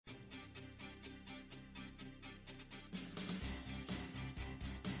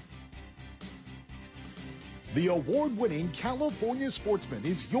The award-winning California Sportsman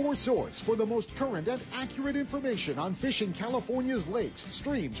is your source for the most current and accurate information on fishing California's lakes,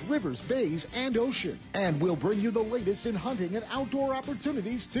 streams, rivers, bays, and ocean. And we'll bring you the latest in hunting and outdoor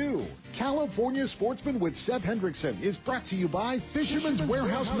opportunities, too. California Sportsman with Seb Hendrickson is brought to you by Fisherman's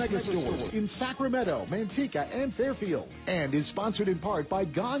Warehouse Megastores in Sacramento, Manteca, and Fairfield. And is sponsored in part by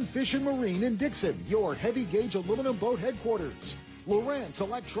Gone Fishing Marine in Dixon, your heavy-gauge aluminum boat headquarters. Lowrance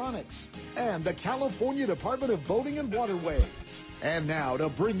Electronics, and the California Department of Boating and Waterways. And now, to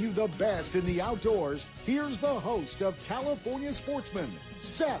bring you the best in the outdoors, here's the host of California Sportsman,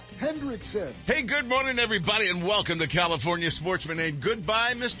 Seth Hendrickson. Hey, good morning, everybody, and welcome to California Sportsman. And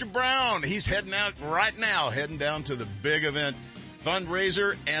goodbye, Mr. Brown. He's heading out right now, heading down to the big event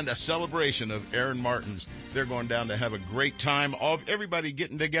fundraiser and a celebration of Aaron Martin's. They're going down to have a great time of everybody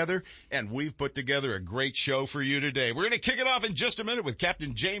getting together, and we've put together a great show for you today. We're going to kick it off in just a minute with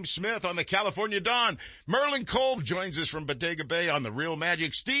Captain James Smith on the California Dawn. Merlin Kolb joins us from Bodega Bay on the Real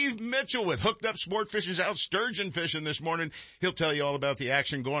Magic. Steve Mitchell with Hooked Up Sport Fishing's out sturgeon fishing this morning. He'll tell you all about the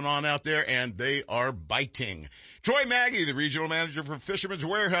action going on out there, and they are biting. Troy Maggie, the regional manager for Fisherman's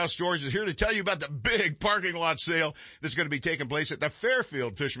Warehouse Stores, is here to tell you about the big parking lot sale that's going to be taking place at the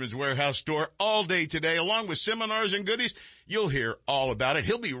Fairfield Fisherman's Warehouse Store all day today, along with seminars and goodies. You'll hear all about it.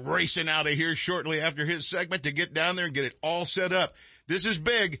 He'll be racing out of here shortly after his segment to get down there and get it all set up. This is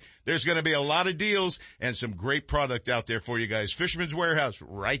big. There's going to be a lot of deals and some great product out there for you guys. Fisherman's Warehouse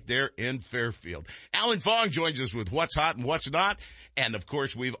right there in Fairfield. Alan Fong joins us with what's hot and what's not. And, of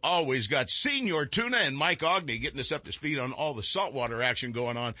course, we've always got Senior Tuna and Mike Ogney getting us up to speed on all the saltwater action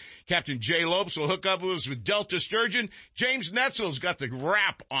going on. Captain Jay Lopes will hook up with us with Delta Sturgeon. James Netzel's got the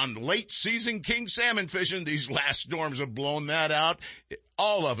wrap on late-season king salmon fishing. These last storms have blown that out.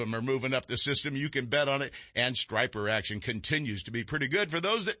 All of them are moving up the system. You can bet on it. And striper action continues to be pretty good for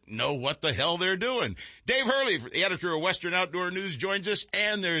those that know what the hell they're doing. Dave Hurley, the editor of Western Outdoor News, joins us.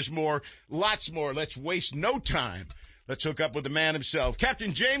 And there's more, lots more. Let's waste no time. Let's hook up with the man himself,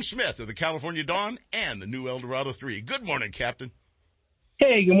 Captain James Smith of the California Dawn and the new Eldorado 3. Good morning, Captain.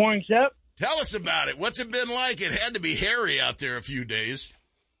 Hey, good morning, Seth. Tell us about it. What's it been like? It had to be hairy out there a few days.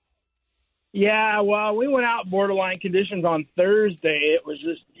 Yeah, well, we went out borderline conditions on Thursday. It was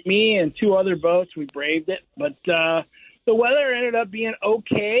just me and two other boats. We braved it, but the weather ended up being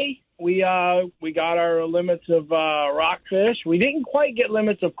okay. We got our limits of rockfish. We didn't quite get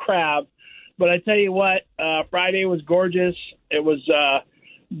limits of crab, but I tell you what, Friday was gorgeous. It was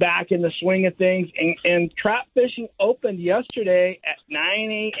back in the swing of things, and trap fishing opened yesterday at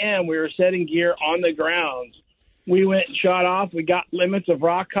 9 a.m. We were setting gear on the grounds. We went and shot off. We got limits of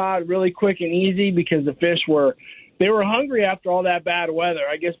rock cod really quick and easy because the fish were hungry after all that bad weather.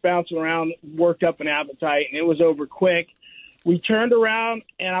 I guess bouncing around worked up an appetite, and it was over quick. We turned around,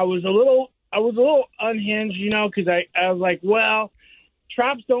 and I was a little unhinged, because I was like, well,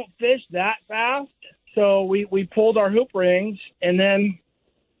 traps don't fish that fast. So we pulled our hoop rings and then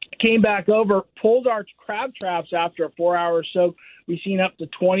came back over, pulled our crab traps after a 4-hour soak. We've seen up to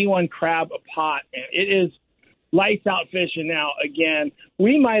 21 crab a pot, and it is lights out fishing now again.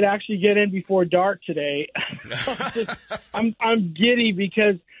 We might actually get in before dark today. I'm giddy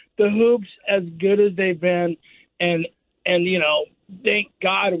because the hoops, as good as they've been, and thank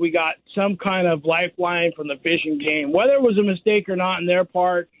God we got some kind of lifeline from the fishing game. Whether it was a mistake or not on their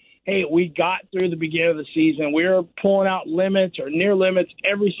part, hey, we got through the beginning of the season. We were pulling out limits or near limits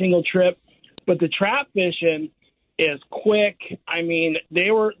every single trip, but the trap fishing is quick. I mean,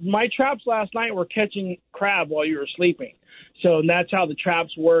 my traps last night were catching crab while you were sleeping. So that's how the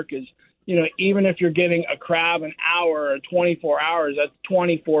traps work is, even if you're getting a crab an hour or 24 hours, that's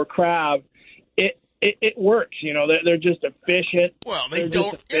 24 crab. It works, they're just efficient. Well,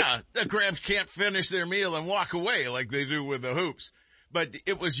 the crabs can't finish their meal and walk away like they do with the hoops. But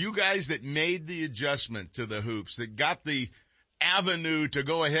it was you guys that made the adjustment to the hoops, that got the avenue to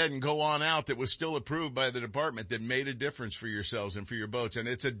go ahead and go on out that was still approved by the department, that made a difference for yourselves and for your boats. And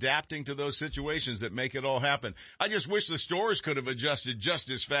it's adapting to those situations that make it all happen. I just wish the stores could have adjusted just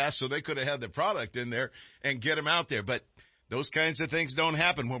as fast so they could have had the product in there and get them out there. But those kinds of things don't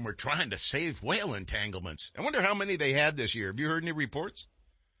happen when we're trying to save whale entanglements. I wonder how many they had this year. Have you heard any reports?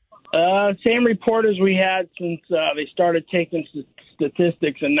 Same report as we had since they started taking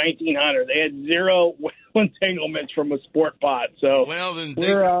statistics in 1900. They had 0 whale entanglements from a sport pot. So, well, then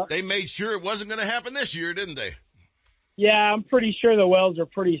they made sure it wasn't going to happen this year, didn't they? Yeah, I'm pretty sure the whales are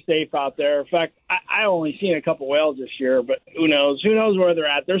pretty safe out there. In fact, I only seen a couple whales this year, but who knows? Who knows where they're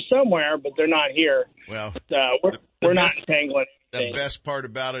at? They're somewhere, but they're not here. Well, we're not entangling anything. The best part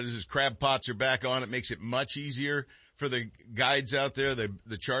about it is crab pots are back on. It makes it much easier for the guides out there,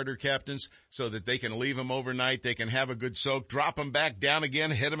 the charter captains, so that they can leave them overnight. They can have a good soak, drop them back down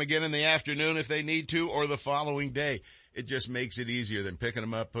again, hit them again in the afternoon if they need to, or the following day. It just makes it easier than picking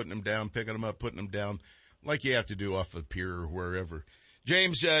them up, putting them down, picking them up, putting them down, like you have to do off the pier or wherever.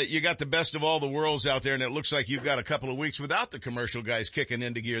 James, you got the best of all the worlds out there, and it looks like you've got a couple of weeks without the commercial guys kicking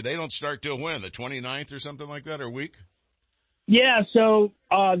into gear. They don't start till when, the 29th or something like that, or week? Yeah, so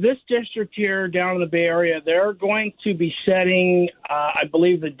this district here down in the Bay Area, they're going to be setting, I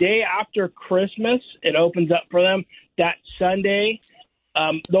believe, the day after Christmas. It opens up for them that Sunday.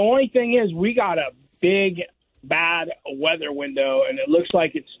 The only thing is we got a big, bad weather window, and it looks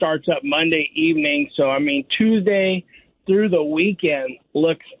like it starts up Monday evening. So, I mean, Tuesday through the weekend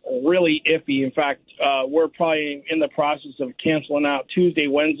looks really iffy. In fact, we're probably in the process of canceling out Tuesday,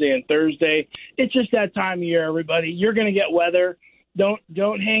 Wednesday, and Thursday. It's just that time of year, everybody. You're going to get weather.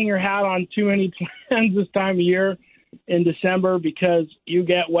 Don't hang your hat on too many plans this time of year in December because you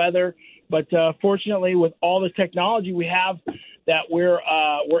get weather. But fortunately, with all the technology we have, that we're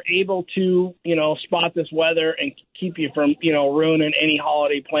able to, spot this weather and keep you from, ruining any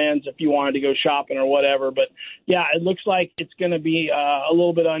holiday plans if you wanted to go shopping or whatever. But, yeah, it looks like it's going to be a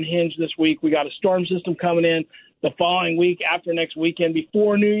little bit unhinged this week. We got a storm system coming in the following week after next weekend.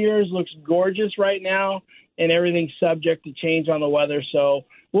 Before New Year's looks gorgeous right now, and everything's subject to change on the weather. So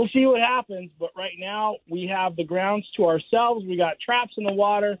we'll see what happens. But right now we have the grounds to ourselves. We got traps in the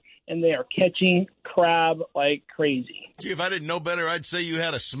water, and they are catching crab like crazy. Gee, if I didn't know better, I'd say you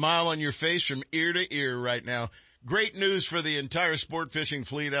had a smile on your face from ear to ear right now. Great news for the entire sport fishing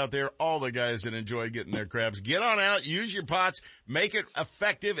fleet out there, all the guys that enjoy getting their crabs. Get on out, use your pots, make it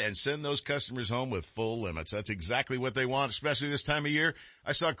effective, and send those customers home with full limits. That's exactly what they want, especially this time of year.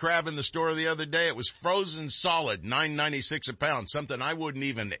 I saw crab in the store the other day. It was frozen solid, $9.96 a pound, something I wouldn't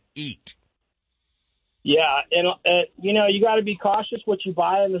even eat. Yeah, and you got to be cautious what you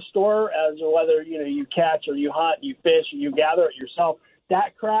buy in the store, as to whether you catch or you hunt, you fish, or you gather it yourself.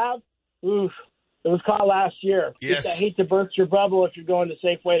 That crab, oof, it was caught last year. Yes. I hate to burst your bubble if you're going to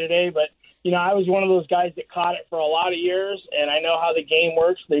Safeway today, but I was one of those guys that caught it for a lot of years, and I know how the game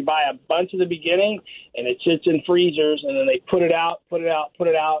works. They buy a bunch at the beginning, and it sits in freezers, and then they put it out,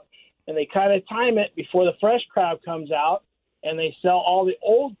 and they kind of time it before the fresh crab comes out. And they sell all the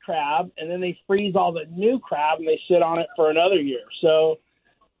old crab, and then they freeze all the new crab, and they sit on it for another year. So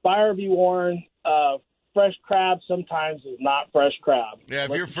buyer be warned, fresh crab sometimes is not fresh crab. Yeah,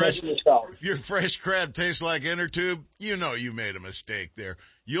 if your fresh crab tastes like inner tube, you made a mistake there.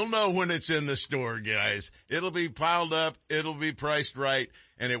 You'll know when it's in the store, guys. It'll be piled up, it'll be priced right,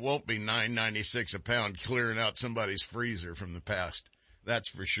 and it won't be $9.96 a pound clearing out somebody's freezer from the past. That's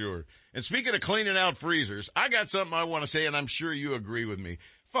for sure. And speaking of cleaning out freezers, I got something I want to say, and I'm sure you agree with me.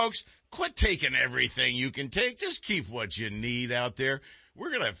 Folks, quit taking everything you can take. Just keep what you need out there.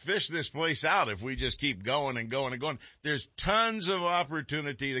 We're going to fish this place out if we just keep going and going and going. There's tons of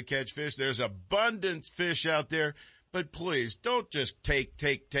opportunity to catch fish. There's abundant fish out there. But please, don't just take,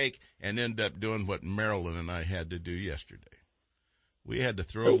 and end up doing what Marilyn and I had to do yesterday. We had to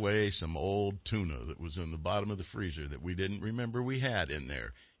throw away some old tuna that was in the bottom of the freezer that we didn't remember we had in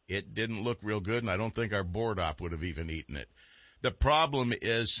there. It didn't look real good, and I don't think our board op would have even eaten it. The problem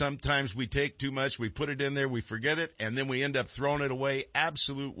is sometimes we take too much, we put it in there, we forget it, and then we end up throwing it away.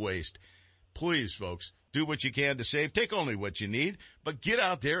 Absolute waste. Please, folks, do what you can to save. Take only what you need, but get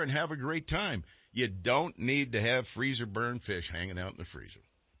out there and have a great time. You don't need to have freezer burned fish hanging out in the freezer.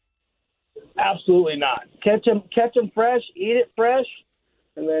 Absolutely not. Catch them fresh, eat it fresh,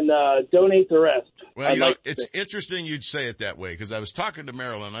 and then donate the rest. Well, it's interesting you'd say it that way, because I was talking to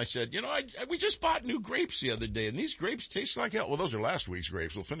Marilyn. I said, we just bought new grapes the other day, and these grapes taste like hell. Well, those are last week's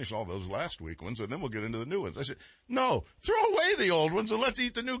grapes. We'll finish all those last week ones, and then we'll get into the new ones. I said, no, throw away the old ones, and let's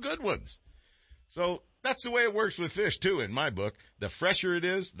eat the new good ones. So that's the way it works with fish, too, in my book. The fresher it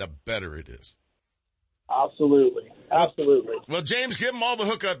is, the better it is. Absolutely. Well, James, give them all the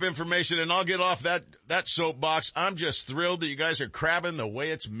hookup information, and I'll get off that soapbox. I'm just thrilled that you guys are crabbing the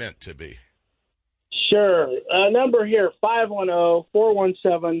way it's meant to be. Sure. Number here,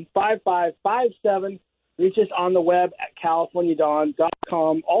 510-417-5557. Reach us on the web at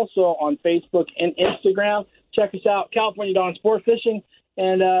CaliforniaDawn.com. Also on Facebook and Instagram. Check us out, California Dawn Sport Fishing.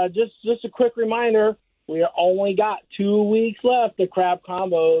 And just a quick reminder, we only got 2 weeks left of crab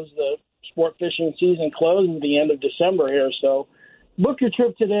combos. The sport fishing season closes at the end of December here, so book your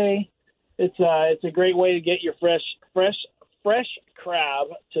trip today. It's a great way to get your fresh crab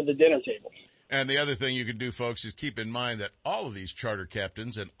to the dinner table. And the other thing you can do, folks, is keep in mind that all of these charter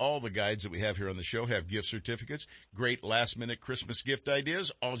captains and all the guides that we have here on the show have gift certificates, great last-minute Christmas gift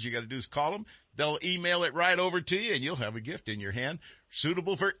ideas. All you got to do is call them. They'll email it right over to you, and you'll have a gift in your hand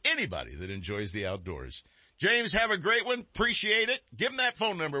suitable for anybody that enjoys the outdoors. James, have a great one. Appreciate it. Give them that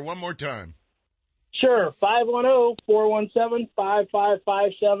phone number one more time. Sure,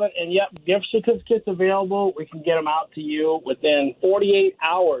 510-417-5557. And, yep, gift certificates available. We can get them out to you within 48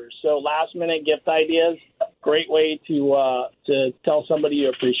 hours. So last-minute gift ideas, great way to tell somebody you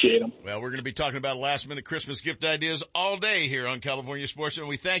appreciate them. Well, we're going to be talking about last-minute Christmas gift ideas all day here on California Sportsmen.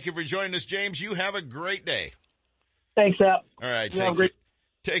 We thank you for joining us, James. You have a great day. Thanks, Al. All right,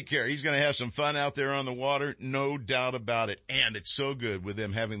 take care. He's going to have some fun out there on the water, no doubt about it. And it's so good with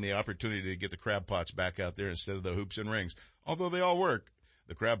them having the opportunity to get the crab pots back out there instead of the hoops and rings. Although they all work,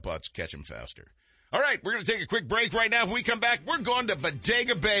 the crab pots catch them faster. All right, we're going to take a quick break right now. When we come back, we're going to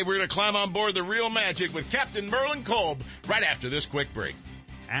Bodega Bay. We're going to climb on board the Real Magic with Captain Merlin Kolb right after this quick break.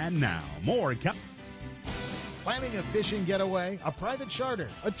 And now, more Planning a fishing getaway, a private charter,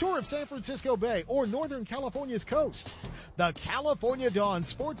 a tour of San Francisco Bay, or Northern California's coast? The California Dawn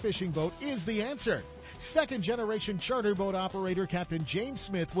Sport Fishing Boat is the answer. Second-generation charter boat operator Captain James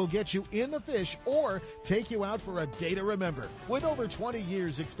Smith will get you in the fish or take you out for a day to remember. With over 20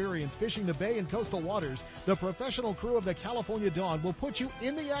 years experience fishing the bay and coastal waters, the professional crew of the California Dawn will put you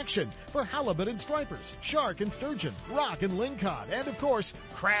in the action for halibut and stripers, shark and sturgeon, rock and lingcod, and of course,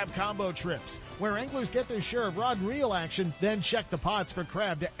 crab combo trips, where anglers get their share of rod and reel action, then check the pots for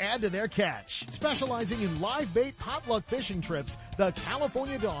crab to add to their catch. Specializing in live bait potluck fishing trips, the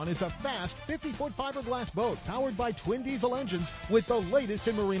California Dawn is a fast 50-foot fiberglass boat powered by twin diesel engines with the latest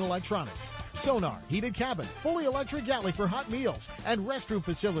in marine electronics. Sonar, heated cabin, fully electric galley for hot meals, and restroom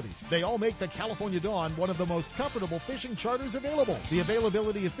facilities. They all make the California Dawn one of the most comfortable fishing charters available. The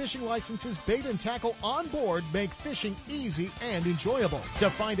availability of fishing licenses, bait, and tackle on board make fishing easy and enjoyable. To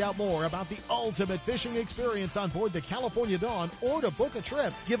find out more about the ultimate fishing experience on board the California Dawn or to book a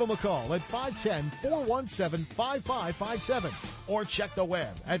trip, give them a call at 510-417-5557 or check the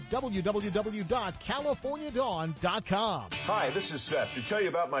web at www.californiadawn.com. Hi, this is Seth to tell you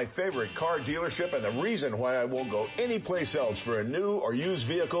about my favorite car dealership and the reason why I won't go anyplace else for a new or used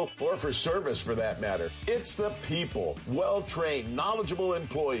vehicle or for service for that matter. It's the people. Well-trained, knowledgeable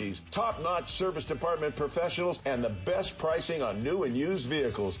employees, top-notch service department professionals, and the best pricing on new and used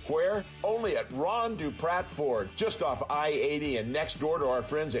vehicles. Where? Only at Ron Duprat Ford, just off I-80 and next door to our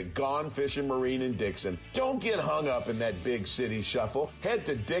friends at Gone Fishing Marine in Dixon. Don't get hung up in that big city shuffle. Head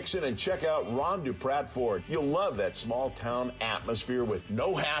to Dixon and check out Ron Duprat Ford. You'll love that small town atmosphere with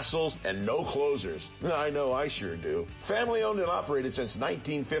no hassles and no closers. I know I sure do. Family owned and operated since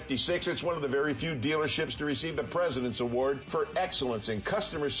 1956, it's one of the very few dealerships to receive the President's Award for excellence in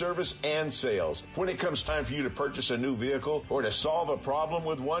customer service and sales. When it comes time for you to purchase a new vehicle or to solve a problem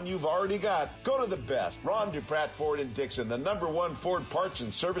with one you've already got, go to the best. Ron Duprat Ford in Dixon, the #1 Ford parts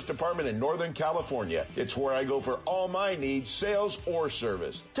and service department in Northern California. It's where I go for all my needs, sales or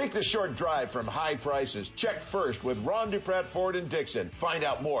service. Take the short drive from high prices. Check first with Ron Duprat Ford in Dixon. Find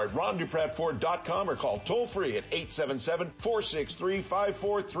out more at rondupratford.com or call toll-free at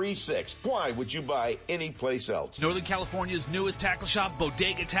 877-463-5436. Why would you buy anyplace else? Northern California's newest tackle shop,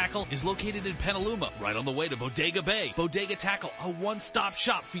 Bodega Tackle, is located in Petaluma, right on the way to Bodega Bay. Bodega Tackle, a one-stop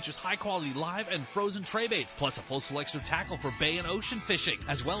shop, features high-quality live and frozen tray baits, plus a full selection of tackle for bay and ocean fishing,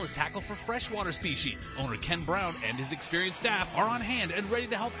 as well as tackle for freshwater species. Owner Ken Brown and his experienced staff are on hand and ready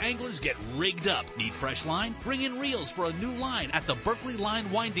to help anglers get rigged up. Need fresh line? Bring in reels for a new line at the Berkeley Line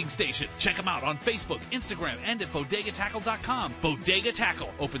Winding Station. Check them out on Facebook, Instagram, and at bodegatackle.com. Bodega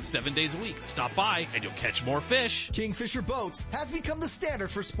Tackle, open 7 days a week. Stop by and you'll catch more fish. Kingfisher Boats has become the standard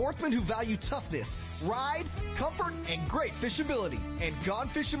for sportsmen who value toughness, ride, comfort, and great fishability. And Gone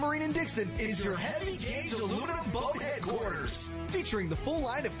Fishing Marine in Dixon is your heavy gauge aluminum boat headquarters, featuring the full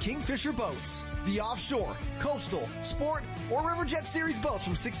line of Kingfisher boats. The offshore, coastal, sport, or Riverjet series boats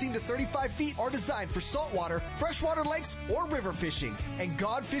from 16 to 35 feet are designed for saltwater, freshwater lakes, or river fishing. And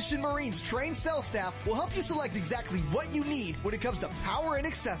Gone Fishing Marine's trained sales staff will help you select exactly what you need when it comes to power and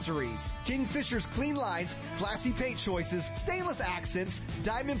accessories. Kingfisher's clean lines, classy paint choices, stainless accents,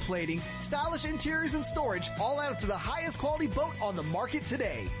 diamond plating, stylish interiors and storage all add up to the highest quality boat on the market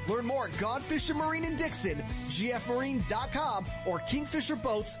today. Learn more at Gone Fishing Marine in Dixon, gfmarine.com or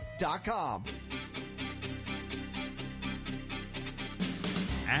kingfisherboats.com.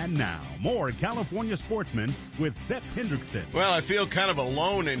 And now, more California Sportsmen with Seth Hendrickson. Well, I feel kind of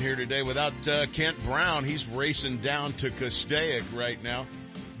alone in here today without Kent Brown. He's racing down to Castaic right now.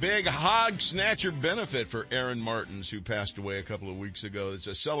 Big hog snatcher benefit for Aaron Martins, who passed away a couple of weeks ago. It's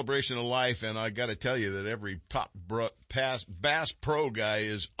a celebration of life, and I got to tell you that every top Bass Pro guy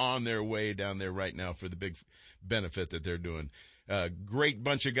is on their way down there right now for the big benefit that they're doing. Great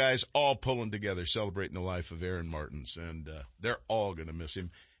bunch of guys all pulling together, celebrating the life of Aaron Martins, and they're all going to miss him,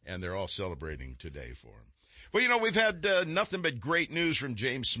 and they're all celebrating today for him. Well, you know, we've had nothing but great news from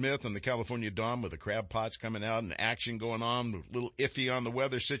James Smith and the California Dawn with the crab pots coming out and action going on, a little iffy on the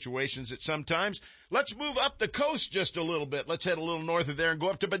weather situations at some times. Let's move up the coast just a little bit. Let's head a little north of there and go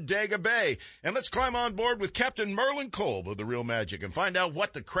up to Bodega Bay. And let's climb on board with Captain Merlin Kolb of the Real Magic and find out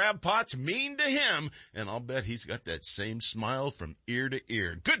what the crab pots mean to him. And I'll bet he's got that same smile from ear to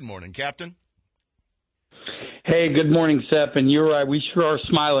ear. Good morning, Captain. Hey, good morning, Sep. And you're right, we sure are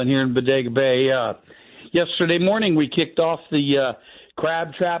smiling here in Bodega Bay. Yesterday morning, we kicked off the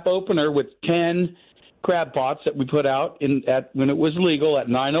crab trap opener with 10 crab pots that we put out when it was legal at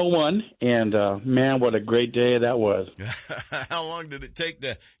 9:01. And, man, what a great day that was. How long did it take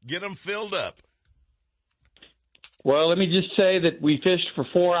to get them filled up? Well, let me just say that we fished for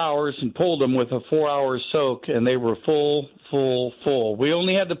 4 hours and pulled them with a 4-hour soak, and they were full. We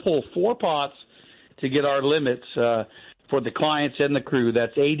only had to pull 4 pots to get our limits for the clients and the crew.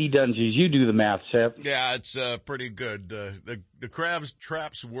 That's 80 dungeons. You do the math, Seth. Yeah, it's pretty good. The crab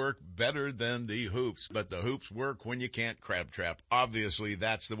traps work better than the hoops, but the hoops work when you can't crab trap. Obviously,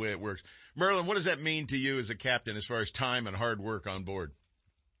 that's the way it works. Merlin, what does that mean to you as a captain as far as time and hard work on board?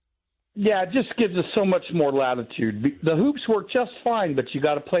 Yeah, it just gives us so much more latitude. The hoops work just fine, but you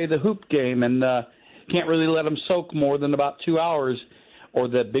got to play the hoop game, and can't really let them soak more than about 2 hours, or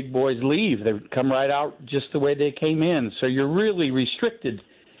the big boys leave. They come right out just the way they came in. So you're really restricted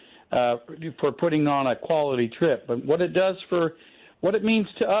for putting on a quality trip. But what it means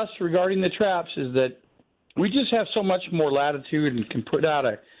to us regarding the traps is that we just have so much more latitude and can put out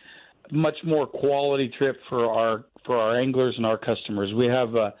a much more quality trip for our anglers and our customers. We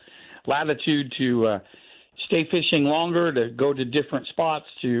have latitude to stay fishing longer, to go to different spots,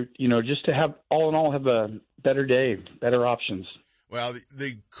 to just to have all in all have a better day, better options. Well,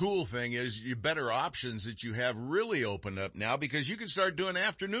 the cool thing is your better options that you have really opened up now, because you can start doing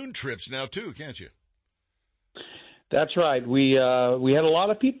afternoon trips now too, can't you? That's right. We had a lot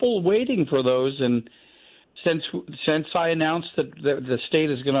of people waiting for those, and since I announced that the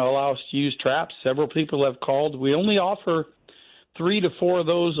state is going to allow us to use traps, several people have called. We only offer 3 to 4 of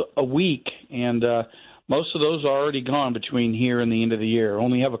those a week, and most of those are already gone between here and the end of the year.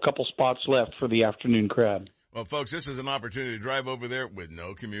 Only have a couple spots left for the afternoon crab. Well, folks, this is an opportunity to drive over there with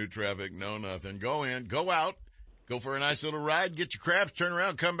no commute traffic, no nothing. Go in, go out, go for a nice little ride, get your crabs, turn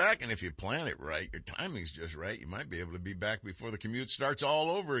around, come back, and if you plan it right, your timing's just right, you might be able to be back before the commute starts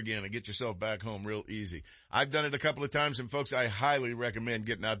all over again and get yourself back home real easy. I've done it a couple of times, and folks, I highly recommend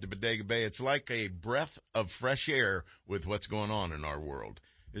getting out to Bodega Bay. It's like a breath of fresh air with what's going on in our world.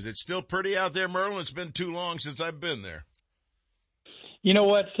 Is it still pretty out there, Merlin? It's been too long since I've been there. You know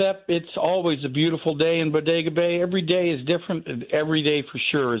what, Sep? It's always a beautiful day in Bodega Bay. Every day is different. Every day for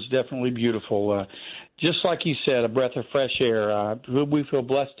sure is definitely beautiful. Just like you said, a breath of fresh air. We feel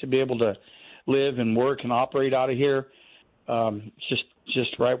blessed to be able to live and work and operate out of here.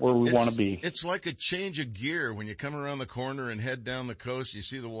 Just right where we want to be. It's like a change of gear when you come around the corner and head down the coast. You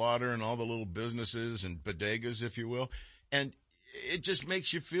see the water and all the little businesses and bodegas, if you will, and it just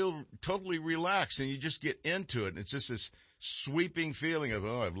makes you feel totally relaxed, and you just get into it. It's just this sweeping feeling of,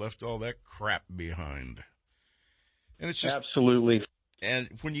 I've left all that crap behind. And it's just absolutely. And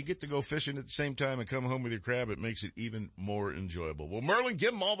when you get to go fishing at the same time and come home with your crab, it makes it even more enjoyable. Well, Merlin,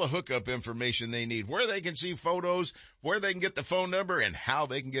 give them all the hookup information they need, where they can see photos, where they can get the phone number, and how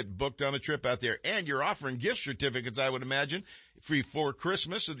they can get booked on a trip out there. And you're offering gift certificates, I would imagine, free for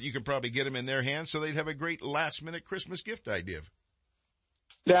Christmas, so that you can probably get them in their hands so they'd have a great last-minute Christmas gift idea.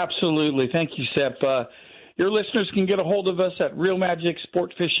 Absolutely. Thank you, Sep. Your listeners can get a hold of us at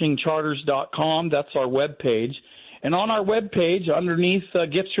realmagicsportfishingcharters.com. That's our webpage. And on our webpage, underneath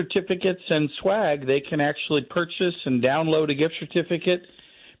gift certificates and swag, they can actually purchase and download a gift certificate,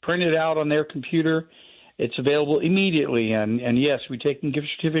 print it out on their computer. It's available immediately. And yes, we're taking gift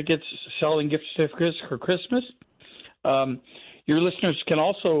certificates, selling gift certificates for Christmas. Your listeners can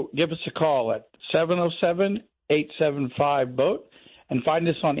also give us a call at 707-875-BOAT. And find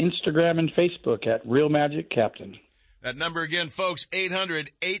us on Instagram and Facebook at Real Magic Captain. That number again, folks,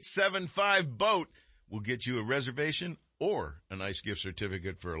 800-875-BOAT will get you a reservation or a nice gift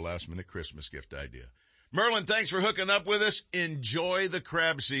certificate for a last-minute Christmas gift idea. Merlin, thanks for hooking up with us. Enjoy the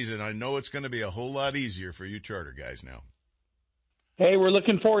crab season. I know it's going to be a whole lot easier for you charter guys now. Hey, we're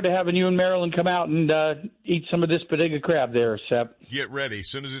looking forward to having you and Marilyn come out and eat some of this bodega crab there, Sep. Get ready. As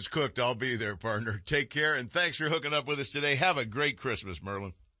soon as it's cooked, I'll be there, partner. Take care, and thanks for hooking up with us today. Have a great Christmas,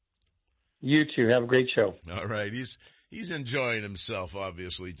 Merlin. You too. Have a great show. All right. He's enjoying himself,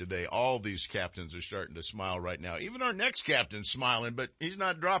 obviously, today. All these captains are starting to smile right now. Even our next captain's smiling, but he's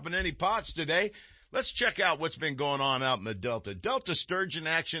not dropping any pots today. Let's check out what's been going on out in the Delta. Delta sturgeon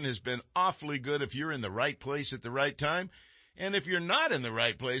action has been awfully good if you're in the right place at the right time. And if you're not in the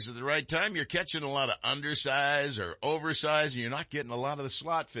right place at the right time, you're catching a lot of undersize or oversize, and you're not getting a lot of the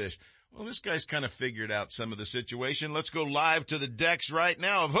slot fish. Well, this guy's kind of figured out some of the situation. Let's go live to the decks right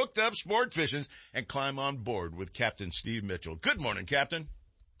now of Hooked Up Sport Fishing and climb on board with Captain Steve Mitchell. Good morning, Captain.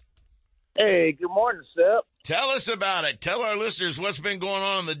 Hey, good morning, Sep. Tell us about it. Tell our listeners what's been going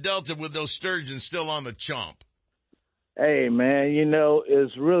on in the Delta with those sturgeons still on the chomp. Hey, man,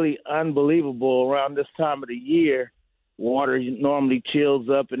 it's really unbelievable around this time of the year. Water normally chills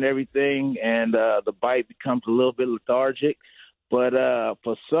up and everything, and the bite becomes a little bit lethargic. But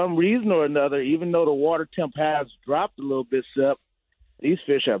for some reason or another, even though the water temp has dropped a little bit, Sep, these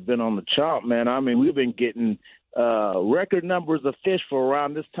fish have been on the chomp, man. I mean, we've been getting record numbers of fish for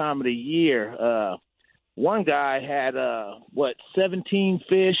around this time of the year. One guy had, 17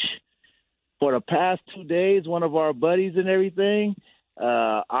 fish for the past 2 days, one of our buddies and everything.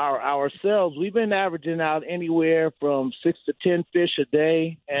 Ourselves, we've been averaging out anywhere from 6 to 10 fish a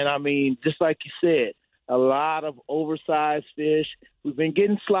day. And, I mean, just like you said, a lot of oversized fish. We've been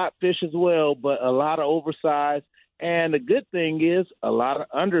getting slot fish as well, but a lot of oversized. And the good thing is a lot of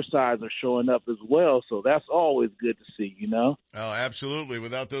undersized are showing up as well, so that's always good to see, Oh, absolutely.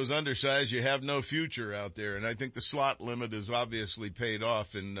 Without those undersized, you have no future out there. And I think the slot limit has obviously paid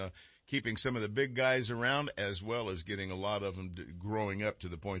off in keeping some of the big guys around, as well as getting a lot of them growing up to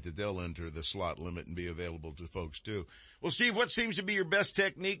the point that they'll enter the slot limit and be available to folks too. Well, Steve, what seems to be your best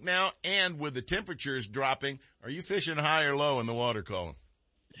technique now? And with the temperatures dropping, are you fishing high or low in the water column?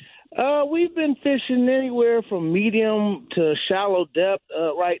 We've been fishing anywhere from medium to shallow depth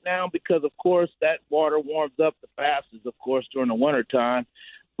right now because, of course, that water warms up the fastest, of course, during the wintertime.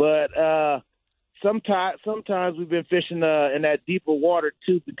 But sometimes we've been fishing in that deeper water,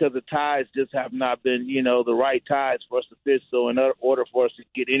 too, because the tides just have not been, the right tides for us to fish. So in order for us to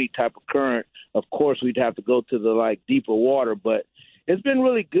get any type of current, of course, we'd have to go to the, deeper water. But it's been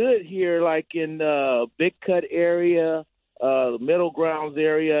really good here, in Big Cut area, the Middle Grounds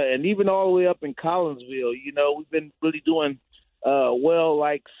area, and even all the way up in Collinsville. We've been really doing well,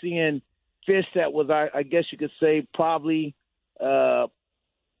 seeing fish that was, I guess you could say, probably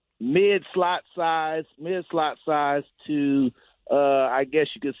mid-slot size to, I guess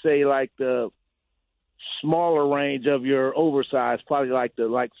you could say, the smaller range of your oversized, probably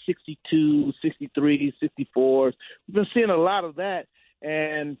the 62, 63, 64s. We've been seeing a lot of that,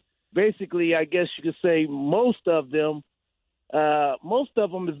 and basically, I guess you could say most of them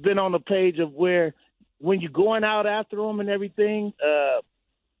has been on the page of where when you're going out after them and everything,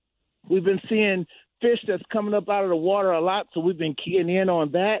 we've been seeing fish that's coming up out of the water a lot, so we've been keying in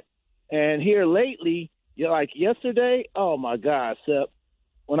on that. And here lately, like yesterday, oh, my God, Sep,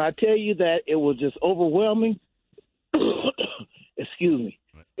 when I tell you that it was just overwhelming, excuse me,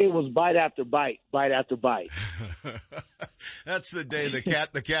 it was bite after bite, bite after bite. That's the day the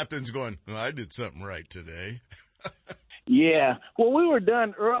captain's going, well, I did something right today. Yeah. Well, we were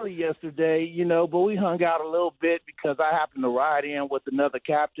done early yesterday, but we hung out a little bit because I happened to ride in with another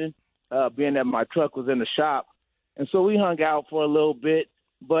captain, being that my truck was in the shop. And so we hung out for a little bit.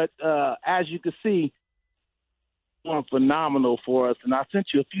 But as you can see, it was phenomenal for us. And I sent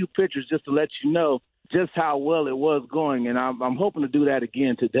you a few pictures just to let you know just how well it was going. And I'm hoping to do that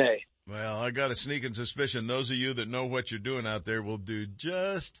again today. Well, I got a sneaking suspicion those of you that know what you're doing out there will do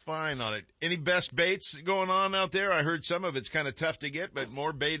just fine on it. Any best baits going on out there? I heard some of it's kind of tough to get, but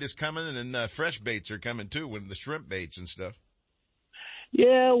more bait is coming, and fresh baits are coming too, with the shrimp baits and stuff.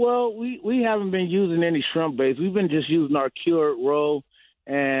 Yeah, well, we haven't been using any shrimp baits. We've been just using our cured roll,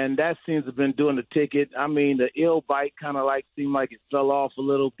 and that seems to have been doing the ticket. I mean, the eel bite kind of seemed like it fell off a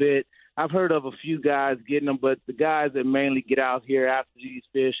little bit. I've heard of a few guys getting them, but the guys that mainly get out here after these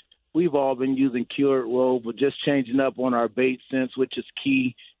fish, we've all been using cured roll, but just changing up on our bait sense, which is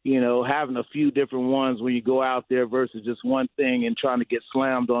key. Having a few different ones when you go out there versus just one thing and trying to get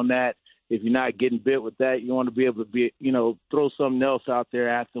slammed on that. If you're not getting bit with that, you want to be able to throw something else out there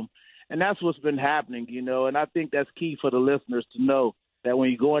at them. And that's what's been happening, and I think that's key for the listeners to know that when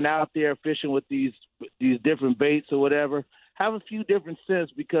you're going out there fishing with these different baits or whatever, have a few different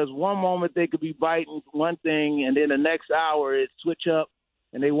scents, because one moment they could be biting one thing and then the next hour it switch up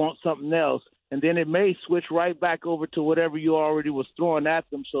and they want something else. and then it may switch right back over to whatever you already was throwing at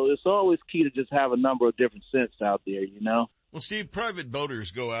them. So it's always key to just have a number of different scents out there, you know? Well, Steve, private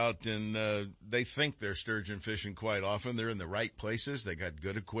boaters go out and they think they're sturgeon fishing quite often. They're in the right places. They got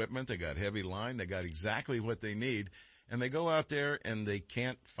good equipment. They got heavy line. They got exactly what they need. And they go out there and they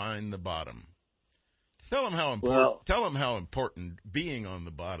can't find the bottom. Tell them how important being on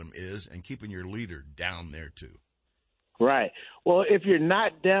the bottom is and keeping your leader down there too. Right. Well, if you're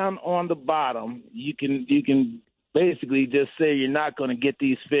not down on the bottom, you can basically just say you're not going to get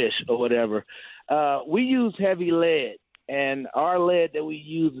these fish or whatever. We use heavy lead, and our lead that we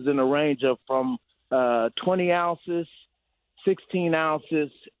use is in a range of from 20 ounces, 16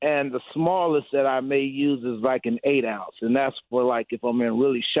 ounces, and the smallest that I may use is like an 8 ounce, and that's for like if I'm in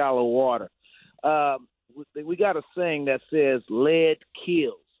really shallow water. We got a saying that says lead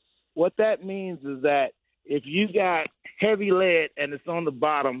kills. What that means is that if you got heavy lead and it's on the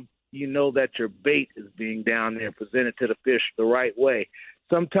bottom, you know that your bait is being down there presented to the fish the right way.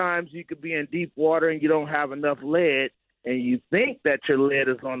 Sometimes you could be in deep water and you don't have enough lead, and you think that your lead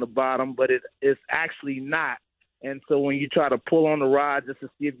is on the bottom, but it's actually not. And so when you try to pull on the rod just to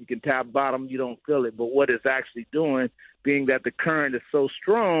see if you can tap bottom, you don't feel it. But what it's actually doing, being that the current is so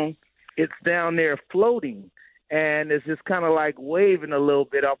strong, it's down there floating, and it's just kind of like waving a little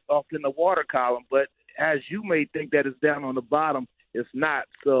bit up in the water column. But as you may think that it's down on the bottom, it's not.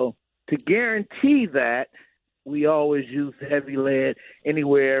 So to guarantee that, we always use heavy lead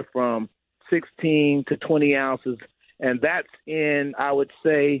anywhere from 16 to 20 ounces, and that's in, I would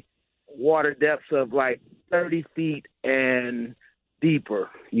say, water depths of like 30 feet and deeper,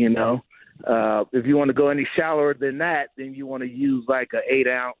 you know. If you want to go any shallower than that, then you want to use like an 8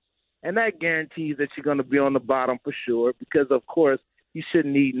 ounce. And that guarantees that you're going to be on the bottom for sure, because, of course, you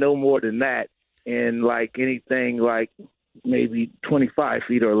shouldn't need no more than that in, like, anything like maybe 25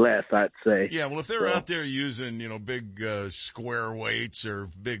 feet or less, I'd say. Yeah, well, if they're out there using, big square weights or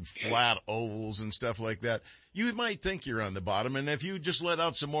big flat ovals and stuff like that, you might think you're on the bottom. And if you just let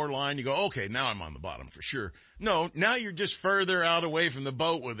out some more line, you go, okay, now I'm on the bottom for sure. No, now you're just further out away from the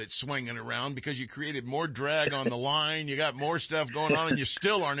boat with it swinging around because you created more drag on the line. You got more stuff going on and you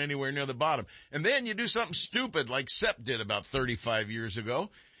still aren't anywhere near the bottom. And then you do something stupid like Sepp did about 35 years ago.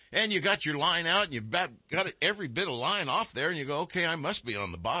 And you got your line out, and you've got every bit of line off there, and you go, okay, I must be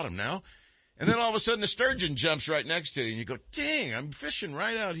on the bottom now. And then all of a sudden, the sturgeon jumps right next to you, and you go, dang, I'm fishing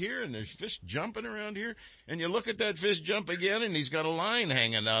right out here, and there's fish jumping around here. And you look at that fish jump again, and he's got a line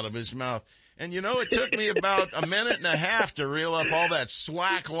hanging out of his mouth. And it took me about a minute and a half to reel up all that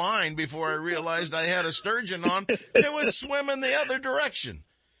slack line before I realized I had a sturgeon on that was swimming the other direction.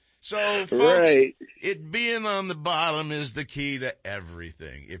 So, folks, it being on the bottom is the key to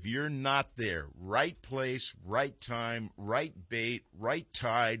everything. If you're not there, right place, right time, right bait, right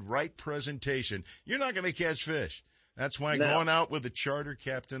tide, right presentation, you're not going to catch fish. That's why going out with a charter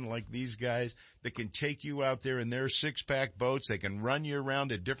captain like these guys that can take you out there in their six-pack boats, they can run you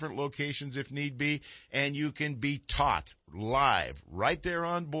around at different locations if need be, and you can be taught live right there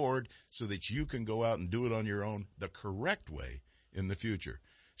on board so that you can go out and do it on your own the correct way in the future.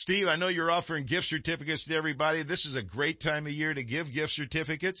 Steve, I know you're offering gift certificates to everybody. This is a great time of year to give gift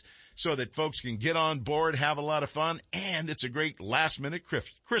certificates so that folks can get on board, have a lot of fun, and it's a great last-minute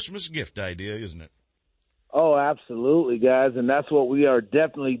Christmas gift idea, isn't it? Oh, absolutely, guys, and that's what we are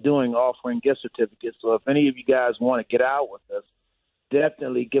definitely doing, offering gift certificates. So if any of you guys want to get out with us,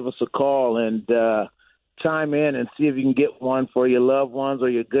 definitely give us a call and chime in and see if you can get one for your loved ones or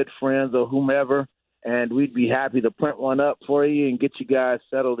your good friends or whomever. And we'd be happy to print one up for you and get you guys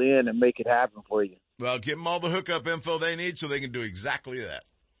settled in and make it happen for you. Well, give them all the hookup info they need so they can do exactly that.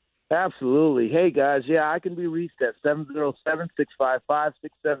 Absolutely. Hey, guys, I can be reached at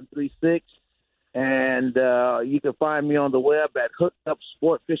 707-655-6736. And you can find me on the web at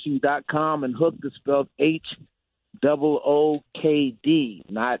hookedupsportfishing.com. And hooked is spelled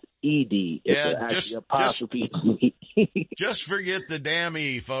HOOKD, not ED. Yeah, just forget the damn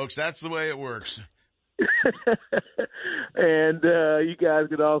E, folks. That's the way it works. And you guys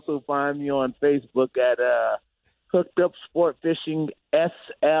can also find me on Facebook at Hooked Up Sport Fishing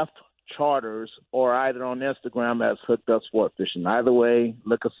SF Charters, or either on Instagram as Hooked Up Sport Fishing. Either way,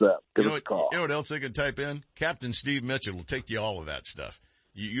 look us up. Give us a call. You know what else they can type in? Captain Steve Mitchell will take you all of that stuff.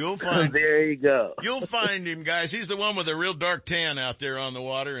 You'll find. There you go. You'll find him, guys. He's the one with a real dark tan out there on the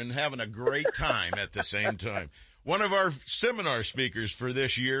water and having a great time at the same time. One of our seminar speakers for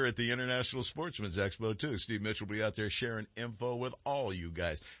this year at the International Sportsmen's Expo, too. Steve Mitchell will be out there sharing info with all you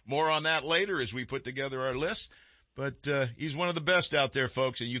guys. More on that later as we put together our list. But he's one of the best out there,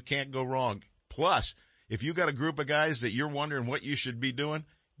 folks, and you can't go wrong. Plus, if you got a group of guys that you're wondering what you should be doing,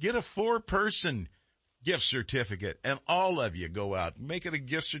 Get a 4-person gift certificate, and all of you go out. Make it a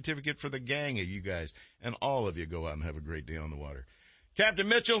gift certificate for the gang of you guys, and all of you go out and have a great day on the water. Captain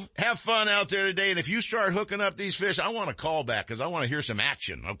Mitchell, have fun out there today, and if you start hooking up these fish, I want a call back because I want to hear some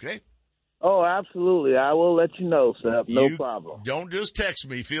action, okay? Oh, absolutely. I will let you know, Seth. No problem. Don't just text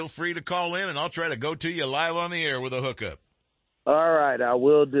me. Feel free to call in, and I'll try to go to you live on the air with a hookup. All right, I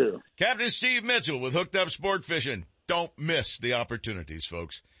will do. Captain Steve Mitchell with Hooked Up Sport Fishing. Don't miss the opportunities,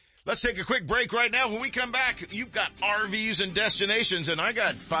 folks. Let's take a quick break right now. When we come back, you've got RVs and destinations, and I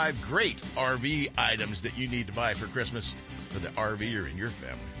got 5 great RV items that you need to buy for Christmas for the RVer in your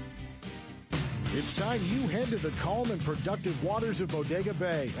family. It's time you head to the calm and productive waters of Bodega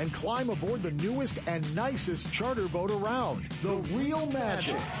Bay and climb aboard the newest and nicest charter boat around, the Real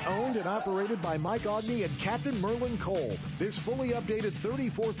Magic. Owned and operated by Mike Ogney and Captain Merlin Kolb. This fully updated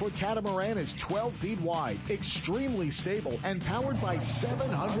 34-foot catamaran is 12 feet wide, extremely stable, and powered by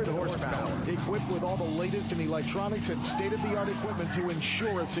 700 horsepower. Equipped with all the latest in electronics and state-of-the-art equipment to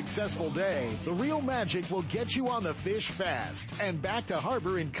ensure a successful day, the Real Magic will get you on the fish fast and back to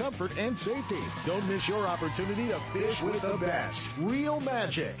harbor in comfort and safety. Don't miss your opportunity to fish with the best. Real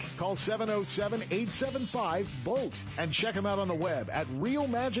Magic. Call 707-875-BOAT and check them out on the web at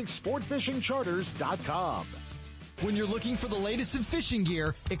realmagicsportfishingcharters.com. When you're looking for the latest in fishing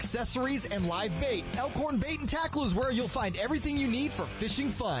gear, accessories, and live bait, Elkhorn Bait and Tackle is where you'll find everything you need for fishing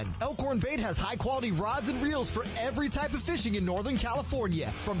fun. Elkhorn Bait has high-quality rods and reels for every type of fishing in Northern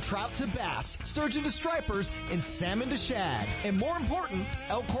California, from trout to bass, sturgeon to stripers, and salmon to shad. And more important,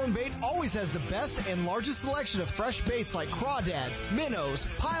 Elkhorn Bait always has the best and largest selection of fresh baits like crawdads, minnows,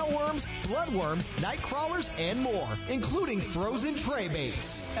 pileworms, bloodworms, night crawlers, and more, including frozen tray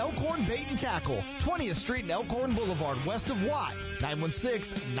baits. Elkhorn Bait and Tackle, 20th Street and Elkhorn Boulevard, west of Watt,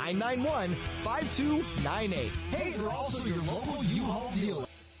 916-991-5298. Hey, they're also your local U-Haul dealer.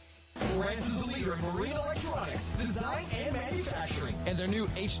 Lowrance is the leader in marine electronics, design, and manufacturing. And their new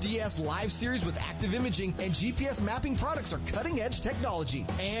HDS Live series with active imaging and GPS mapping products are cutting-edge technology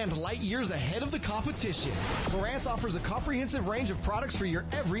and light years ahead of the competition. Lowrance offers a comprehensive range of products for your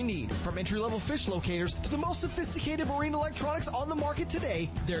every need, from entry-level fish locators to the most sophisticated marine electronics on the market today.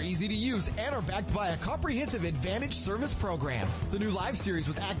 They're easy to use and are backed by a comprehensive Advantage service program. The new Live series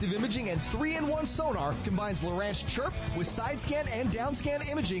with active imaging and 3-in-1 sonar combines Lowrance Chirp with side scan and down scan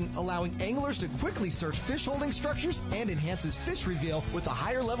imaging, allowing anglers to quickly search fish holding structures, and enhances fish reveal with a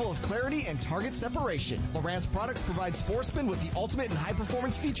higher level of clarity and target separation. Lowrance products provide Sportsmen with the ultimate and high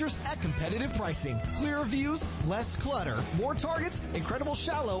performance features at competitive pricing. Clearer views, less clutter, more targets, incredible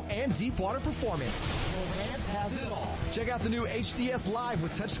shallow and deep water performance. Lowrance has it all. Check out the new HDS Live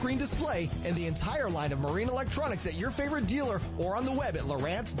with touchscreen display and the entire line of marine electronics at your favorite dealer or on the web at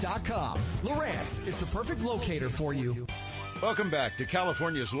Lowrance.com. Lowrance, it's the perfect locator for you. Welcome back to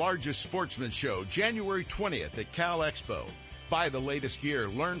California's largest sportsman show, January 20th at Cal Expo. Buy the latest gear,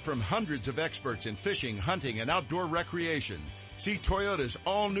 learn from hundreds of experts in fishing, hunting, and outdoor recreation. See Toyota's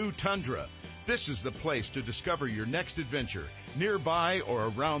all-new Tundra. This is the place to discover your next adventure, nearby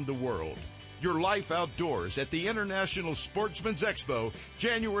or around the world. Your life outdoors at the International Sportsman's Expo,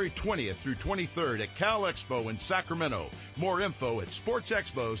 January 20th through 23rd at Cal Expo in Sacramento. More info at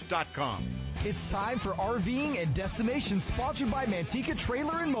sportsexpos.com. It's time for RVing and Destinations, sponsored by Manteca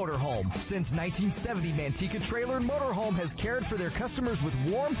Trailer and Motorhome. Since 1970, Manteca Trailer and Motorhome has cared for their customers with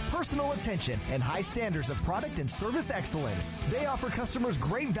warm, personal attention and high standards of product and service excellence. They offer customers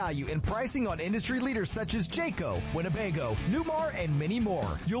great value in pricing on industry leaders such as Jayco, Winnebago, Newmar, and many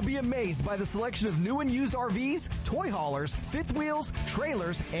more. You'll be amazed by the selection of new and used RVs, toy haulers, fifth wheels,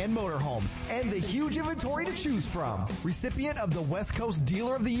 trailers, and motorhomes, and the huge inventory to choose from. Recipient of the West Coast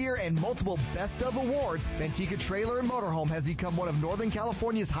Dealer of the Year and multiple Best of awards, Manteca Trailer and Motorhome has become one of Northern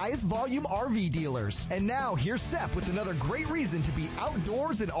California's highest volume RV dealers. And now, here's Sepp with another great reason to be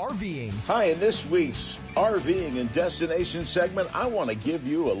outdoors and RVing. Hi, in this week's RVing and Destination segment, I want to give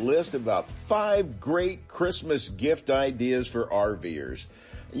you a list of about 5 great Christmas gift ideas for RVers.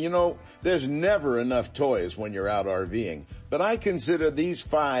 You know, there's never enough toys when you're out RVing, but I consider these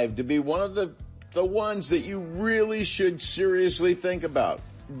 5 to be one of the ones that you really should seriously think about.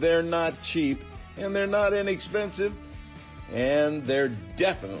 They're not cheap, and they're not inexpensive, and they're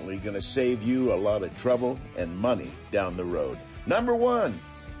definitely going to save you a lot of trouble and money down the road. Number 1,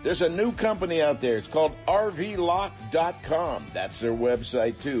 There's a new company out there. It's called RVLock.com. That's their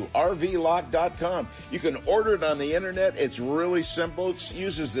website, too. RVLock.com. You can order it on the internet. It's really simple. It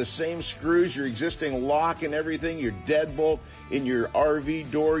uses the same screws your existing lock and everything, your deadbolt in your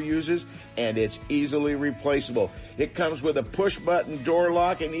RV door uses, and it's easily replaceable. It comes with a push-button door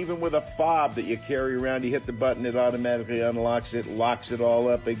lock and even with a fob that you carry around. You hit the button, it automatically unlocks it, locks it all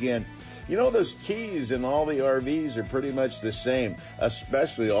up again. You know, those keys in all the RVs are pretty much the same,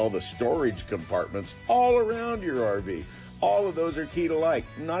 especially all the storage compartments all around your RV. All of those are keyed alike,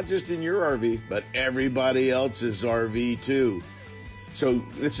 not just in your RV, but everybody else's RV too. So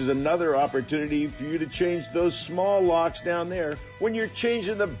this is another opportunity for you to change those small locks down there when you're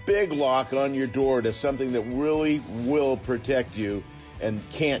changing the big lock on your door to something that really will protect you and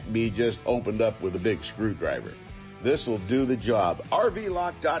can't be just opened up with a big screwdriver. This will do the job.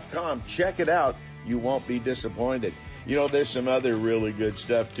 RVLock.com. Check it out. You won't be disappointed. You know, there's some other really good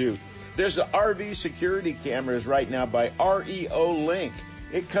stuff, too. There's the RV security cameras right now by REO Link.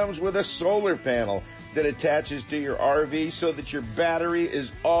 It comes with a solar panel that attaches to your RV so that your battery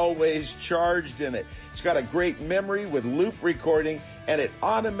is always charged in it. It's got a great memory with loop recording, and it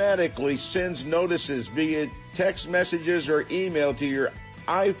automatically sends notices via text messages or email to your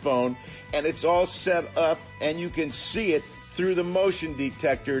iPhone, and it's all set up and you can see it through the motion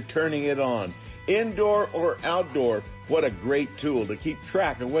detector turning it on. Indoor or outdoor, what a great tool to keep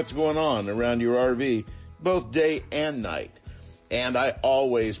track of what's going on around your RV, both day and night. And I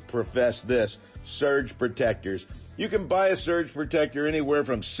always profess this, surge protectors. You can buy a surge protector anywhere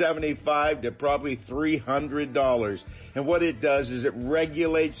from $75 to probably $300. And what it does is it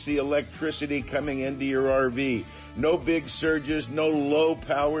regulates the electricity coming into your RV. No big surges, no low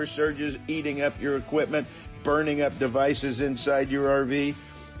power surges eating up your equipment, burning up devices inside your RV.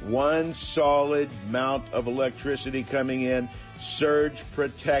 One solid amount of electricity coming in, surge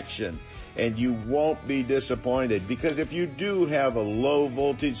protection. And you won't be disappointed, because if you do have a low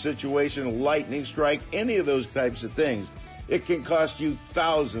voltage situation, lightning strike, any of those types of things, it can cost you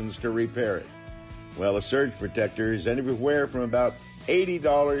thousands to repair it. Well, a surge protector is anywhere from about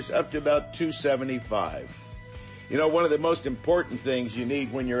 $80 up to about $275. You know, one of the most important things you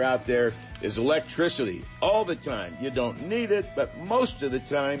need when you're out there is electricity all the time. You don't need it, but most of the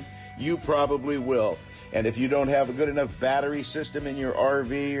time you probably will. And if you don't have a good enough battery system in your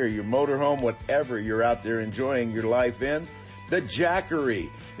RV or your motorhome, whatever you're out there enjoying your life in, the Jackery.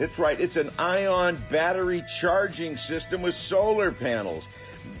 That's right. It's an ion battery charging system with solar panels.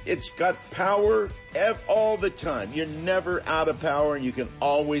 It's got power all the time. You're never out of power, and you can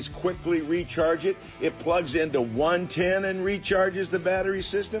always quickly recharge it. It plugs into 110 and recharges the battery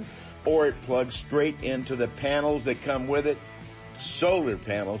system, or it plugs straight into the panels that come with it. Solar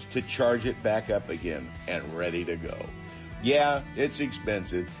panels to charge it back up again and ready to go. Yeah, it's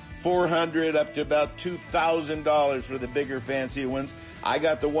expensive. $400 up to about $2,000 for the bigger fancy ones. I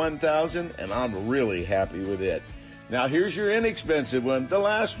got the 1,000 and I'm really happy with it. Now here's your inexpensive one, the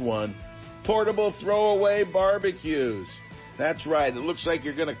last one. Portable throwaway barbecues. That's right. It looks like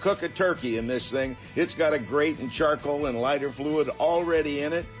you're going to cook a turkey in this thing. It's got a grate and charcoal and lighter fluid already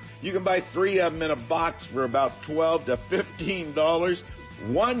in it. You can buy 3 of them in a box for about $12 to $15.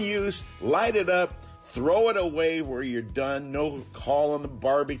 One use, light it up, throw it away where you're done. No hauling the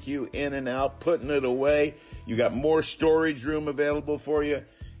barbecue in and out, putting it away. You got more storage room available for you.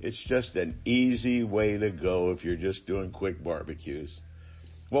 It's just an easy way to go if you're just doing quick barbecues.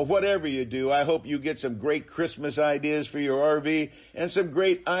 Well, whatever you do, I hope you get some great Christmas ideas for your RV and some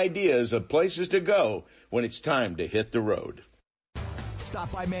great ideas of places to go when it's time to hit the road.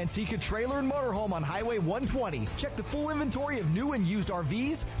 Stop by Manteca Trailer and Motorhome on Highway 120. Check the full inventory of new and used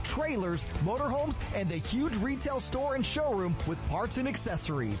RVs, trailers, motorhomes, and the huge retail store and showroom with parts and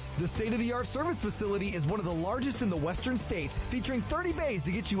accessories. The state-of-the-art service facility is one of the largest in the western states, featuring 30 bays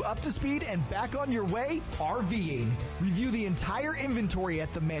to get you up to speed and back on your way RVing. Review the entire inventory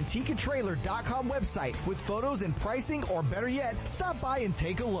at the MantecaTrailer.com website with photos and pricing, or better yet, stop by and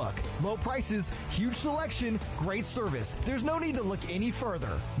take a look. Low prices, huge selection, great service. There's no need to look any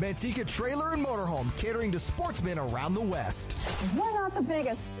further. Manteca Trailer and Motorhome, catering to sportsmen around the West. We're not the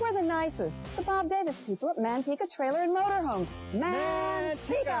biggest, we're the nicest. The Bob Davis people at Manteca Trailer and Motorhome.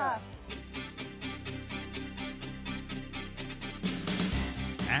 Manteca!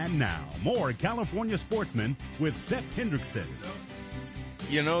 And now, more California Sportsmen with Seth Hendrickson.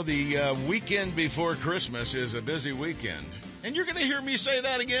 You know, the weekend before Christmas is a busy weekend. And you're going to hear me say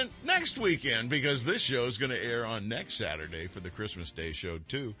that again next weekend, because this show is going to air on next Saturday for the Christmas Day show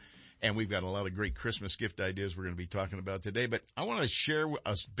too. And we've got a lot of great Christmas gift ideas we're going to be talking about today. But I want to share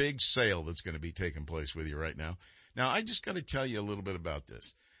a big sale that's going to be taking place with you right now. Now, I just got to tell you a little bit about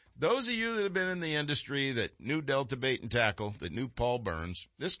this. Those of you that have been in the industry that knew Delta Bait and Tackle, that knew Paul Burns,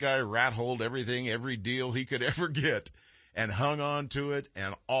 this guy rat-holed everything, every deal he could ever get, and hung on to it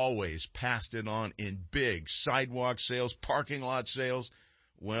and always passed it on in big sidewalk sales, parking lot sales.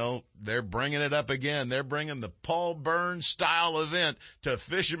 Well, they're bringing it up again. They're bringing the Paul Burns style event to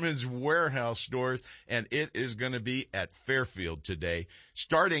Fisherman's Warehouse stores, and it is going to be at Fairfield today.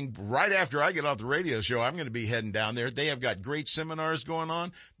 Starting right after I get off the radio show, I'm going to be heading down there. They have got great seminars going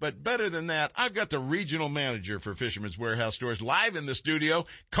on, but better than that, I've got the regional manager for Fisherman's Warehouse stores live in the studio,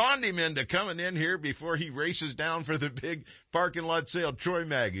 conned him into coming in here before he races down for the big parking lot sale. Troy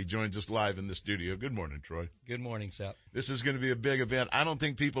Maggie joins us live in the studio. Good morning, Troy. Good morning, Seth. This is going to be a big event. I don't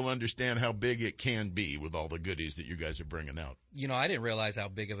think people understand how big it can be with all the goodies that you guys are bringing out. You know, I didn't realize how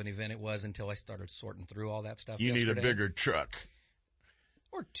big of an event it was until I started sorting through all that stuff. You yesterday. need a bigger truck.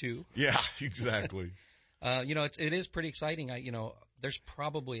 Or two. Yeah, exactly. You know, it is pretty exciting. There's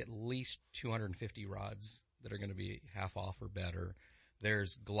probably at least 250 rods that are going to be half off or better.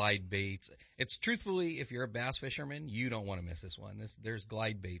 There's glide baits. It's truthfully, if you're a bass fisherman, you don't want to miss this one. There's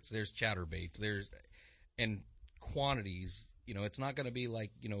glide baits, there's chatter baits, and quantities. You know, it's not going to be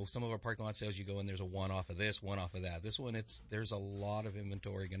like, some of our parking lot sales, you go in, there's a one off of this, one off of that. This one, there's a lot of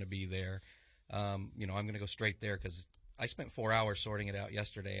inventory going to be there. I'm going to go straight there because I spent 4 hours sorting it out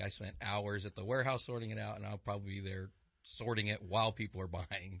yesterday. I spent hours at the warehouse sorting it out, and I'll probably be there sorting it while people are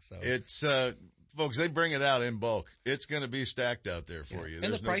buying. So it's, folks, they bring it out in bulk. It's going to be stacked out there for you.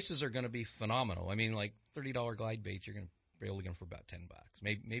 And the prices are going to be phenomenal. I mean, like $30 glide baits, you're going to be able to get them for about $10.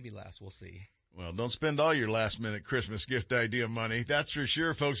 Maybe less. We'll see. Well, don't spend all your last-minute Christmas gift idea money. That's for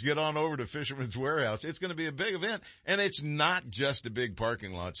sure, folks. Get on over to Fisherman's Warehouse. It's going to be a big event, and it's not just a big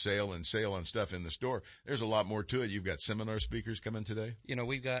parking lot sale on stuff in the store. There's a lot more to it. You've got seminar speakers coming today.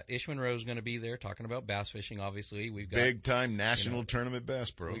 We've got Ishman Rose going to be there talking about bass fishing, obviously. We've got big-time national tournament bass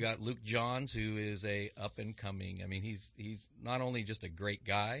pro. We got Luke Johns, who is a up-and-coming. I mean, he's not only just a great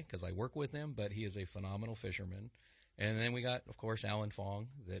guy, because I work with him, but he is a phenomenal fisherman. And then we got, of course, Alan Fong.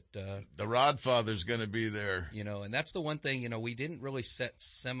 The Rod Father's going to be there. And that's the one thing, we didn't really set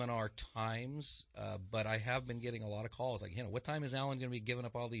seminar times, but I have been getting a lot of calls. Like, what time is Alan going to be giving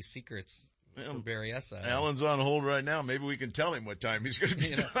up all these secrets for Berryessa? Alan's on hold right now. Maybe we can tell him what time he's going to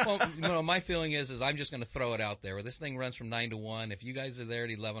be Well, my feeling is I'm just going to throw it out there. This thing runs from 9 to 1. If you guys are there at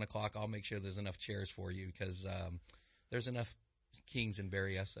 11 o'clock, I'll make sure there's enough chairs for you because there's enough Kings and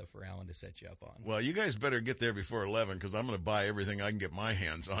Berryessa for Alan to set you up on. Well, you guys better get there before 11 because I'm going to buy everything I can get my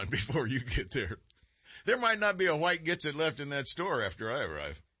hands on before you get there. There might not be a white gets it left in that store after I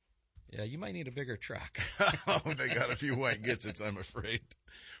arrive. Yeah, you might need a bigger truck. They got a few white gets it's, I'm afraid.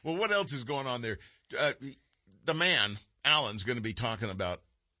 Well, what else is going on there? The man, Alan's going to be talking about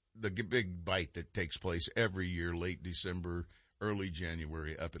the big bite that takes place every year, late December, early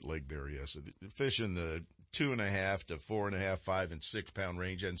January up at Lake Berryessa. Fish in the 2.5 to 4.5, 5 and 6 pound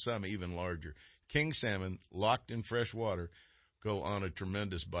range, and some even larger. King salmon locked in fresh water go on a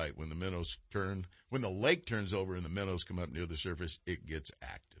tremendous bite. When the lake turns over and the minnows come up near the surface, it gets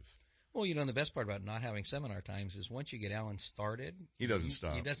active. Well, the best part about not having seminar times is once you get Alan started, he doesn't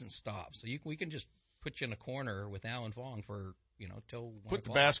stop. He doesn't stop. So we can just put you in a corner with Alan Fong for, till 1 Put o'clock.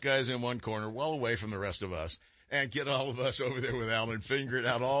 the bass guys in one corner, well away from the rest of us, and get all of us over there with Alan figuring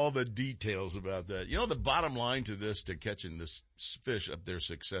out all the details about that. The bottom line to this, to catching this fish up there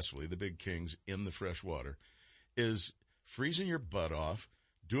successfully, the big kings in the fresh water, is freezing your butt off,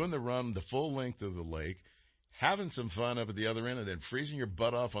 doing the run the full length of the lake, having some fun up at the other end, and then freezing your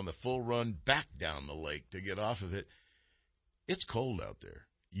butt off on the full run back down the lake to get off of it. It's cold out there.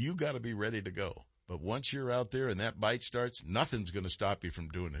 You got to be ready to go. But once you're out there and that bite starts, nothing's going to stop you from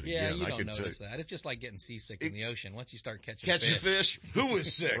doing it again. Yeah, you don't notice that. It's just like getting seasick in the ocean. Once you start catching fish. Who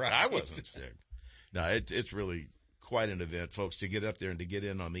was sick? Right. I wasn't sick. No, it's really quite an event, folks, to get up there and to get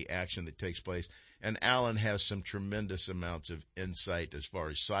in on the action that takes place. And Alan has some tremendous amounts of insight as far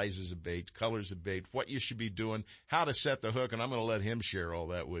as sizes of bait, colors of bait, what you should be doing, how to set the hook. And I'm going to let him share all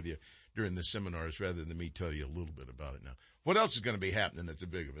that with you during the seminars rather than me tell you a little bit about it now. What else is going to be happening at the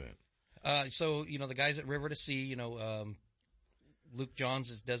big event? So, the guys at River to Sea, Luke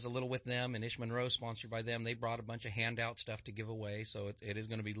Johns does a little with them, and Ishman Rose, sponsored by them. They brought a bunch of handout stuff to give away, so it is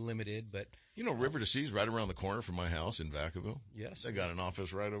going to be limited. But River to Sea is right around the corner from my house in Vacaville. Yes. They got an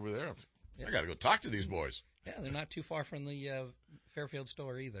office right over there. I got to go talk to these boys. Yeah, they're not too far from the Fairfield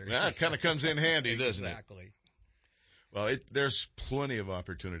store either. Yeah, it kind of comes in handy, doesn't it? Exactly. Well, there's plenty of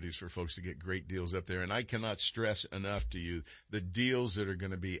opportunities for folks to get great deals up there, and I cannot stress enough to you the deals that are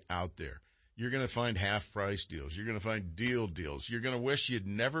going to be out there. You're going to find half-price deals. You're going to find deals. You're going to wish you'd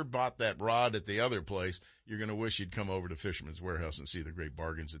never bought that rod at the other place. You're going to wish you'd come over to Fisherman's Warehouse and see the great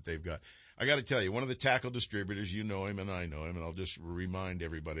bargains that they've got. I got to tell you, one of the tackle distributors, you know him and I know him, and I'll just remind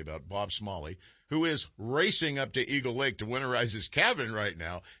everybody about Bob Smalley, who is racing up to Eagle Lake to winterize his cabin right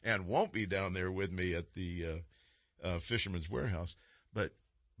now and won't be down there with me at the Fisherman's Warehouse. But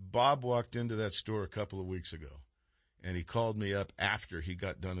Bob walked into that store a couple of weeks ago. And he called me up after he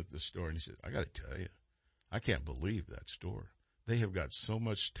got done at the store, and he said, I got to tell you, I can't believe that store. They have got so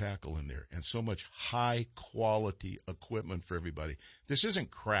much tackle in there and so much high-quality equipment for everybody. This isn't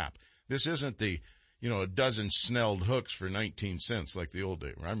crap. This isn't the, a dozen snelled hooks for 19 cents like the old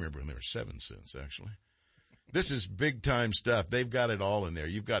days. I remember when they were 7 cents, actually. This is big-time stuff. They've got it all in there.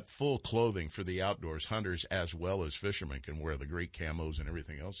 You've got full clothing for the outdoors. Hunters as well as fishermen can wear the great camos and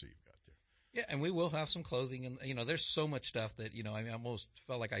everything else that you've got. Yeah, and we will have some clothing, and there's so much stuff that I almost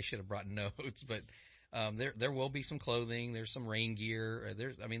felt like I should have brought notes, but there will be some clothing. There's some rain gear.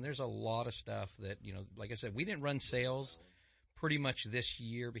 There's a lot of stuff that like I said, we didn't run sales pretty much this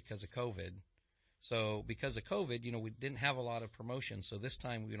year because of COVID. So because of COVID, we didn't have a lot of promotion. So this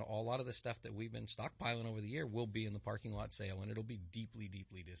time, a lot of the stuff that we've been stockpiling over the year will be in the parking lot sale, and it'll be deeply,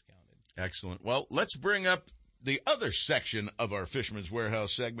 deeply discounted. Excellent. Well, let's bring up the other section of our Fisherman's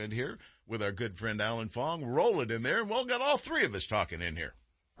Warehouse segment here with our good friend Alan Fong. Roll it in there, and we'll get all three of us talking in here.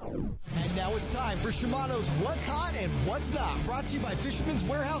 And now it's time for Shimano's What's Hot and What's Not, brought to you by Fisherman's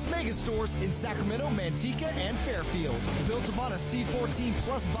Warehouse Mega Stores in Sacramento, Manteca, and Fairfield. Built upon a C14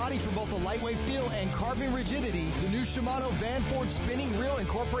 Plus body for both a lightweight feel and carbon rigidity, the new Shimano Van Ford spinning reel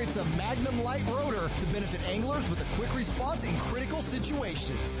incorporates a Magnum Light rotor to benefit anglers with a quick response in critical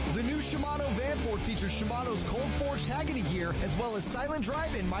situations. The new Shimano Van Ford features Shimano's cold forged Hagerty gear, as well as silent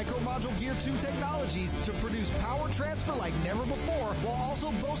drive and micro module gear tube technologies to produce power transfer like never before, while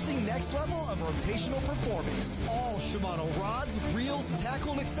also boasting next level of rotational performance. All Shimano rods, reels,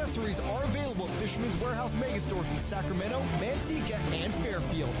 tackle, and accessories are available at Fisherman's Warehouse Megastores in Sacramento, Manteca, and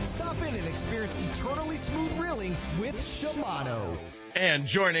Fairfield. Stop in and experience eternally smooth reeling with Shimano. And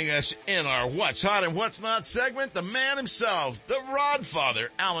joining us in our What's Hot and What's Not segment, the man himself, the Rod Father,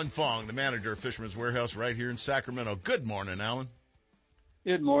 Alan Fong, the manager of Fisherman's Warehouse right here in Sacramento. Good morning, Alan.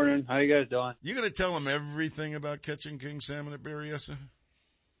 Good morning. How you guys doing? You going to tell them everything about catching king salmon at Berryessa?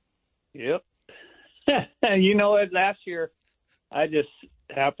 Yep. You know what? Last year, I just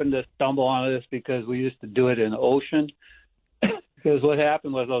happened to stumble on this because we used to do it in the ocean. Because what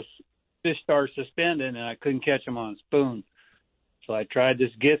happened was those fish started suspending, and I couldn't catch them on a spoon. So I tried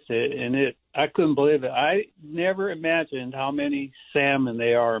this Gets It, and I couldn't believe it. I never imagined how many salmon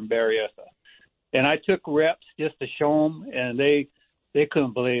they are in Berryessa. And I took reps just to show them, and they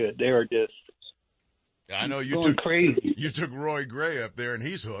couldn't believe it. They were just I know you going took crazy. You took Roy Gray up there, and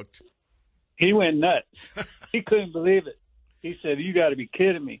he's hooked. He went nuts. He couldn't believe it. He said, "You got to be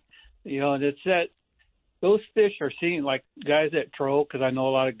kidding me!" And it's that those fish are seen like guys that troll, because I know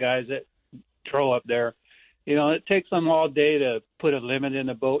a lot of guys that troll up there. It takes them all day to put a limit in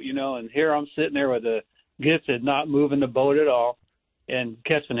the boat. And here I'm sitting there with a Gets It, not moving the boat at all, and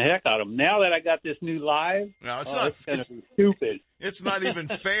catching the heck out of them. Now that I got this new live, it's going to be stupid. It's not even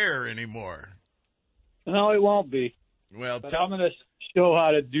fair anymore. No, it won't be. Well, I'm going to show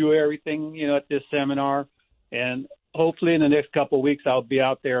how to do everything, at this seminar. And hopefully in the next couple of weeks, I'll be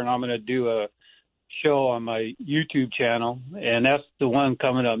out there and I'm going to do a show on my YouTube channel. And that's the one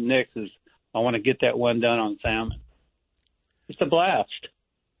coming up next is I want to get that one done on salmon. It's a blast.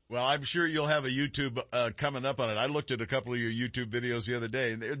 Well, I'm sure you'll have a YouTube coming up on it. I looked at a couple of your YouTube videos the other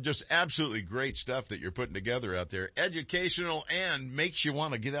day, and they're just absolutely great stuff that you're putting together out there. Educational and makes you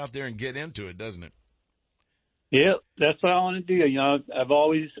want to get out there and get into it, doesn't it? Yeah, that's what I want to do. I've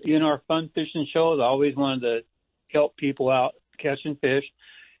always, our fun fishing shows, I always wanted to help people out catching fish.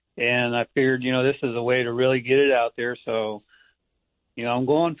 And I figured, this is a way to really get it out there. So, I'm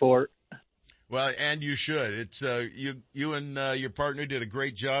going for it. Well, and you should. It's you and your partner did a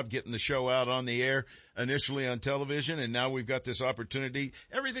great job getting the show out on the air, initially on television, and now we've got this opportunity.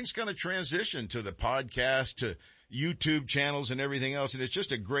 Everything's going to transition to the podcast, to YouTube channels and everything else, and it's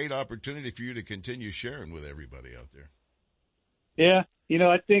just a great opportunity for you to continue sharing with everybody out there. Yeah,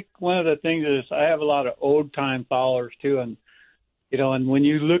 I think one of the things is I have a lot of old-time followers, too, and and when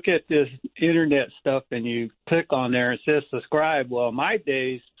you look at this internet stuff and you click on there, it says subscribe. Well, my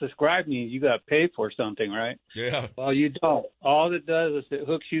days, subscribe means you got to pay for something, right? Yeah. Well, you don't. All it does is it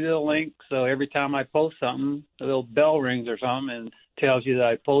hooks you to the link. So every time I post something, a little bell rings or something and tells you that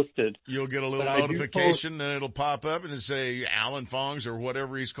I posted. You'll get a little notification and it'll pop up and it'll say Alan Fong's or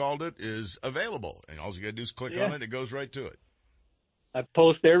whatever he's called it is available. And all you got to do is click on it. It goes right to it. I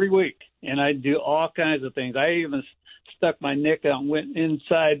post every week. and I'd do all kinds of things. I even stuck my neck out and went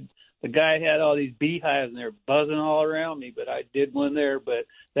inside. The guy had all these beehives, and they're buzzing all around me, but I did one there. But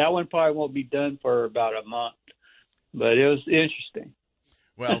that one probably won't be done for about a month. But it was interesting.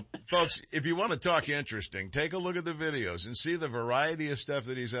 Well, folks, if you want to talk interesting, take a look at the videos and see the variety of stuff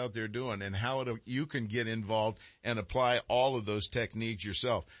that he's out there doing and how you can get involved and apply all of those techniques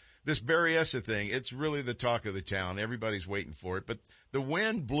yourself. This Berryessa thing, it's really the talk of the town. Everybody's waiting for it. But the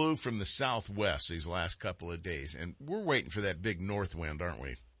wind blew from the southwest these last couple of days, and we're waiting for that big north wind, aren't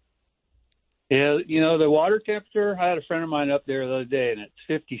we? Yeah, the water temperature, I had a friend of mine up there the other day, and it's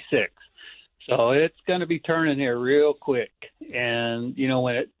 56. So it's going to be turning here real quick. And,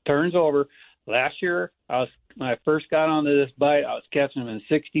 when it turns over, last year, when I first got onto this bite, I was catching them in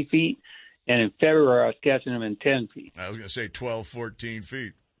 60 feet. And in February, I was catching them in 10 feet. I was going to say 12, 14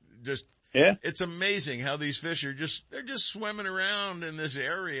 feet. Yeah. It's amazing how these fish they're just swimming around in this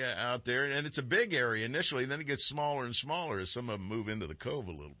area out there. And it's a big area initially. Then it gets smaller and smaller as some of them move into the cove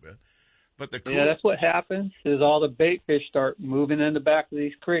a little bit. But yeah, that's what happens is all the bait fish start moving in the back of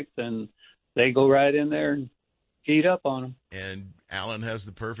these creeks, and they go right in there and feed up on them. And Alan has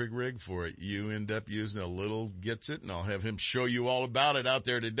the perfect rig for it. You end up using a little gets it, and I'll have him show you all about it out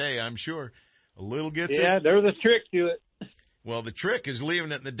there today, I'm sure. A little gets it. Yeah, there's a trick to it. Well, the trick is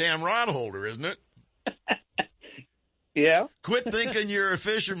leaving it in the damn rod holder, isn't it? Yeah. Quit thinking you're a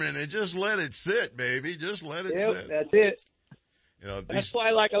fisherman and just let it sit, baby. Just let it sit. That's it. These... That's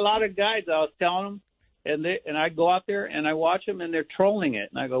why, like a lot of guys, I was telling them, and I go out there and I watch them, and they're trolling it.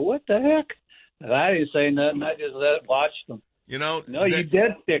 And I go, what the heck? And I didn't say nothing. I just watch them. No, you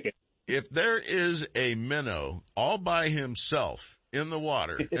dead stick it. If there is a minnow all by himself in the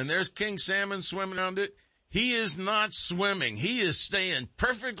water and there's king salmon swimming around it, he is not swimming. He is staying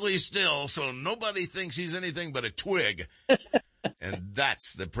perfectly still so nobody thinks he's anything but a twig. And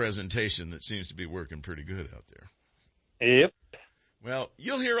that's the presentation that seems to be working pretty good out there. Yep. Well,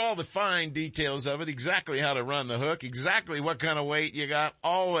 you'll hear all the fine details of it, exactly how to run the hook, exactly what kind of weight you got,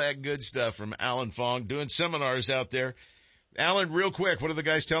 all that good stuff from Alan Fong, doing seminars out there. Alan, real quick, what are the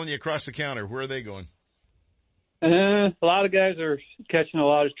guys telling you across the counter? Where are they going? A lot of guys are catching a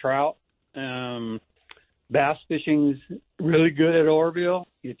lot of trout. Bass fishing's really good at Orville.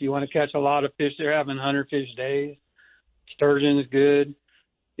 If you want to catch a lot of fish, they're having 100 fish days. Sturgeon is good.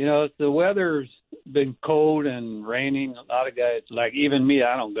 The weather's been cold and raining. A lot of guys, like even me,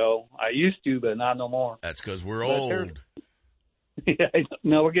 I don't go. I used to, but not no more. That's because we're old. Yeah,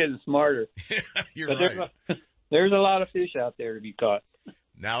 no, we're getting smarter. You're right. There's a lot of fish out there to be caught.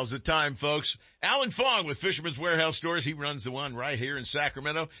 Now's the time, folks. Alan Fong with Fisherman's Warehouse Stores. He runs the one right here in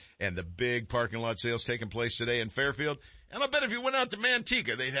Sacramento, and the big parking lot sales taking place today in Fairfield. And I bet if you went out to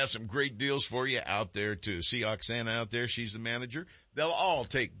Manteca, they'd have some great deals for you out there, too. See Oksana out there. She's the manager. They'll all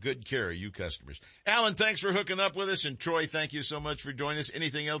take good care of you customers. Alan, thanks for hooking up with us. And Troy, thank you so much for joining us.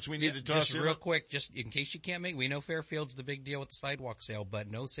 Anything else we need to talk Just real quick, just in case you can't make, we know Fairfield's the big deal with the sidewalk sale, but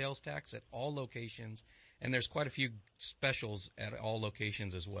no sales tax at all locations. And there's quite a few specials at all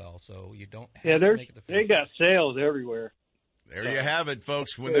locations as well, so you don't have to make it the they got sales everywhere. There you have it,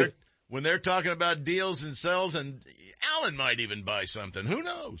 folks. When they're talking about deals and sales, and Alan might even buy something. Who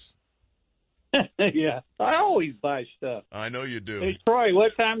knows? Yeah, I always buy stuff. I know you do. Hey, Troy,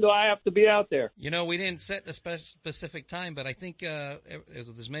 what time do I have to be out there? We didn't set a specific time, but I think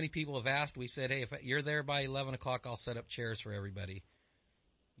as many people have asked, we said, hey, if you're there by 11 o'clock, I'll set up chairs for everybody.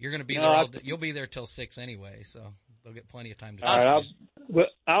 You're going to be there you'll be there till 6 anyway, so they'll get plenty of time to All right,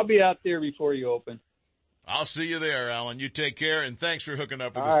 I'll be out there before you open. I'll see you there, Alan. You take care, and thanks for hooking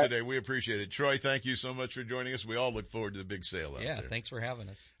up with us today. We appreciate it. Troy, thank you so much for joining us. We all look forward to the big sale out there. Yeah, thanks for having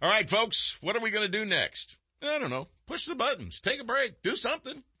us. All right, folks, what are we going to do next? I don't know. Push the buttons. Take a break. Do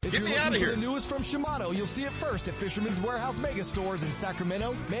something. Get me out of here. For the newest from Shimano, you'll see it first at Fisherman's Warehouse Mega Stores in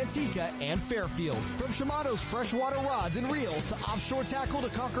Sacramento, Manteca, and Fairfield. From Shimano's freshwater rods and reels to offshore tackle to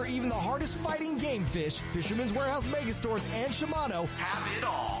conquer even the hardest fighting game fish, Fisherman's Warehouse Mega Stores and Shimano have it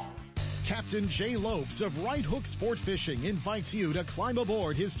all. Captain Jay Lopes of Right Hook Sport Fishing invites you to climb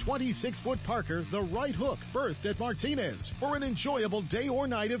aboard his 26-foot Parker, the Right Hook, berthed at Martinez, for an enjoyable day or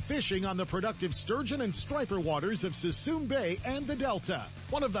night of fishing on the productive sturgeon and striper waters of Sassoon Bay and the Delta.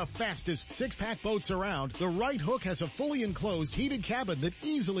 One of the fastest six-pack boats around, the Right Hook has a fully enclosed heated cabin that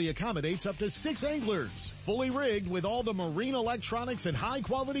easily accommodates up to 6 anglers. Fully rigged with all the marine electronics and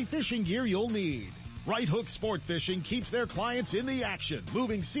high-quality fishing gear you'll need. Right Hook Sport Fishing keeps their clients in the action,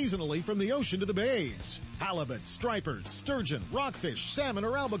 moving seasonally from the ocean to the bays. Halibut, stripers, sturgeon, rockfish, salmon,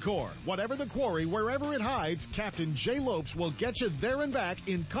 or albacore. Whatever the quarry, wherever it hides, Captain Jay Lopes will get you there and back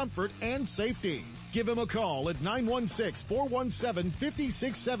in comfort and safety. Give him a call at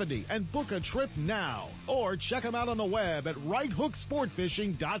 916-417-5670 and book a trip now. Or check him out on the web at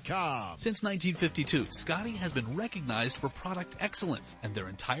righthooksportfishing.com. Since 1952, Scotty has been recognized for product excellence, and their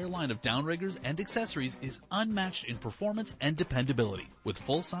entire line of downriggers and accessories is unmatched in performance and dependability. With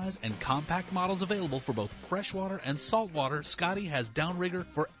full-size and compact models available for both freshwater and saltwater, Scotty has downrigger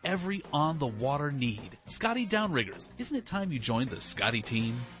for every on-the-water need. Scotty Downriggers. Isn't it time you joined the Scotty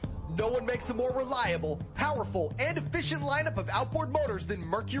team? No one makes a more reliable, powerful, and efficient lineup of outboard motors than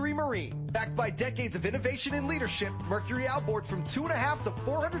Mercury Marine. Backed by decades of innovation and leadership, Mercury outboards from 2.5 to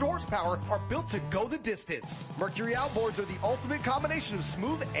 400 horsepower are built to go the distance. Mercury outboards are the ultimate combination of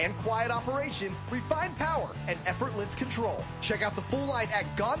smooth and quiet operation, refined power, and effortless control. Check out the full line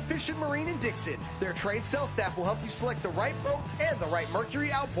at Gone Fishing Marine in Dixon. Their trained sales staff will help you select the right boat and the right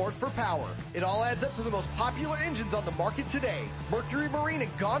Mercury outboard for power. It all adds up to the most popular engines on the market today. Mercury Marine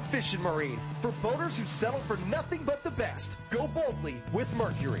and Gone Fishing Marine, for boaters who settle for nothing but the best. Go boldly with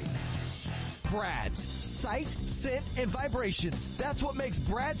Mercury. Brad's. Sight, scent, and vibrations. That's what makes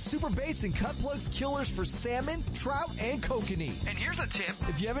Brad's super baits and cut plugs killers for salmon, trout, and kokanee. And here's a tip.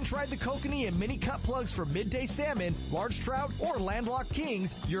 If you haven't tried the kokanee and mini cut plugs for midday salmon, large trout, or landlocked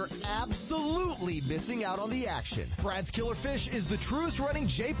kings, you're absolutely missing out on the action. Brad's Killer Fish is the truest running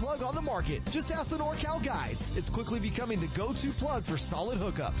J-plug on the market. Just ask the NorCal guides. It's quickly becoming the go-to plug for solid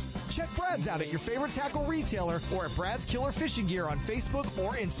hookups. Check Brad's out at your favorite tackle retailer or at Brad's Killer Fishing Gear on Facebook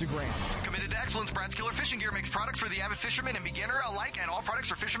or Instagram. Committed to excellence, Brad's Killer Fishing Gear makes products for the avid fisherman and beginner alike, and all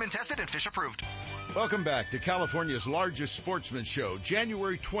products are fisherman tested and fish approved. Welcome back to California's largest sportsman show,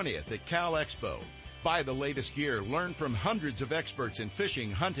 January 20th at Cal Expo. Buy the latest gear, learn from hundreds of experts in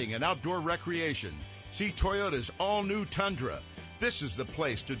fishing, hunting, and outdoor recreation. See Toyota's all-new Tundra. This is the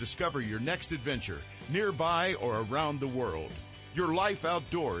place to discover your next adventure, nearby or around the world. Your life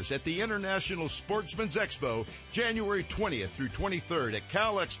outdoors at the International Sportsman's Expo, January 20th through 23rd at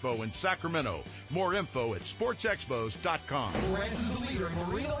Cal Expo in Sacramento. More info at sportsexpos.com. Lowrance is the leader in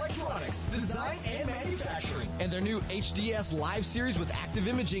marine electronics, design, and manufacturing. And their new HDS Live series with active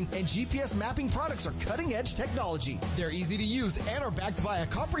imaging and GPS mapping products are cutting-edge technology. They're easy to use and are backed by a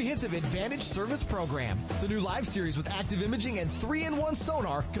comprehensive Advantage service program. The new Live series with active imaging and 3-in-1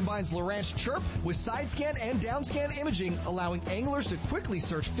 sonar combines Lowrance Chirp with side scan and down scan imaging, allowing anglers to quickly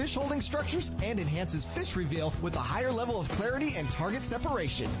search fish holding structures, and enhances fish reveal with a higher level of clarity and target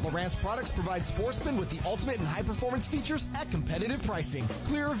separation. Lowrance products provide sportsmen with the ultimate and high performance features at competitive pricing.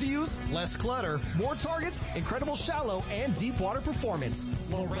 Clearer views, less clutter, more targets, incredible shallow and deep water performance.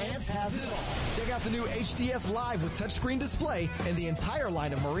 Lowrance has it all. Check out the new HDS Live with touchscreen display and the entire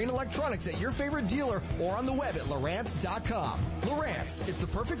line of marine electronics at your favorite dealer or on the web at Lowrance.com. Lowrance, it's the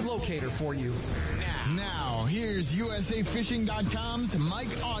perfect locator for you. Now, here's USAFishing.com's Mike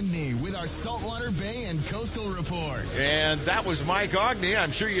Ogney with our Saltwater Bay and Coastal Report. And that was Mike Ogney.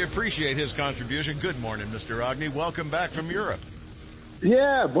 I'm sure you appreciate his contribution. Good morning, Mr. Ogney. Welcome back from Europe.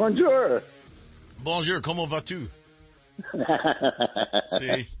 Yeah, bonjour. Bonjour, comment vas-tu?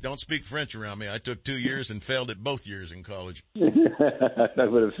 See, don't speak French around me. I took 2 years and failed it both years in college. I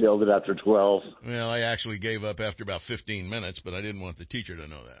would have failed it after 12. Well, I actually gave up after about 15 minutes, but I didn't want the teacher to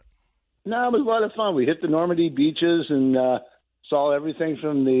know that. No, it was a lot of fun. We hit the Normandy beaches and saw everything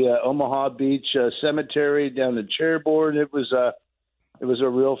from the Omaha Beach cemetery down to Chairboard. It was a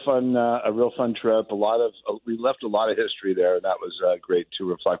real fun trip. We left a lot of history there, and that was great to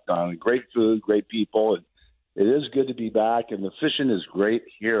reflect on. Great food, great people, and it is good to be back. And the fishing is great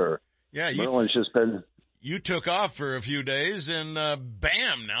here. Yeah, Merlin's just been. You took off for a few days, and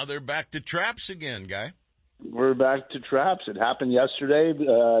bam! Now they're back to traps again, guy. We're back to traps. It happened yesterday,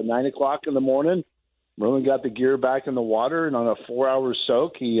 9 o'clock in the morning. Merlin got the gear back in the water, and on a 4-hour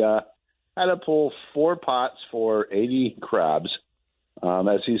soak, he had to pull 4 pots for 80 crabs.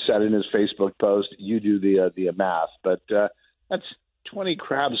 As he said in his Facebook post, you do the math, but that's 20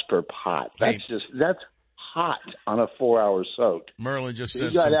 crabs per pot. That's hot on a 4-hour soak. Merlin just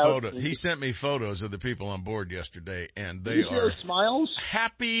sent some photos. He sent me photos of the people on board yesterday, and they are smiles.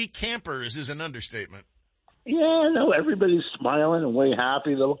 Happy campers is an understatement. Yeah, no, everybody's smiling and way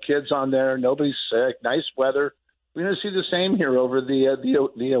happy. Little kids on there. Nobody's sick. Nice weather. We're going to see the same here over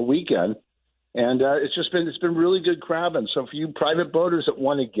the weekend. And it's been really good crabbing. So for you private boaters that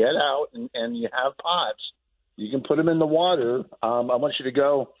want to get out and you have pots, you can put them in the water. I want you to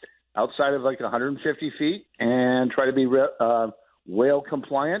go outside of like 150 feet and try to be whale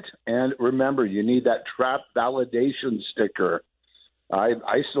compliant. And remember, you need that trap validation sticker.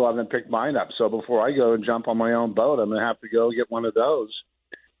 I still haven't picked mine up, so before I go and jump on my own boat, I'm going to have to go get one of those.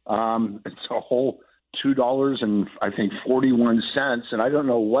 It's a whole $2.41, and I don't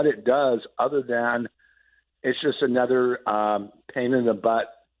know what it does other than it's just another pain in the butt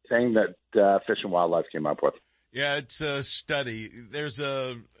thing that Fish and Wildlife came up with. Yeah, it's a study.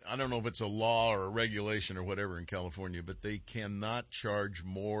 I don't know if it's a law or a regulation or whatever in California, but they cannot charge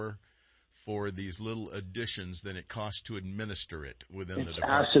more for these little additions than it costs to administer it within the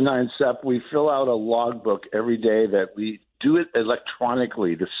department. It's asinine, Sep. We fill out a logbook every day that we do it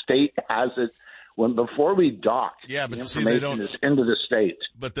electronically. The state has it before we dock. Yeah, but the see, they don't. Is into the state.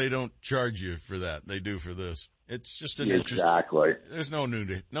 But they don't charge you for that. They do for this. It's just an exactly. There's no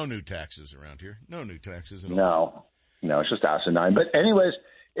new taxes around here. No new taxes at all. No, it's just asinine. But anyways,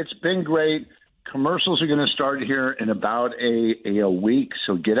 it's been great. Commercials are going to start here in about a week,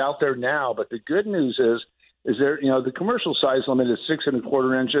 so get out there now. But the good news is there, the commercial size limit is 6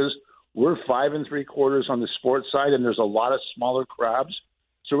 1/4 inches. We're 5 3/4 on the sports side, and there's a lot of smaller crabs.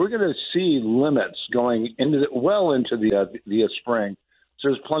 So we're going to see limits going into the spring. So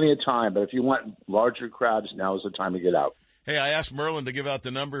there's plenty of time. But if you want larger crabs, now is the time to get out. Hey, I asked Merlin to give out the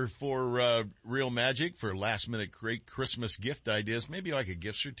number for Real Magic for last-minute great Christmas gift ideas. Maybe like a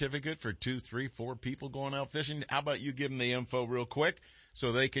gift certificate for 2, 3, 4 people going out fishing. How about you give them the info real quick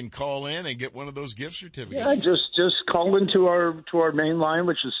so they can call in and get one of those gift certificates? Yeah, just call into our main line,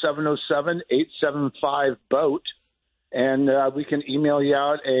 which is 707-875-BOAT, and we can email you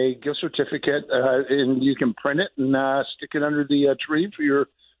out a gift certificate, and you can print it and stick it under the tree for your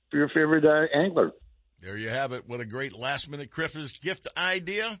favorite angler. There you have it. What a great last-minute Christmas gift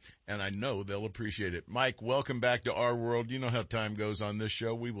idea, and I know they'll appreciate it. Mike, welcome back to our world. You know how time goes on this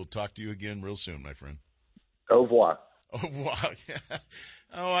show. We will talk to you again real soon, my friend. Au revoir. Au revoir.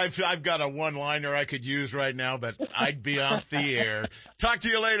 Oh, I've got a one-liner I could use right now, but I'd be off the air. Talk to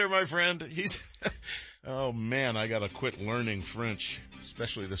you later, my friend. Oh, man, I got to quit learning French,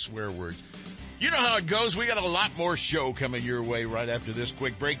 especially the swear words. You know how it goes. We got a lot more show coming your way right after this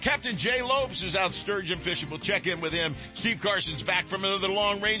quick break. Captain Jay Lopes is out sturgeon fishing. We'll check in with him. Steve Carson's back from another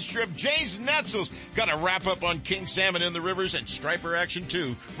long-range trip. Jay's Netzel's got a wrap-up on king salmon in the rivers and striper action,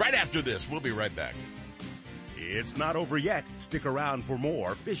 too. Right after this, we'll be right back. It's not over yet. Stick around for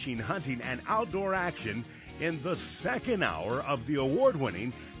more fishing, hunting, and outdoor action in the second hour of the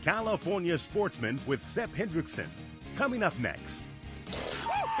award-winning California Sportsmen with Sepp Hendrickson. Coming up next.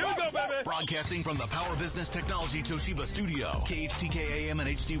 Here we go, baby! Broadcasting from the Power Business Technology Toshiba Studio. KHTK AM and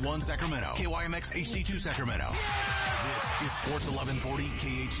HD1 Sacramento. KYMX HD2 Sacramento. This is Sports 1140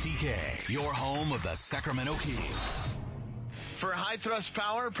 KHTK, your home of the Sacramento Kings. For high thrust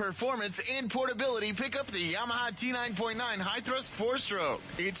power, performance, and portability, pick up the Yamaha T9.9 High Thrust 4-Stroke.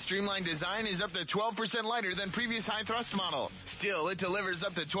 Its streamlined design is up to 12% lighter than previous high thrust models. Still, it delivers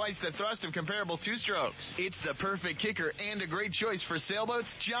up to twice the thrust of comparable 2-strokes. It's the perfect kicker and a great choice for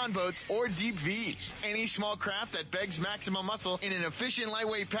sailboats, john boats, or deep V's. Any small craft that begs maximum muscle in an efficient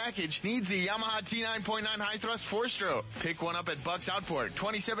lightweight package needs the Yamaha T9.9 High Thrust 4-Stroke. Pick one up at Bucks Outboard,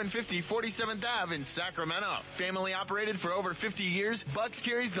 2750 47th Ave in Sacramento. Family operated for over 50 years, Bucks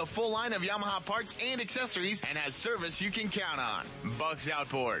carries the full line of Yamaha parts and accessories and has service you can count on. Bucks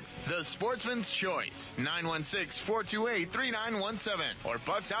Outboard, the sportsman's choice. 916-428-3917 or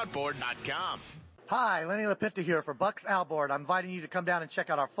bucksoutboard.com. Hi, Lenny LaPinta here for Bucks Outboard. I'm inviting you to come down and check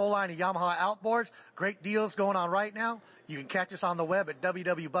out our full line of Yamaha outboards. Great deals going on right now. You can catch us on the web at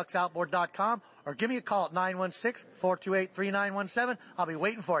www.bucksoutboard.com or give me a call at 916-428-3917. I'll be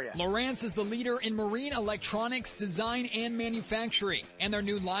waiting for you. Lowrance is the leader in marine electronics design and manufacturing, and their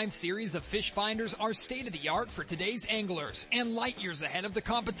new live series of fish finders are state-of-the-art for today's anglers and light years ahead of the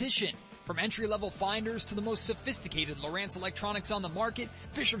competition. From entry-level finders to the most sophisticated Lowrance electronics on the market,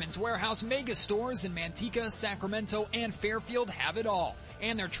 Fisherman's Warehouse mega stores in Manteca, Sacramento, and Fairfield have it all.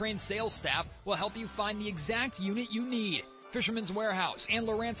 And their trained sales staff will help you find the exact unit you need. Fisherman's Warehouse and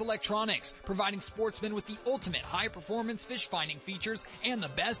Lowrance Electronics, providing sportsmen with the ultimate high-performance fish finding features and the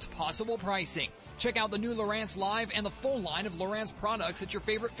best possible pricing. Check out the new Lowrance Live and the full line of Lowrance products at your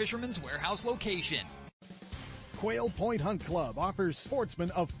favorite Fisherman's Warehouse location. Quail Point Hunt Club offers sportsmen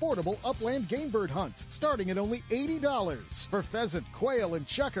affordable upland game bird hunts starting at only $80 for pheasant, quail, and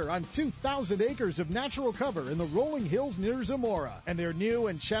chukar on 2,000 acres of natural cover in the rolling hills near Zamora. And their new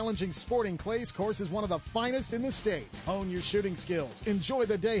and challenging sporting clays course is one of the finest in the state. Hone your shooting skills, enjoy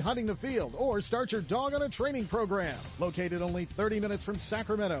the day hunting the field, or start your dog on a training program. Located only 30 minutes from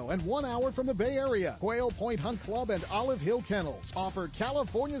Sacramento and 1 hour from the Bay Area, Quail Point Hunt Club and Olive Hill Kennels offer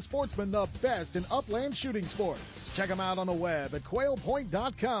California sportsmen the best in upland shooting sports. Check them out on the web at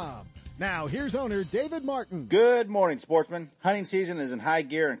quailpoint.com. Now, here's owner David Martin. Good morning, sportsmen. Hunting season is in high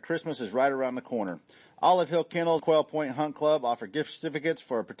gear and Christmas is right around the corner. Olive Hill Kennel Quail Point Hunt Club offer gift certificates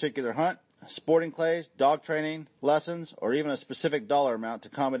for a particular hunt. sporting clays, dog training, lessons, or even a specific dollar amount to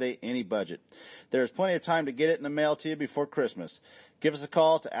accommodate any budget. There is plenty of time to get it in the mail to you before Christmas. Give us a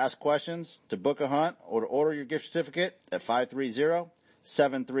call to ask questions, to book a hunt, or to order your gift certificate at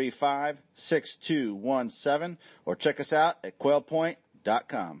 530-735-6217, or check us out at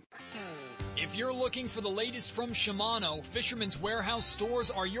quailpoint.com. If you're looking for the latest from Shimano, Fisherman's Warehouse stores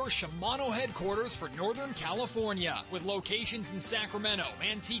are your Shimano headquarters for Northern California. With locations in Sacramento,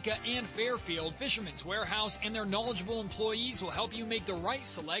 Manteca, and Fairfield, Fisherman's Warehouse and their knowledgeable employees will help you make the right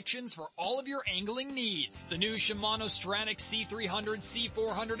selections for all of your angling needs. The new Shimano Stratic C300,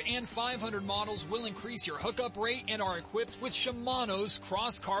 C400, and 500 models will increase your hookup rate and are equipped with Shimano's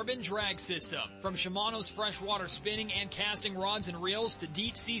cross-carbon drag system. From Shimano's freshwater spinning and casting rods and reels to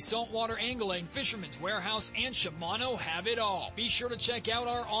deep-sea saltwater angling, Fisherman's Warehouse and Shimano have it all. Be sure to check out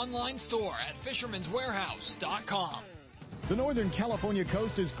our online store at fishermanswarehouse.com. The Northern California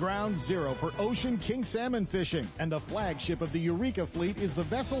coast is ground zero for ocean king salmon fishing, and the flagship of the Eureka fleet is the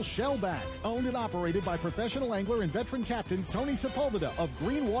vessel Shellback, owned and operated by professional angler and veteran captain Tony Sepulveda of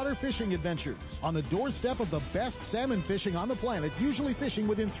Green Water Fishing Adventures. On the doorstep of the best salmon fishing on the planet, usually fishing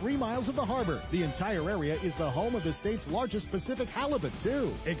within 3 miles of the harbor. The entire area is the home of the state's largest Pacific halibut,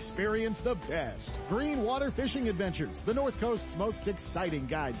 too. Experience the best. Green Water Fishing Adventures, the North Coast's most exciting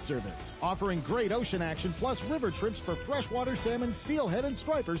guide service. Offering great ocean action plus river trips for freshwater salmon, steelhead, and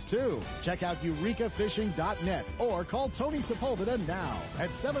stripers, too. Check out eurekafishing.net or call Tony Sepulveda now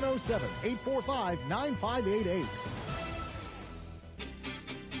at 707-845-9588.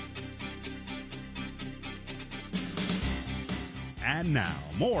 And now,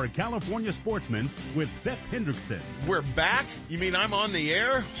 more California Sportsmen with Seth Hendrickson. We're back? You mean I'm on the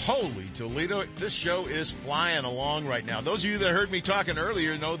air? Holy Toledo, this show is flying along right now. Those of you that heard me talking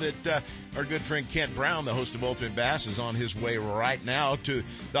earlier know that our good friend Kent Brown, the host of Ultimate Bass, is on his way right now to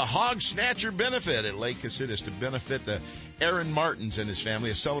the Hog Snatcher Benefit at Lake Casitas to benefit the Aaron Martins and his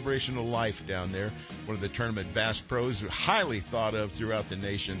family, a celebration of life down there. One of the tournament bass pros, highly thought of throughout the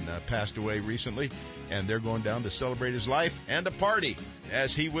nation, passed away recently, and they're going down to celebrate his life and to party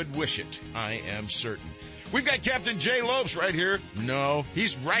as he would wish it, I am certain. We've got Captain Jay Lopes right here. No,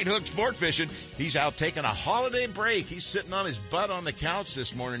 he's right hook sport fishing. He's out taking a holiday break. He's sitting on his butt on the couch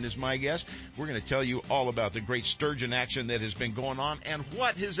this morning is my guess. We're going to tell you all about the great sturgeon action that has been going on and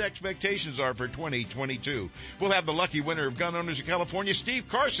what his expectations are for 2022. We'll have the lucky winner of Gun Owners of California, Steve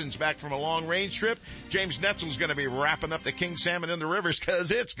Carson's back from a long range trip. James Netzel's going to be wrapping up the king salmon in the rivers because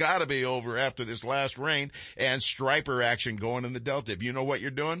it's got to be over after this last rain, and striper action going in the Delta. If you know what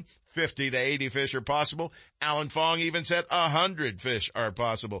you're doing, 50 to 80 fish are possible. Alan Fong even said 100 fish are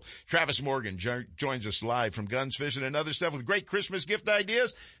possible. Travis Morgan joins us live from Guns Fishing and other stuff with great Christmas gift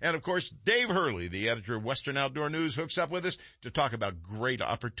ideas. And, of course, Dave Hurley, the editor of Western Outdoor News, hooks up with us to talk about great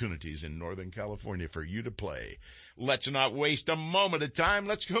opportunities in Northern California for you to play. Let's not waste a moment of time.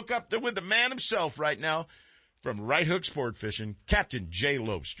 Let's hook up with the man himself right now from Right Hook Sport Fishing. Captain Jay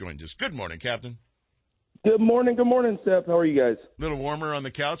Lopes joins us. Good morning, Captain. Good morning, Seth. How are you guys? A little warmer on the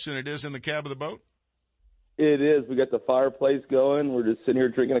couch than it is in the cab of the boat? It is. We got the fireplace going. We're just sitting here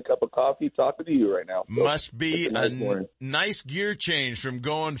drinking a cup of coffee, talking to you right now. So must be a nice gear change from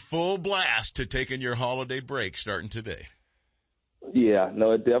going full blast to taking your holiday break starting today. Yeah,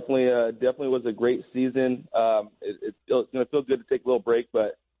 no, it definitely was a great season. It's going to feel good to take a little break,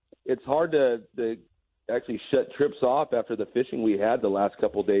 but it's hard to actually shut trips off after the fishing we had the last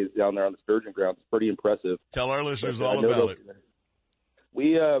couple of days down there on the sturgeon grounds. It's pretty impressive. Tell our listeners all about it.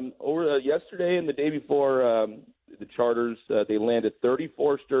 We over yesterday and the day before the charters, they landed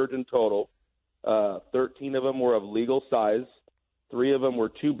 34 sturgeon total. 13 of them were of legal size. 3 of them were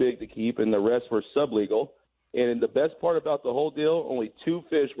too big to keep, and the rest were sublegal. And the best part about the whole deal, only 2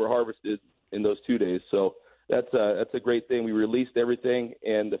 fish were harvested in those 2 days. So that's a great thing. We released everything,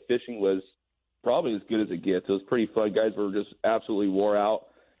 and the fishing was probably as good as it gets. It was pretty fun. Guys were just absolutely wore out,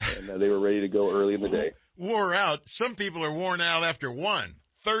 and they were ready to go early in the day. Wore out? Some people are worn out after one.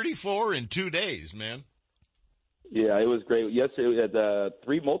 34 in 2 days, man. Yeah, it was great. Yesterday we had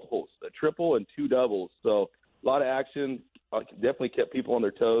 3 multiples, a triple and 2 doubles. So a lot of action. Definitely kept people on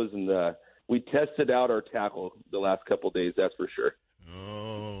their toes, and we tested out our tackle the last couple of days, that's for sure.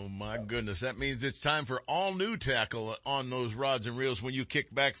 Oh, my goodness. That means it's time for all new tackle on those rods and reels when you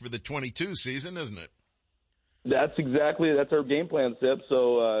kick back for the 22 season, isn't it? That's our game plan, Seb.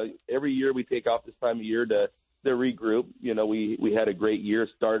 So every year we take off this time of year to regroup. You know, we had a great year.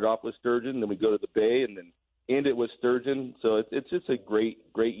 Started off with sturgeon, then we go to the bay, and then end it with sturgeon. So it's just a great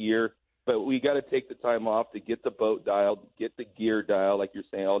year. But we got to take the time off to get the boat dialed, get the gear dialed, like you're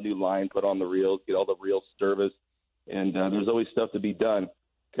saying, all new line put on the reels, get all the reels serviced, and there's always stuff to be done.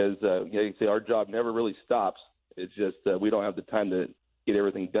 because you say our job never really stops. It's just we don't have the time to get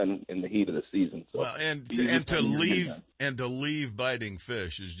everything done in the heat of the season. So well, and to leave biting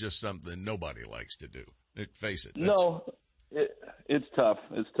fish is just something nobody likes to do. Face it. No, it's tough.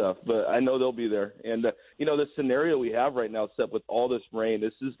 It's tough, but I know they'll be there. And the scenario we have right now, set with all this rain,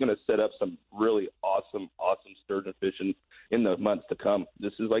 this is going to set up some really awesome sturgeon fishing in the months to come.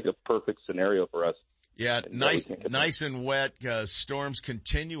 This is like a perfect scenario for us. Yeah, nice and wet. Storms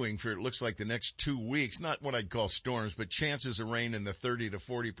continuing for, it looks like, the next 2 weeks. Not what I'd call storms, but chances of rain in the 30 to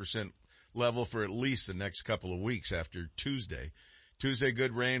 40% level for at least the next couple of weeks after Tuesday. Tuesday,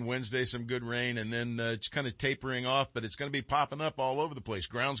 good rain. Wednesday, some good rain. And then it's kind of tapering off, but it's going to be popping up all over the place.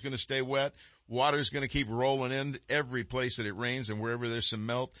 Ground's going to stay wet. Water's going to keep rolling in every place that it rains, and wherever there's some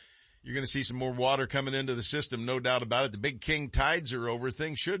melt, you're going to see some more water coming into the system, no doubt about it. The big king tides are over.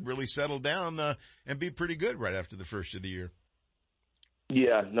 Things should really settle down and be pretty good right after the first of the year.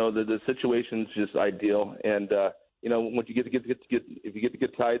 Yeah, no, the situation's just ideal. And, once you if you get the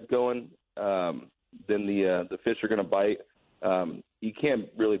good tides going, then the fish are going to bite. You can't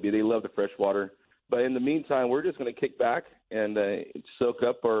really they love the fresh water. But in the meantime, we're just going to kick back and soak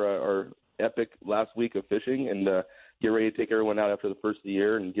up our epic last week of fishing and get ready to take everyone out after the first of the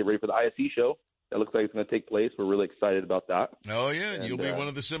year and get ready for the ISE show. That looks like it's going to take place. We're really excited about that. Oh, yeah, and you'll be one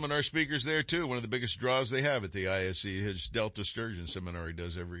of the seminar speakers there, too. One of the biggest draws they have at the ISE, his Delta Sturgeon seminar he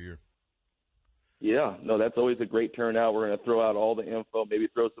does every year. Yeah, no, that's always a great turnout. We're going to throw out all the info, maybe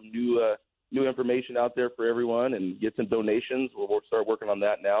throw some new information out there for everyone and get some donations. We'll start working on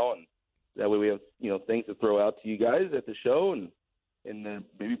that now, and that way we have things to throw out to you guys at the show and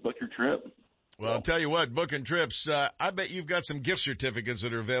maybe book your trip. Well, I'll tell you what, booking trips, I bet you've got some gift certificates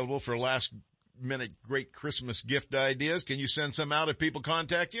that are available for last-minute great Christmas gift ideas. Can you send some out if people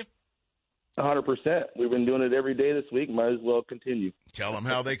contact you? 100%. We've been doing it every day this week. Might as well continue. Tell them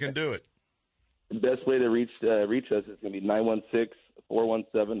how they can do it. The best way to reach us is going to be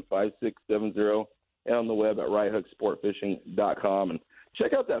 916-417-5670 and on the web at righthooksportfishing.com. And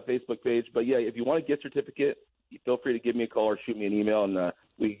check out that Facebook page. But, yeah, if you want a gift certificate, feel free to give me a call or shoot me an email, and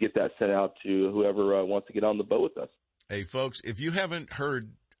we can get that sent out to whoever wants to get on the boat with us. Hey, folks, if you haven't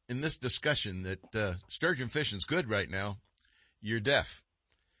heard in this discussion that sturgeon fishing's good right now, you're deaf.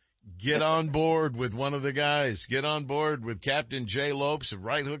 Get on board with one of the guys. Get on board with Captain Jay Lopes of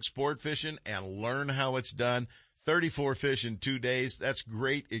Right Hook Sport Fishing and learn how it's done. 34 fish in 2 days. That's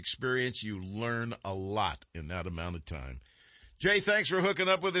great experience. You learn a lot in that amount of time. Jay, thanks for hooking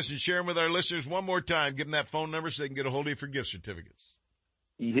up with us and sharing with our listeners one more time. Give them that phone number so they can get a hold of you for gift certificates.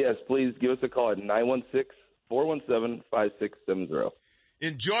 Yes, please give us a call at 916-417-5670.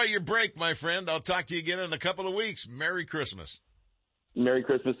 Enjoy your break, my friend. I'll talk to you again in a couple of weeks. Merry Christmas. Merry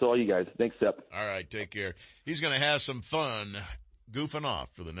Christmas to all you guys. Thanks, Sep. All right, take care. He's going to have some fun goofing off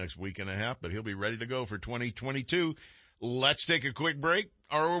for the next week and a half, but he'll be ready to go for 2022. Let's take a quick break.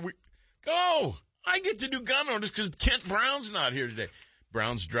 Or we go. I get to do gun owners because Kent Brown's not here today.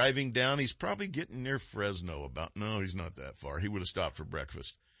 Brown's driving down. He's probably getting near Fresno no, he's not that far. He would have stopped for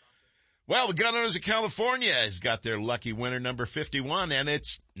breakfast. Well, the Gun Owners of California has got their lucky winner number 51, and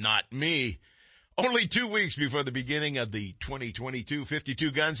it's not me. Only 2 weeks before the beginning of the 2022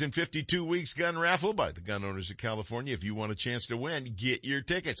 52 Guns in 52 Weeks gun raffle by the Gun Owners of California. If you want a chance to win, get your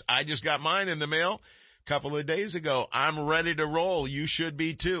tickets. I just got mine in the mail a couple of days ago. I'm ready to roll. You should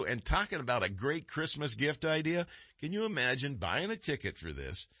be too. And talking about a great Christmas gift idea, can you imagine buying a ticket for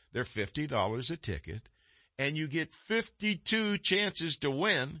this? They're $50 a ticket, and you get 52 chances to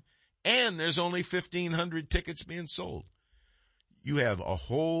win, and there's only 1,500 tickets being sold. You have a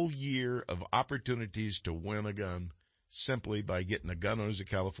whole year of opportunities to win a gun simply by getting a Gun Owners of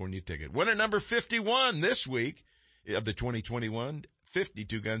California ticket. Winner number 51 this week of the 2021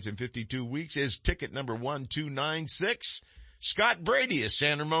 52 Guns in 52 Weeks is ticket number 1296. Scott Brady of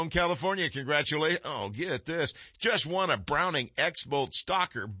San Ramon, California. Congratulations. Oh, get this. Just won a Browning X-Bolt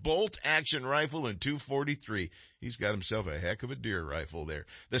Stalker bolt action rifle in .243. He's got himself a heck of a deer rifle there.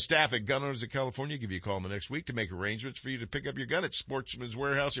 The staff at Gun Owners of California give you a call in the next week to make arrangements for you to pick up your gun at Sportsman's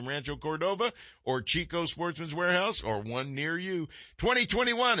Warehouse in Rancho Cordova or Chico Sportsman's Warehouse or one near you.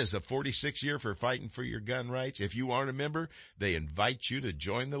 2021 is the 46th year for fighting for your gun rights. If you aren't a member, they invite you to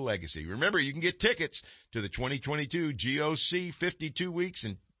join the legacy. Remember, you can get tickets to the 2022 GOC 52 Weeks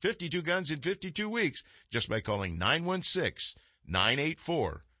and 52 Guns in 52 Weeks just by calling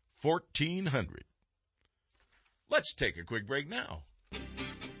 916-984-1400. Let's take a quick break now.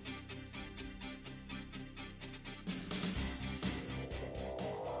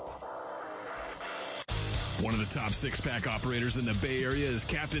 One of the top six-pack operators in the Bay Area is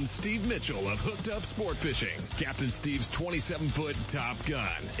Captain Steve Mitchell of Hooked Up Sport Fishing. Captain Steve's 27-foot Top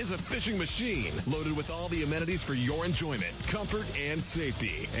Gun is a fishing machine loaded with all the amenities for your enjoyment, comfort, and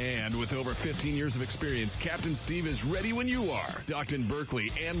safety. And with over 15 years of experience, Captain Steve is ready when you are. Docked in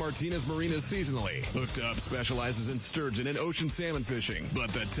Berkeley and Martinez Marinas seasonally. Hooked Up specializes in sturgeon and ocean salmon fishing, but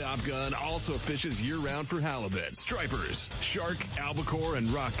the Top Gun also fishes year-round for halibut, stripers, shark, albacore,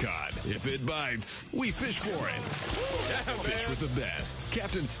 and rock cod. If it bites, we fish for it. Yeah, fish with the best.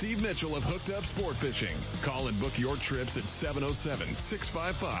 Captain Steve Mitchell of Hooked Up Sport Fishing. Call and book your trips at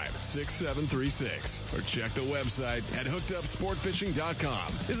 707-655-6736 or check the website at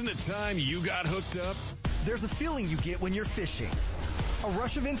hookedupsportfishing.com. Isn't it time you got hooked up? There's a feeling you get when you're fishing. A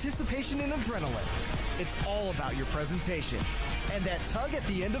rush of anticipation and adrenaline. It's all about your presentation and that tug at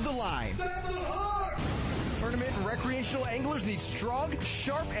the end of the line. Tournament and recreational anglers need strong,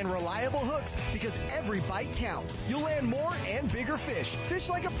 sharp, and reliable hooks because every bite counts. You'll land more and bigger fish. Fish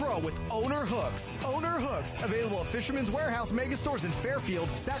like a pro with Owner Hooks. Owner Hooks, available at Fisherman's Warehouse mega stores in Fairfield,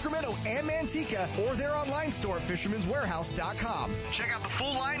 Sacramento, and Manteca, or their online store at fishermanswarehouse.com. Check out the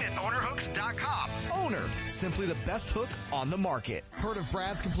full line at ownerhooks.com. Owner, simply the best hook on the market. Heard of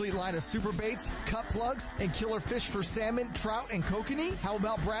Brad's complete line of super baits, cut plugs, and killer fish for salmon, trout, and kokanee? How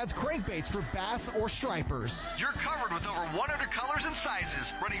about Brad's crankbaits for bass or stripers? You're covered with over 100 colors and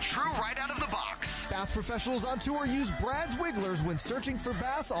sizes, running true right out of the box. Bass professionals on tour use Brad's Wigglers when searching for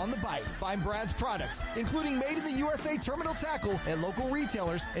bass on the bite. Find Brad's products, including Made in the USA terminal tackle at local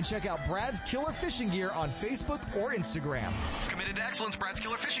retailers, and check out Brad's Killer Fishing Gear on Facebook or Instagram. Committed to excellence, Brad's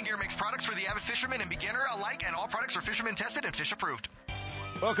Killer Fishing Gear makes products for the avid fisherman and beginner alike, and all products are fisherman tested and fish approved.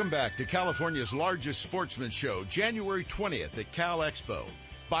 Welcome back to California's largest sportsman show, January 20th at Cal Expo.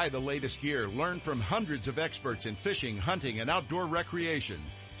 Buy the latest gear, learn from hundreds of experts in fishing, hunting, and outdoor recreation.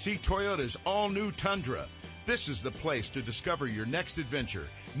 See Toyota's all-new Tundra. This is the place to discover your next adventure,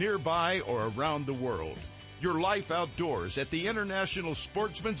 nearby or around the world. Your life outdoors at the International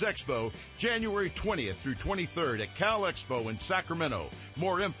Sportsman's Expo, January 20th through 23rd at Cal Expo in Sacramento.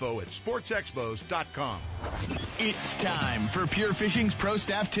 More info at sportsexpos.com. It's time for Pure Fishing's Pro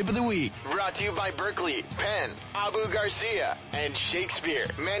Staff Tip of the Week. Brought to you by Berkeley, Penn, Abu Garcia, and Shakespeare,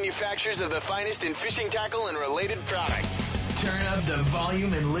 manufacturers of the finest in fishing tackle and related products. Turn up the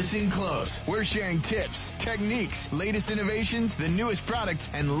volume and listen close. We're sharing tips, techniques, latest innovations, the newest products,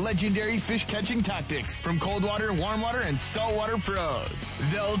 and legendary fish catching tactics from cold water, warm water, and saltwater pros.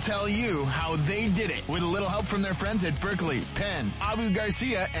 They'll tell you how they did it with a little help from their friends at Berkeley, Penn, Abu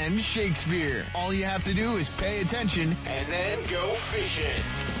Garcia, and Shakespeare. All you have to do is pay attention and then go fishing.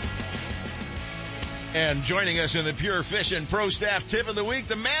 And joining us in the Pure Fishing Pro Staff Tip of the Week,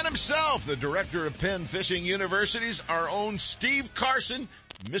 the man himself, the director of Penn Fishing University's, our own Steve Carson,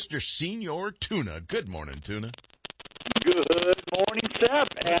 Mr. Senior Tuna. Good morning, Tuna. Good morning, Seth,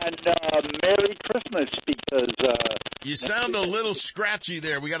 and Merry Christmas, because... you sound a little scratchy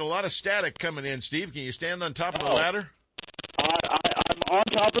there. We got a lot of static coming in, Steve. Can you stand on top of the ladder? I'm on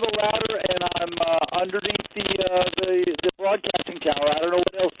top of the ladder, and I'm underneath the broadcasting tower. I don't know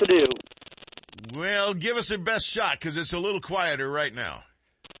what else to do. Well, give us your best shot, because it's a little quieter right now.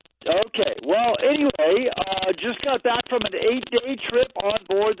 Okay. Well, anyway, just got back from an 8-day trip on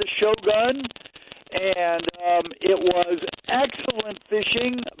board the Shogun, and it was excellent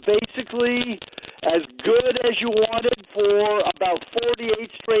fishing, basically as good as you wanted for about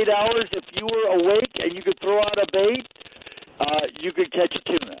 48 straight hours. If you were awake and you could throw out a bait, you could catch a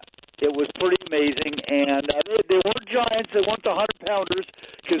tuna. It was pretty amazing, and they weren't giants. They weren't the 100-pounders,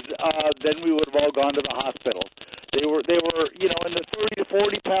 because then we would have all gone to the hospital. They were, in the 30 to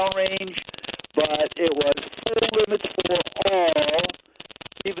 40-pound range, but it was full limits for all.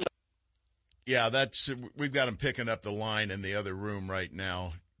 Even yeah, we've got him picking up the line in the other room right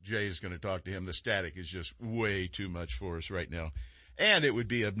now. Jay is going to talk to him. The static is just way too much for us right now. And it would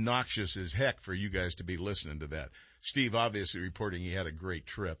be obnoxious as heck for you guys to be listening to that. Steve obviously reporting he had a great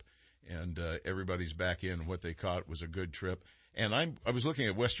trip. And everybody's back in. What they caught was a good trip. And I was looking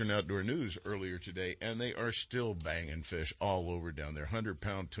at Western Outdoor News earlier today, and they are still banging fish all over down there.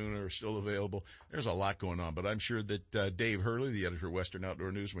 100-pound tuna are still available. There's a lot going on, but I'm sure that Dave Hurley, the editor of Western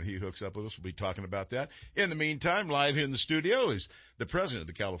Outdoor News, when he hooks up with us, will be talking about that. In the meantime, live here in the studio is the president of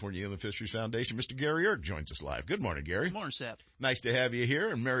the California Inland Fisheries Foundation, Mr. Gary Erk, joins us live. Good morning, Gary. Good morning, Seth. Nice to have you here,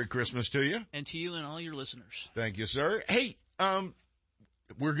 and Merry Christmas to you. And to you and all your listeners. Thank you, sir. Hey,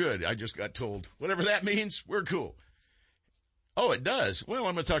 we're good. I just got told. Whatever that means, we're cool. Oh, it does? Well,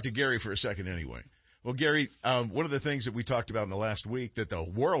 I'm going to talk to Gary for a second anyway. Well, Gary, one of the things that we talked about in the last week that the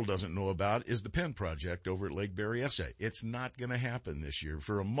world doesn't know about is the Penn Project over at Lake Berryessa. It's not going to happen this year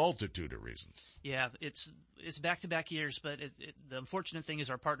for a multitude of reasons. Yeah, it's back-to-back years, but the unfortunate thing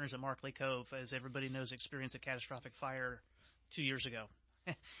is our partners at Markley Cove, as everybody knows, experienced a catastrophic fire 2 years ago.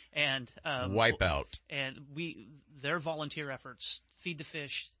 And Wipeout. And their volunteer efforts feed the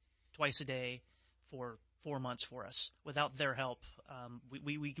fish twice a day for 4 months for us. Without their help,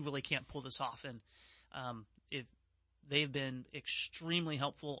 we really can't pull this off. And they've been extremely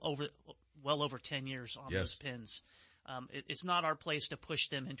helpful well over 10 years on those pins. It's not our place to push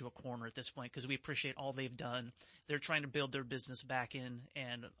them into a corner at this point because we appreciate all they've done. They're trying to build their business back in,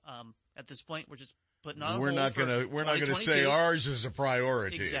 and at this point, we're just putting on. We're not gonna say ours is a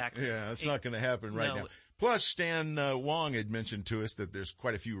priority. Exactly. Yeah, it's not going to happen right now. Plus, Stan Wong had mentioned to us that there's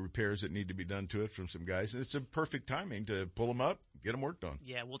quite a few repairs that need to be done to it from some guys. It's a perfect timing to pull them up, get them worked on.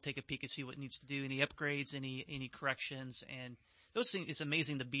 Yeah, we'll take a peek and see what needs to do, any upgrades, any corrections, and those things. It's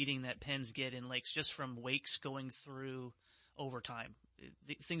amazing the beating that pens get in lakes just from wakes going through over time.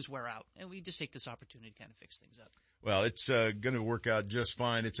 Things wear out, and we just take this opportunity to kind of fix things up. Well, it's going to work out just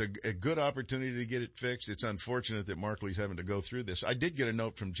fine. It's a good opportunity to get it fixed. It's unfortunate that Markley's having to go through this. I did get a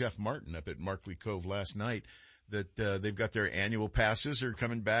note from Jeff Martin up at Markley Cove last night that they've got their annual passes are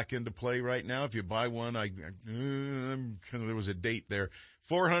coming back into play right now. If you buy one, there was a date there.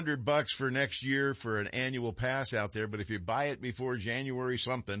 $400 for next year for an annual pass out there, but if you buy it before January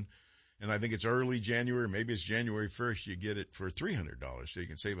something, and I think it's early January, maybe it's January 1st, you get it for $300. So you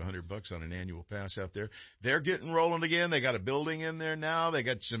can save $100 on an annual pass out there. They're getting rolling again. They got a building in there now. They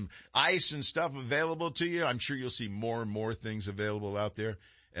got some ice and stuff available to you. I'm sure you'll see more and more things available out there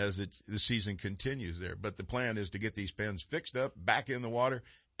as the season continues there. But the plan is to get these pens fixed up, back in the water,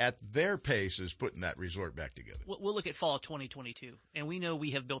 at their pace is putting that resort back together. We'll look at fall of 2022, and we know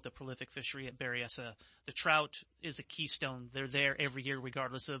we have built a prolific fishery at Berryessa. The trout is a keystone. They're there every year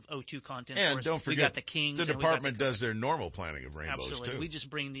regardless of O2 content. And don't forget, we got the kings. The department does their normal planting of rainbows, Absolutely. too. We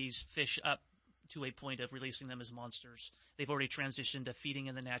just bring these fish up to a point of releasing them as monsters. They've already transitioned to feeding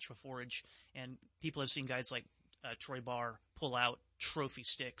in the natural forage, and people have seen guys like Troy Barr pull out trophy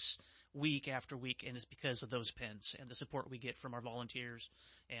sticks week after week, and it's because of those pens and the support we get from our volunteers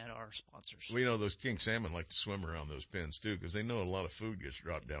and our sponsors. We know those king salmon like to swim around those pens, too, because they know a lot of food gets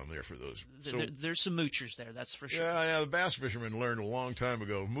dropped down there for those. There's some moochers there, that's for sure. Yeah, the bass fishermen learned a long time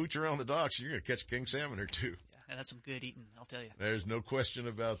ago, mooch around the docks, you're going to catch king salmon or two. Yeah, and that's some good eating, I'll tell you. There's no question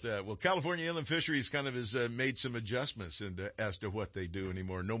about that. Well, California Inland Fisheries kind of has made some adjustments as to what they do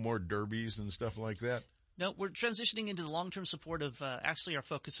anymore. No more derbies and stuff like that. No, we're transitioning into the long-term support of, actually our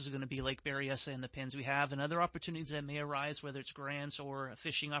focus is going to be Lake Berryessa and the pens we have and other opportunities that may arise, whether it's grants or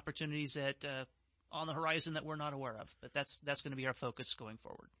fishing opportunities that, on the horizon that we're not aware of. But that's going to be our focus going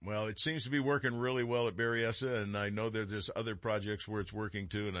forward. Well, it seems to be working really well at Berryessa, and I know that there's other projects where it's working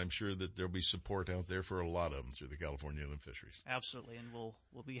too, and I'm sure that there'll be support out there for a lot of them through the California Inland Fisheries. Absolutely, and we'll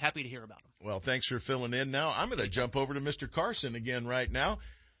be happy to hear about them. Well, thanks for filling in. Now, I'm going to jump over to Mr. Carson again right now.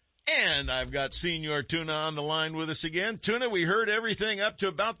 And I've got Senior Tuna on the line with us again. Tuna, we heard everything up to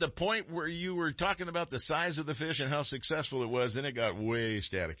about the point where you were talking about the size of the fish and how successful it was. Then it got way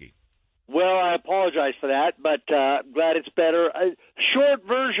staticky. Well, I apologize for that, but glad it's better. Short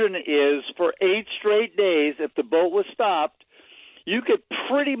version is for 8 straight days, if the boat was stopped, you could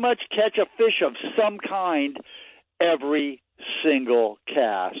pretty much catch a fish of some kind every single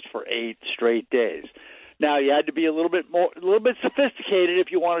cast for 8 straight days. Now, you had to be a little bit sophisticated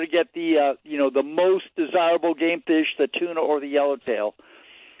if you wanted to get the the most desirable game fish, the tuna or the yellowtail.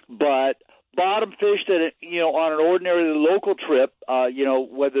 But bottom fish that on an ordinary local trip,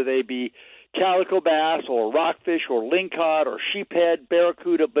 whether they be calico bass or rockfish or lingcod or sheephead,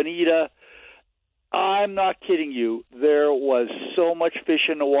 barracuda, bonita, I'm not kidding you. There was so much fish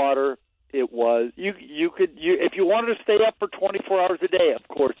in the water. It was you could if you wanted to stay up for 24 hours a day. Of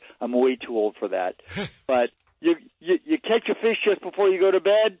course, I'm way too old for that. But you catch a fish just before you go to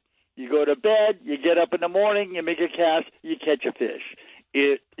bed. You go to bed. You get up in the morning. You make a cast. You catch a fish.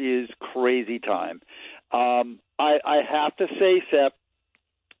 It is crazy time. I have to say, Sep,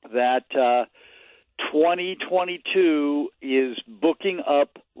 that 2022 is booking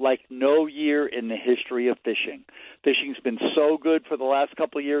up like no year in the history of fishing. Fishing's been so good for the last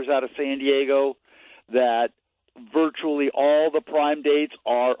couple of years out of San Diego that virtually all the prime dates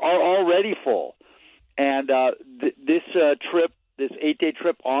are already full. And this trip, this 8-day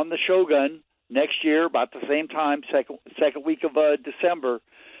trip on the Shogun next year, about the same time, second week of December,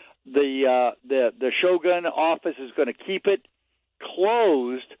 the Shogun office is going to keep it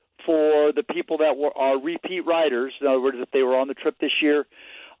closed for the people that are repeat riders. In other words, if they were on the trip this year,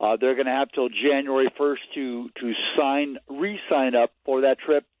 They're going to have till January 1st to re-sign up for that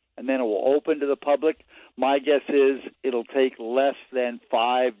trip, and then it will open to the public. My guess is it'll take less than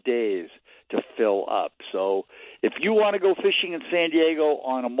 5 days to fill up. So if you want to go fishing in San Diego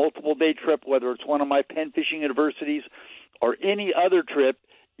on a multiple-day trip, whether it's one of my Penn Fishing Universities or any other trip,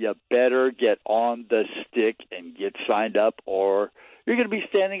 you better get on the stick and get signed up, or you're going to be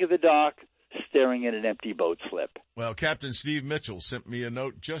standing at the dock staring at an empty boat slip. Well, Captain Steve Mitchell sent me a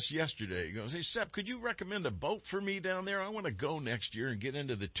note just yesterday. He goes, "Hey, Sepp, could you recommend a boat for me down there? I want to go next year and get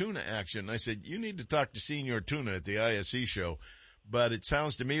into the tuna action." And I said, "You need to talk to Senior Tuna at the ISE show." But it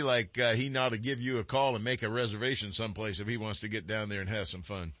sounds to me like he ought to give you a call and make a reservation someplace if he wants to get down there and have some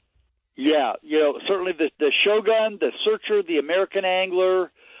fun. Yeah, certainly the Shogun, the Searcher, the American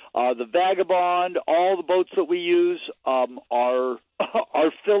Angler, the Vagabond, all the boats that we use are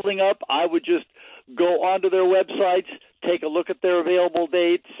filling up. I would just go onto their websites, take a look at their available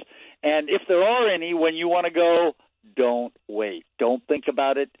dates, and if there are any, when you want to go, don't wait. Don't think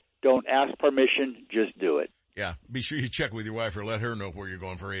about it. Don't ask permission. Just do it. Yeah, be sure you check with your wife or let her know where you're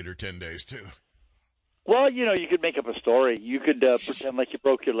going for 8 or 10 days, too. Well, you could make up a story. You could pretend like you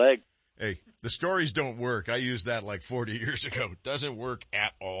broke your leg. Hey, the stories don't work. I used that like 40 years ago. Doesn't work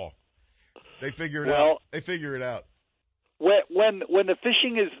at all. They figure it out. They figure it out. When the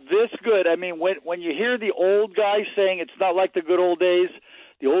fishing is this good, I mean, when you hear the old guys saying it's not like the good old days,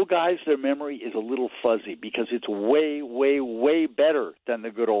 the old guys, their memory is a little fuzzy because it's way, way, way better than the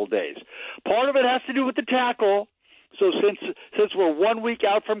good old days. Part of it has to do with the tackle. So since we're 1 week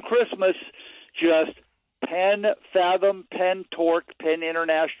out from Christmas, just Penn Fathom, Penn Torque, Penn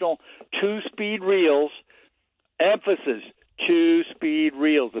International, 2-speed reels. Emphasis, 2-speed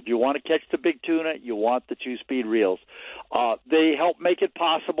reels. If you want to catch the big tuna, you want the 2-speed reels. They help make it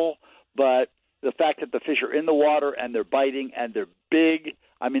possible, but the fact that the fish are in the water and they're biting and they're big.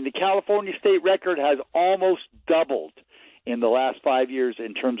 I mean, the California state record has almost doubled in the last 5 years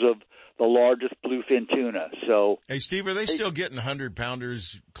in terms of the largest bluefin tuna. So, hey, Steve, are they still getting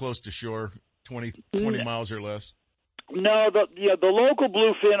 100-pounders close to shore, 20 miles or less? No, the local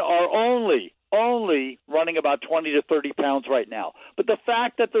bluefin are only running about 20 to 30 pounds right now. But the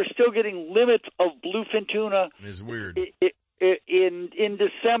fact that they're still getting limits of bluefin tuna is weird. In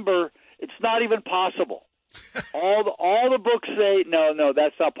December, it's not even possible. All the books say, no,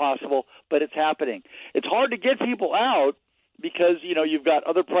 that's not possible, but it's happening. It's hard to get people out because, you've got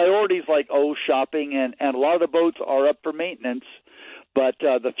other priorities like, shopping, and a lot of the boats are up for maintenance. But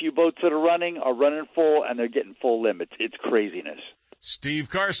the few boats that are running full, and they're getting full limits. It's craziness. Steve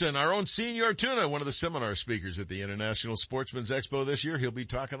Carson, our own Senior Tuna, one of the seminar speakers at the International Sportsman's Expo this year. He'll be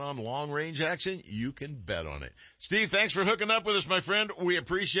talking on long-range action. You can bet on it. Steve, thanks for hooking up with us, my friend. We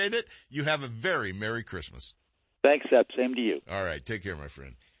appreciate it. You have a very Merry Christmas. Thanks, Sep. Same to you. All right. Take care, my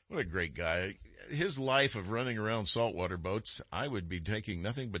friend. What a great guy. His life of running around saltwater boats, I would be taking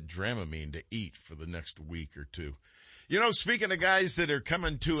nothing but Dramamine to eat for the next week or two. Speaking of guys that are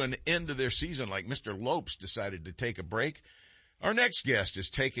coming to an end of their season, like Mr. Lopes decided to take a break, our next guest is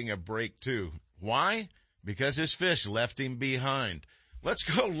taking a break too. Why? Because his fish left him behind. Let's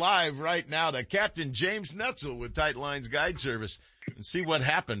go live right now to Captain James Netzel with Tight Lines Guide Service and see what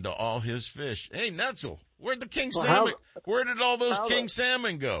happened to all his fish. Hey, Netzel, where'd the king salmon? Where did all those king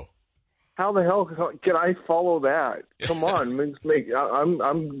salmon go? How the hell can I follow that? Come on,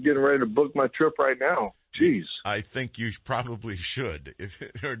 I'm getting ready to book my trip right now. Jeez. I think you probably should.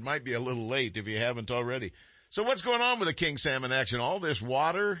 Or it might be a little late if you haven't already. So what's going on with the king salmon action? All this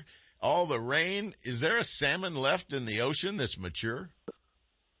water, all the rain. Is there a salmon left in the ocean that's mature?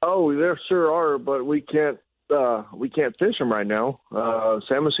 Oh, there sure are, but we can't fish them right now.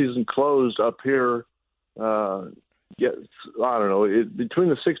 Salmon season closed up here. I don't know. Between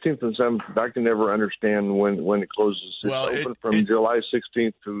the 16th and 17th, I can never understand when it closes. It's open from July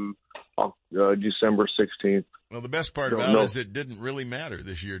 16th to December 16th. Well, the best part about it is it didn't really matter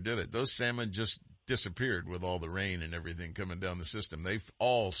this year, did it? Those salmon just disappeared with all the rain and everything coming down the system. They've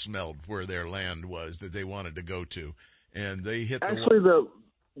all smelled where their land was that they wanted to go to, and they hit.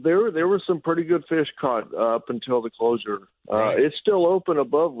 There were some pretty good fish caught up until the closure. Right. It's still open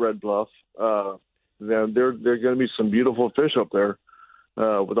above Red Bluff. There are going to be some beautiful fish up there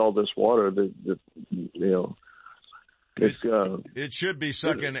with all this water. It should be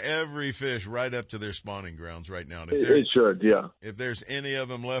sucking every fish right up to their spawning grounds right now. And it should, yeah. If there's any of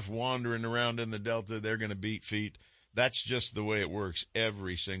them left wandering around in the Delta, they're going to beat feet. That's just the way it works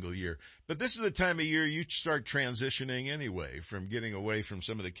every single year. But this is the time of year you start transitioning anyway from getting away from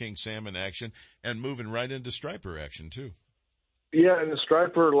some of the king salmon action and moving right into striper action too. Yeah, and the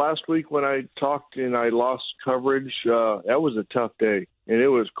striper last week when I talked and I lost coverage, that was a tough day. and it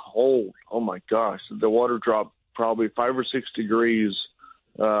was cold. Oh my gosh, the water dropped probably 5 or 6 degrees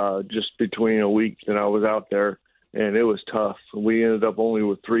just between a week that I was out there, and it was tough. We ended up only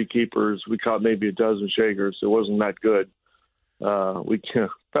with 3 keepers. We caught maybe a dozen shakers. It wasn't that good. In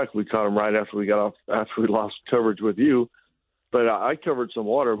fact, we caught them right after we lost coverage with you. But I covered some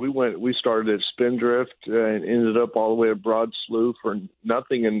water. We started at Spindrift and ended up all the way at Broad Slough for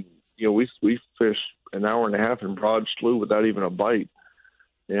nothing. And, we fished an hour and a half in Broad Slough without even a bite.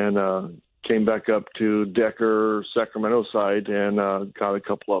 And came back up to Decker, Sacramento side, and got a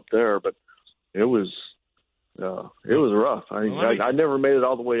couple up there. But it was rough. I never made it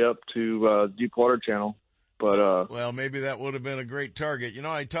all the way up to Deepwater Channel. But well, maybe that would have been a great target.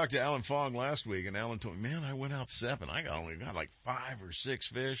 I talked to Alan Fong last week, and Alan told me, man, I went out 7. I only got like 5 or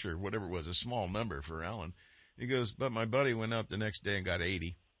 6 fish or whatever it was, a small number for Alan. He goes, but my buddy went out the next day and got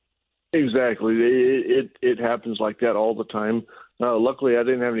 80. Exactly. It happens like that all the time. Luckily, I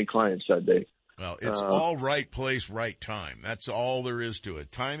didn't have any clients that day. Well, it's all right place, right time. That's all there is to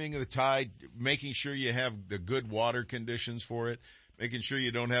it. Timing of the tide, making sure you have the good water conditions for it, making sure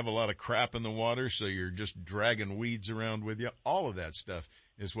you don't have a lot of crap in the water so you're just dragging weeds around with you. All of that stuff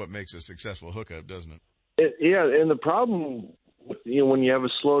is what makes a successful hookup, doesn't it? Yeah, and the problem, when you have a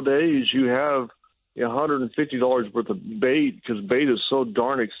slow day is you have $150 worth of bait, because bait is so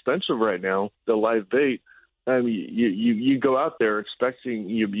darn expensive right now, the live bait. I mean, you go out there expecting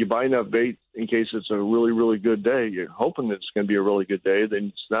you buy enough bait in case it's a really, really good day. You're hoping that it's going to be a really good day.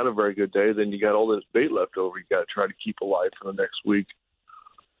 Then it's not a very good day. Then you got all this bait left over. You got to try to keep alive for the next week.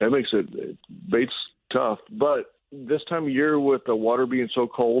 That makes bait's tough. But this time of year, with the water being so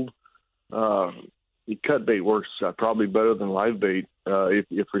cold, cut bait works probably better than live bait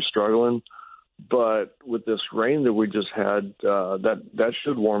if we're struggling. But with this rain that we just had, that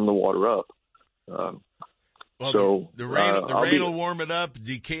should warm the water up. Well, so the rain will warm it up,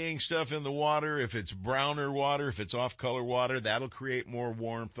 decaying stuff in the water. If it's browner water, if it's off-color water, that'll create more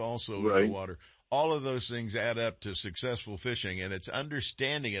warmth also in the water. All of those things add up to successful fishing, and it's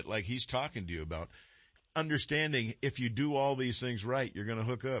understanding it like he's talking to you about. Understanding if you do all these things right, you're going to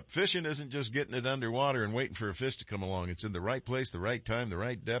hook up. Fishing isn't just getting it underwater and waiting for a fish to come along. It's in the right place, the right time, the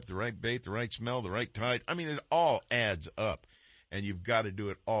right depth, the right bait, the right smell, the right tide. I mean, it all adds up, and you've got to do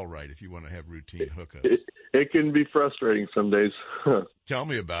it all right if you want to have routine hookups. It can be frustrating some days. Tell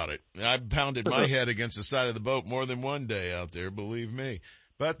me about it. I've pounded my head against the side of the boat more than one day out there, believe me.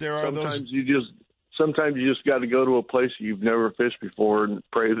 But there are Sometimes you just got to go to a place you've never fished before and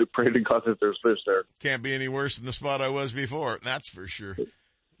pray to God that there's fish there. Can't be any worse than the spot I was before. That's for sure.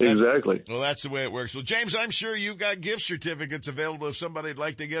 Exactly. Well, that's the way it works. Well, James, I'm sure you've got gift certificates available if somebody'd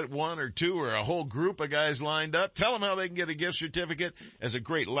like to get 1 or 2 or a whole group of guys lined up. Tell them how they can get a gift certificate as a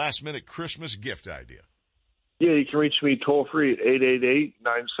great last-minute Christmas gift idea. Yeah, you can reach me toll-free at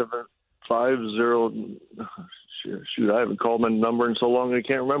 888-975-0... Shoot, I haven't called my number in so long I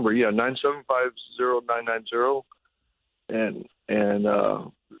can't remember. Yeah, 975-0990. And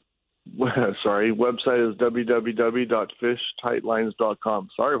sorry, website is www.fishtightlines.com.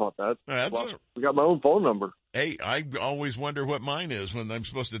 Sorry about that. We got my own phone number. Hey, I always wonder what mine is when I'm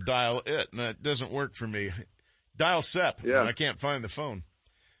supposed to dial it, and that doesn't work for me. Dial SEP, and I can't find the phone.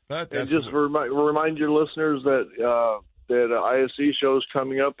 But that's and just remind your listeners that ISC show's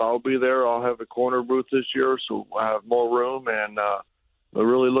coming up. I'll be there. I'll have a corner booth this year, so we'll have more room, and we're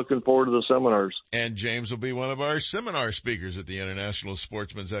really looking forward to the seminars. And James will be one of our seminar speakers at the International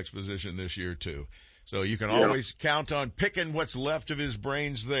Sportsman's Exposition this year, too. So you can always count on picking what's left of his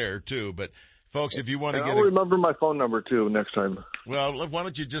brains there, too. But, folks, if you want to I'll remember my phone number, too, next time. Well, why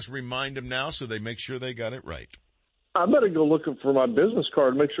don't you just remind them now so they make sure they got it right? I better go looking for my business card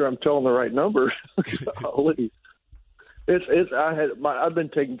and make sure I'm telling the right number. I've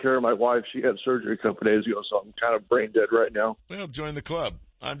been taking care of my wife. She had surgery a couple of days ago, so I'm kind of brain dead right now. Well, join the club.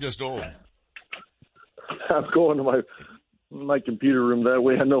 I'm just old. I'm going to my computer room. That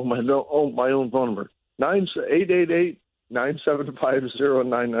way I know my own phone number.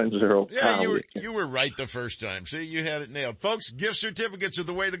 888-975-0990. Yeah, you were right the first time. See, you had it nailed. Folks, gift certificates are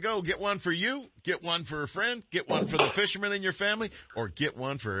the way to go. Get one for you, get one for a friend, get one for the fishermen in your family, or get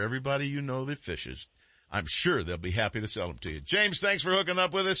one for everybody you know that fishes. I'm sure they'll be happy to sell them to you. James, thanks for hooking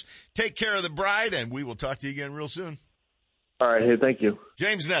up with us. Take care of the bride, and we will talk to you again real soon. All right. Hey, thank you.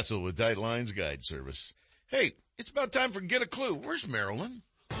 James Netzel with Tight Lines Guide Service. Hey, it's about time for Get a Clue. Where's Marilyn?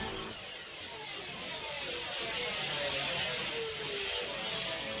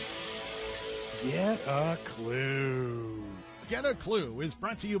 Get a clue. Get a Clue is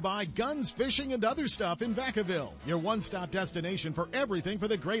brought to you by Guns, Fishing, and Other Stuff in Vacaville, your one-stop destination for everything for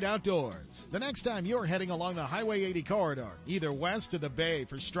the great outdoors. The next time you're heading along the Highway 80 corridor, either west to the bay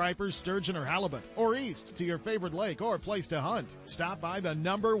for stripers, sturgeon, or halibut, or east to your favorite lake or place to hunt, stop by the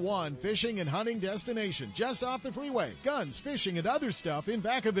 #1 fishing and hunting destination just off the freeway, Guns, Fishing, and Other Stuff in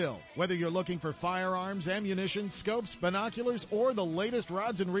Vacaville. Whether you're looking for firearms, ammunition, scopes, binoculars, or the latest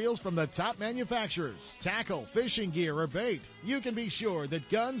rods and reels from the top manufacturers, tackle, fishing gear, or bait, you can be sure that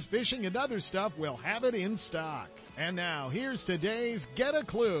Guns, Fishing, and Other Stuff will have it in stock. And now, here's today's Get a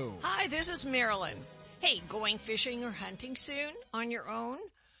Clue. Hi, this is Marilyn. Hey, going fishing or hunting soon on your own?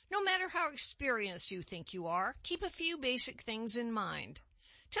 No matter how experienced you think you are, keep a few basic things in mind.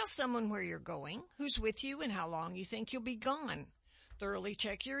 Tell someone where you're going, who's with you, and how long you think you'll be gone. Thoroughly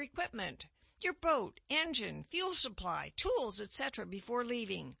check your equipment, your boat, engine, fuel supply, tools, etc. before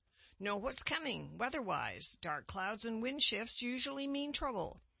leaving. Know what's coming weather-wise. Dark clouds and wind shifts usually mean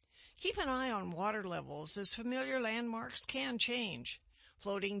trouble. Keep an eye on water levels as familiar landmarks can change.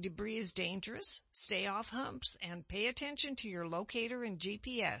 Floating debris is dangerous. Stay off humps and pay attention to your locator and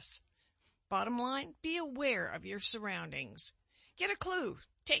GPS. Bottom line, be aware of your surroundings. Get a clue.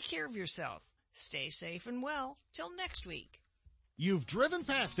 Take care of yourself. Stay safe and well. Till next week. You've driven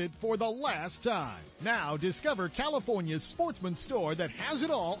past it for the last time. Now discover California's Sportsman store that has it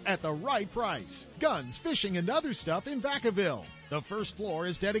all at the right price. Guns, Fishing, and Other Stuff in Vacaville. The first floor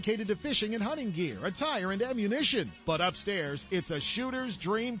is dedicated to fishing and hunting gear, attire, and ammunition. But upstairs, it's a shooter's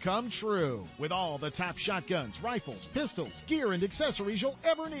dream come true. With all the top shotguns, rifles, pistols, gear, and accessories you'll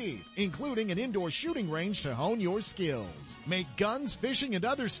ever need, including an indoor shooting range to hone your skills. Make Guns, Fishing, and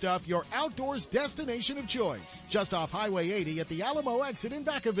Other Stuff your outdoors destination of choice. Just off Highway 80 at the Alamo exit in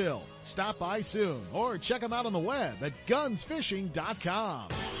Vacaville. Stop by soon or check them out on the web at gunsfishing.com.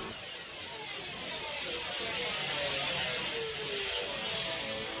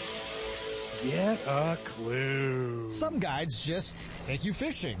 Get a clue. Some guides just take you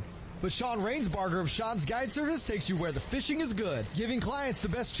fishing. But Sean Rainsbarger of Sean's Guide Service takes you where the fishing is good, giving clients the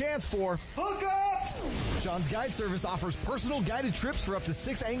best chance for hookups. Sean's Guide Service offers personal guided trips for up to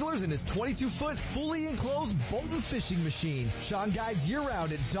 6 anglers in his 22-foot, fully enclosed Bolton fishing machine. Sean guides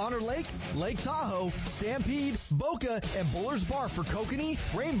year-round at Donner Lake, Lake Tahoe, Stampede, Boca, and Buller's Bar for kokanee,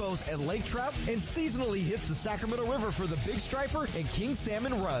 rainbows, and lake trout, and seasonally hits the Sacramento River for the big striper and king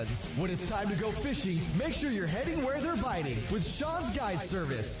salmon runs. When it's time to go fishing, make sure you're heading where they're biting with Sean's Guide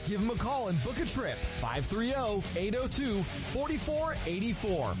Service. Give him a call and book a trip.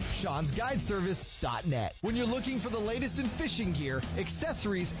 530-802-4484. Sean'sGuideService.net. When you're looking for the latest in fishing gear,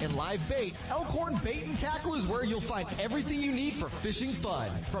 accessories, and live bait, Elkhorn Bait and Tackle is where you'll find everything you need for fishing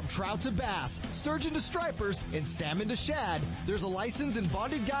fun. From trout to bass, sturgeon to stripers, and salmon to shad, there's a licensed and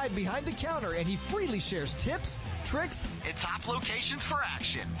bonded guide behind the counter, and he freely shares tips, tricks, and top locations for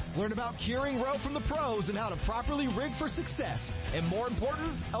action. Learn about curing roe from the pros and how to properly rig for success. And more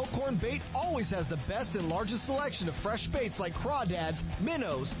important, Elkhorn Bait always has the best and largest selection of fresh baits like crawdads,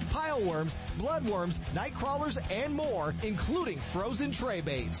 minnows, pileworms, bloodworms, night crawlers, and more, including frozen tray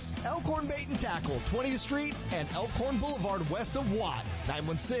baits. Elkhorn Bait and Tackle, 20th Street and Elkhorn Boulevard west of Watt.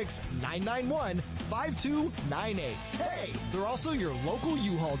 916-991-5298. Hey, they're also your local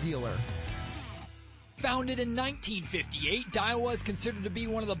U-Haul dealer. Founded in 1958, Daiwa is considered to be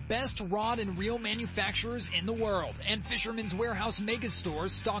one of the best rod and reel manufacturers in the world, and Fisherman's Warehouse mega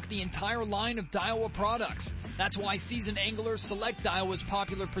stores stock the entire line of Daiwa products. That's why seasoned anglers select Daiwa's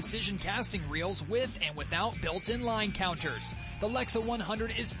popular precision casting reels with and without built-in line counters. The Lexa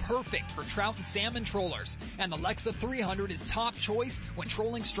 100 is perfect for trout and salmon trollers, and the Lexa 300 is top choice when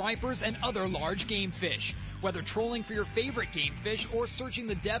trolling stripers and other large game fish. Whether trolling for your favorite game fish or searching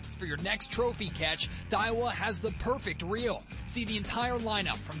the depths for your next trophy catch, Daiwa has the perfect reel. See the entire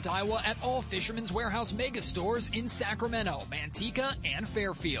lineup from Daiwa at all Fisherman's Warehouse mega stores in Sacramento, Manteca, and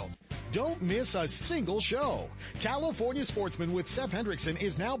Fairfield. Don't miss a single show. California Sportsmen with Seth Hendrickson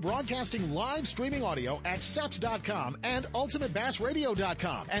is now broadcasting live streaming audio at seps.com and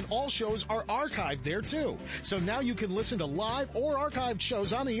ultimatebassradio.com, and all shows are archived there too. So now you can listen to live or archived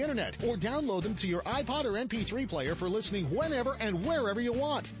shows on the internet or download them to your iPod or MP3 player for listening whenever and wherever you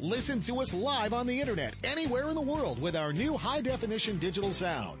want. Listen to us live on the internet anywhere in the world with our new high-definition digital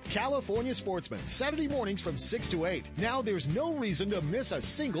sound. California Sportsmen, Saturday mornings from 6 to 8. Now there's no reason to miss a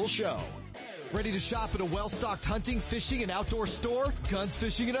single show. Ready to shop at a well-stocked hunting, fishing, and outdoor store? Guns,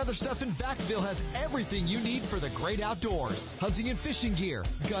 Fishing, and Other Stuff in Vacaville has everything you need for the great outdoors. Hunting and fishing gear,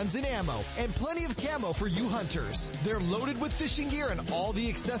 guns and ammo, and plenty of camo for you hunters. They're loaded with fishing gear and all the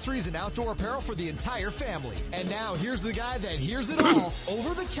accessories and outdoor apparel for the entire family. And now, here's the guy that hears it all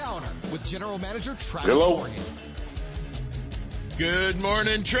over the counter with General Manager Travis Morgan. Good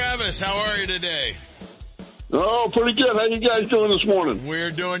morning, Travis. How are you today? Oh, pretty good. How you guys doing this morning?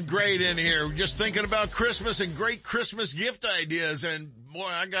 We're doing great in here. We're just thinking about Christmas and great Christmas gift ideas. And boy,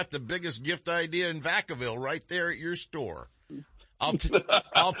 I got the biggest gift idea in Vacaville right there at your store.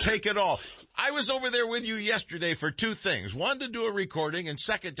 I'll take it all. I was over there with you yesterday for two things. One, to do a recording, and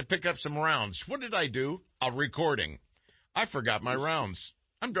second, to pick up some rounds. What did I do? A recording. I forgot my rounds.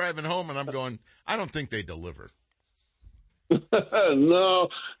 I'm driving home and I'm going, I don't think they deliver. No,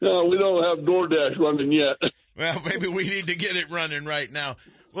 we don't have DoorDash running yet. Well, maybe we need to get it running right now.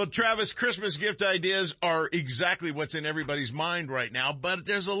 Well, Travis, Christmas gift ideas are exactly what's in everybody's mind right now, but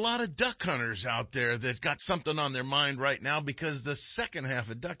there's a lot of duck hunters out there that got something on their mind right now because the second half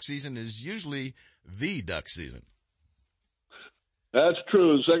of duck season is usually the duck season. That's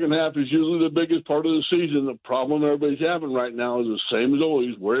true. The second half is usually the biggest part of the season. The problem everybody's having right now is the same as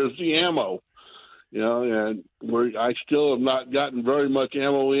always. Where's the ammo? And I still have not gotten very much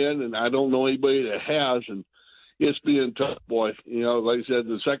ammo in, and I don't know anybody that has, and it's being tough, boy. Like I said,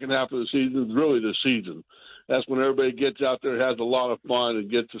 the second half of the season is really the season. That's when everybody gets out there, has a lot of fun,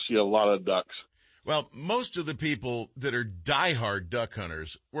 and gets to see a lot of ducks. Well, most of the people that are diehard duck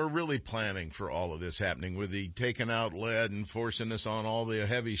hunters were really planning for all of this happening with the taking out lead and forcing us on all the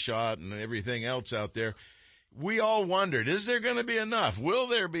heavy shot and everything else out there. We all wondered, is there going to be enough? Will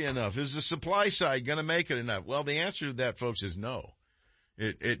there be enough? Is the supply side going to make it enough? Well, the answer to that, folks, is no.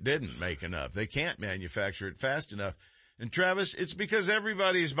 It didn't make enough. They can't manufacture it fast enough. And Travis, it's because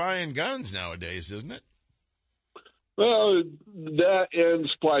everybody's buying guns nowadays, isn't it? Well, that and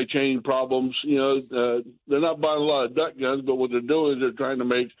supply chain problems. They're not buying a lot of duck guns, but what they're doing is they're trying to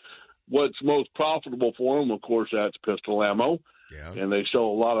make what's most profitable for them. Of course, that's pistol ammo. Yeah. And they sell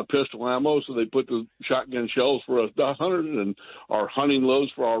a lot of pistol ammo, so they put the shotgun shells for us duck hunters and our hunting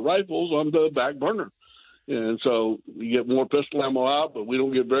loads for our rifles on the back burner. And so you get more pistol ammo out, but we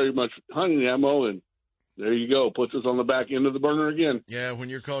don't get very much hunting ammo, and there you go. Puts us on the back end of the burner again. Yeah, when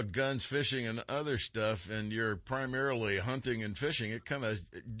you're called guns, fishing, and other stuff, and you're primarily hunting and fishing, it kind of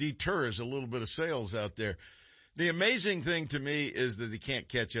deters a little bit of sales out there. The amazing thing to me is that they can't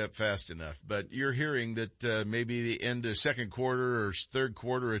catch up fast enough. But you're hearing that maybe the end of second quarter or third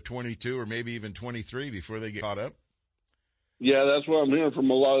quarter of 22 or maybe even 23 before they get caught up? Yeah, that's what I'm hearing from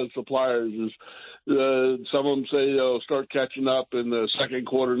a lot of suppliers is some of them say they'll start catching up in the second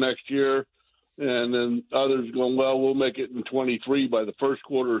quarter next year. And then others going, well, we'll make it in 23 by the first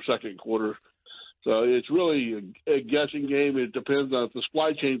quarter or second quarter. So it's really a guessing game. It depends on if the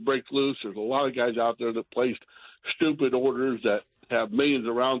supply chain breaks loose. There's a lot of guys out there that placed stupid orders that have millions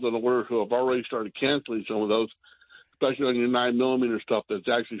of rounds on the order who have already started canceling some of those, especially on your 9mm stuff that's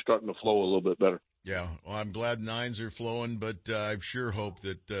actually starting to flow a little bit better. Yeah, well, I'm glad 9s are flowing, but I sure hope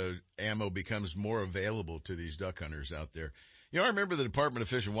that ammo becomes more available to these duck hunters out there. I remember the Department of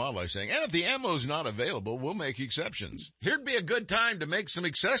Fish and Wildlife saying, and if the ammo's not available, we'll make exceptions. Here'd be a good time to make some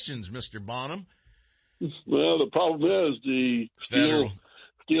exceptions, Mr. Bonham. Well, the problem is the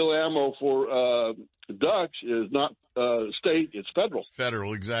steel ammo for ducks is not state, it's federal.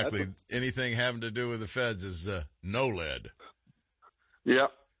 Federal, exactly. Anything having to do with the feds is no lead. Yeah.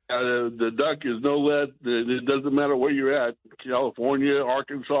 The duck is no lead. It doesn't matter where you're at, California,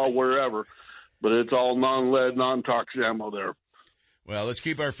 Arkansas, wherever, but it's all non-lead, non-toxic ammo there. Well, let's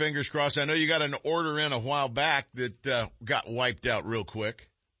keep our fingers crossed. I know you got an order in a while back that got wiped out real quick.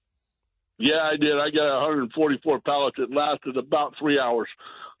 Yeah, I did. I got 144 pallets. It lasted about 3 hours.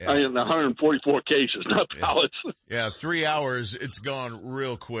 Yeah. I mean, 144 cases, not pallets. Yeah, 3 hours. It's gone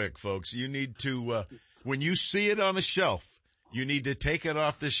real quick, folks. You need to, when you see it on the shelf, you need to take it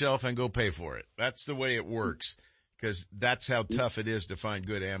off the shelf and go pay for it. That's the way it works, because that's how tough it is to find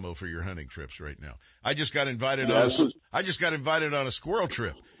good ammo for your hunting trips right now. I just got invited on a squirrel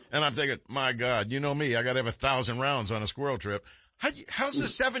trip, and I'm thinking, my God, you know me, I got to have 1,000 rounds on a squirrel trip. How's the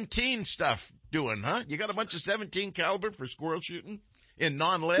 17 stuff doing, huh? You got a bunch of 17 caliber for squirrel shooting in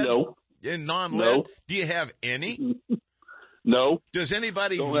non-lead? No. In non-lead? No. Do you have any? No. Does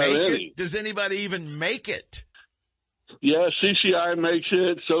anybody make it? Does anybody even make it? Yeah, CCI makes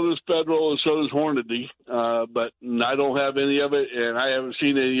it, so does Federal, and so does Hornady. But I don't have any of it, and I haven't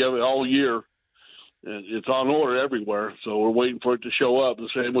seen any of it all year. It's on order everywhere, so we're waiting for it to show up. The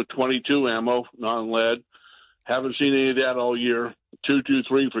same with 22 ammo, non-lead. Haven't seen any of that all year.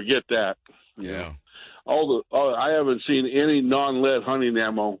 223, forget that. Yeah. I haven't seen any non-lead hunting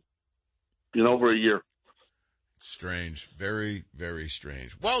ammo in over a year. Strange. Very, very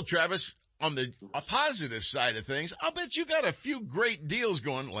strange. Well, Travis, on the positive side of things, I'll bet you got a few great deals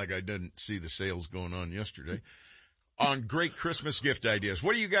going, like I didn't see the sales going on yesterday, on great Christmas gift ideas.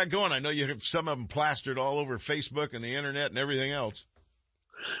 What do you got going? I know you have some of them plastered all over Facebook and the internet and everything else.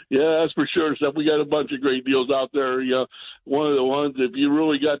 Yeah, that's for sure. So we got a bunch of great deals out there. You know, one of the ones, if you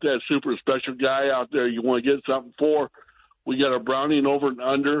really got that super special guy out there you want to get something for, we got a Browning over and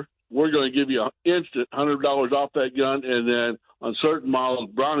under. We're going to give you an instant $100 off that gun, and then on certain models,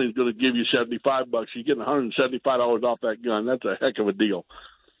 Browning's going to give you $75. You're getting $175 off that gun. That's a heck of a deal.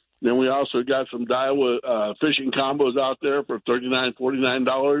 Then we also got some Daiwa fishing combos out there for $39,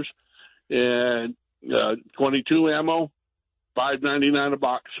 $49, and 22 ammo, $5.99 a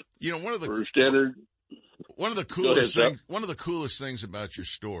box. You know, one of the coolest things about your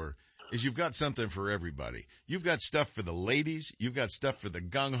store is you've got something for everybody. You've got stuff for the ladies. You've got stuff for the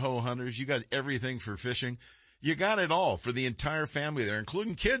gung-ho hunters. You got everything for fishing. You got it all for the entire family there,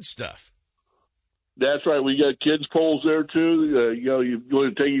 including kids stuff. That's right. We got kids poles there too. You know, you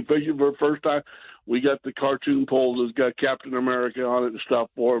want to take you fishing for the first time. We got the cartoon poles that's got Captain America on it and stuff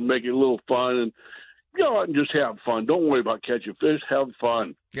for them, make it a little fun, and go out and just have fun. Don't worry about catching fish. Have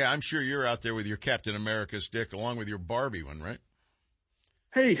fun. Yeah, I'm sure you're out there with your Captain America stick along with your Barbie one, right?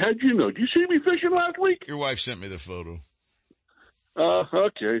 Hey, how'd you know? Did you see me fishing last week? Your wife sent me the photo.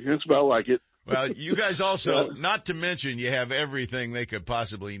 Okay. It's about like it. Well, you guys also, not to mention, you have everything they could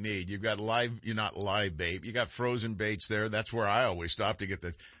possibly need. You've got not live bait. You got frozen baits there. That's where I always stop to get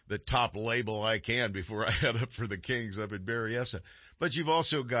the top label I can before I head up for the Kings up at Berryessa. But you've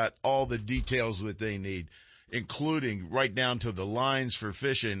also got all the details that they need, including right down to the lines for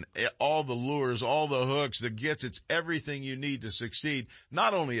fishing, all the lures, all the hooks, the gits. It's everything you need to succeed,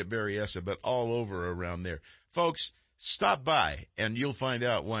 not only at Berryessa, but all over around there. Folks, stop by and you'll find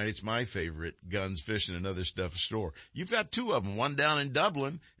out why it's my favorite guns, fishing, and other stuff store. You've got two of them, one down in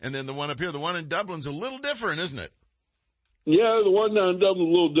Dublin and then the one up here. The one in Dublin's a little different, isn't it? Yeah, the one down in Dublin's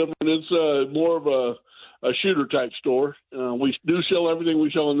a little different. It's more of a shooter type store. We do sell everything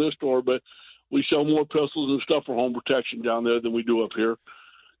we sell in this store, but we sell more pistols and stuff for home protection down there than we do up here.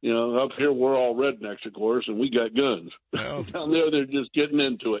 You know, up here we're all rednecks, of course, and we got guns. Well, down there they're just getting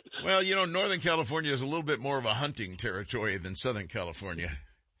into it. Well, you know, Northern California is a little bit more of a hunting territory than Southern California.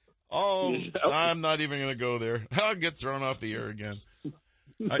 Oh, yeah. I'm not even going to go there. I'll get thrown off the air again.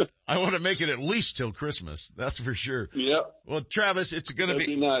 I want to make it at least till Christmas. That's for sure. Yeah. Well, Travis, it's going to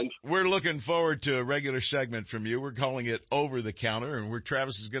be nice. We're looking forward to a regular segment from you. We're calling it Over the Counter, and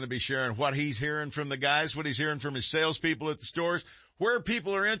Travis is going to be sharing what he's hearing from the guys, what he's hearing from his salespeople at the stores, where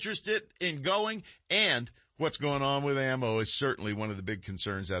people are interested in going, and what's going on with ammo is certainly one of the big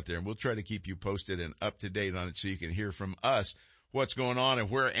concerns out there. And we'll try to keep you posted and up to date on it so you can hear from us what's going on and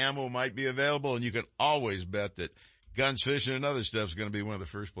where ammo might be available. And you can always bet that guns, fishing, and other stuff is going to be one of the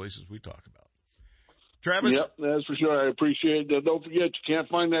first places we talk about. Travis? Yep, that's for sure. I appreciate that. Don't forget, you can't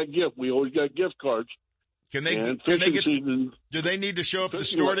find that gift. We always got gift cards. Do they need to show up at the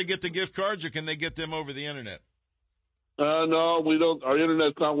store to get the gift cards, or can they get them over the internet? No, we don't. Our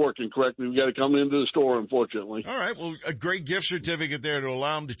internet's not working correctly. We got to come into the store, unfortunately. All right. Well, a great gift certificate there to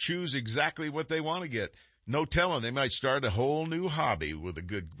allow them to choose exactly what they want to get. No telling. They might start a whole new hobby with a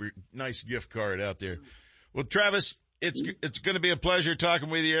good, nice gift card out there. Well, Travis, it's going to be a pleasure talking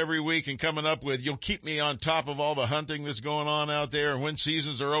with you every week and coming up with, you'll keep me on top of all the hunting that's going on out there and when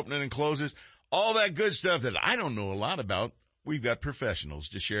seasons are opening and closes, all that good stuff that I don't know a lot about. We've got professionals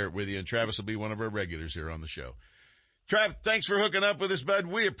to share it with you, and Travis will be one of our regulars here on the show. Trav, thanks for hooking up with us, bud.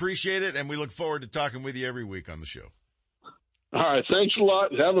 We appreciate it, and we look forward to talking with you every week on the show. All right. Thanks a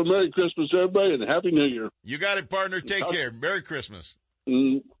lot. Have a Merry Christmas, everybody, and Happy New Year. You got it, partner. Take care. Merry Christmas.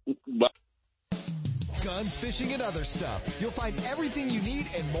 Bye. Guns, fishing, and other stuff. You'll find everything you need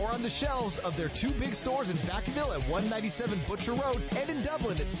and more on the shelves of their two big stores in Vacaville at 197 Butcher Road and in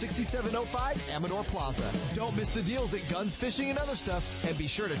Dublin at 6705 Amador Plaza. Don't miss the deals at Guns, Fishing, and Other Stuff, and be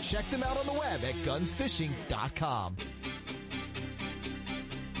sure to check them out on the web at gunsfishing.com.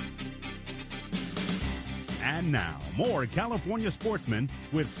 And now, more California Sportsmen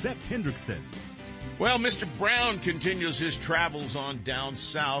with Seth Hendrickson. Well, Mr. Brown continues his travels on down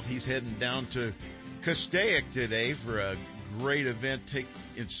south. He's heading down to Castaic today for a great event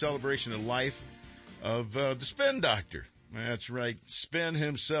in celebration of life of the Spin Doctor. That's right. Spin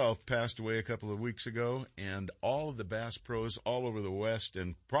himself passed away a couple of weeks ago, and all of the bass pros all over the West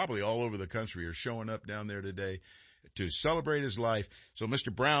and probably all over the country are showing up down there today to celebrate his life. So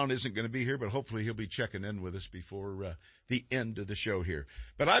Mr. Brown isn't going to be here, but hopefully he'll be checking in with us before the end of the show here.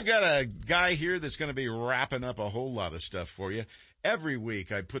 But I've got a guy here that's going to be wrapping up a whole lot of stuff for you. every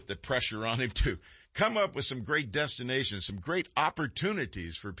week I put the pressure on him to come up with some great destinations, some great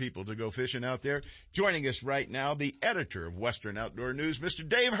opportunities for people to go fishing out there. Joining us right now, the editor of Western Outdoor News, Mr.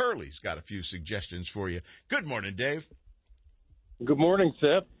 Dave Hurley's got a few suggestions for you. Good morning, Dave. Good morning,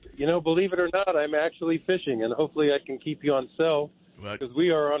 Seth. You know, believe it or not, I'm actually fishing, and hopefully I can keep you on cell because we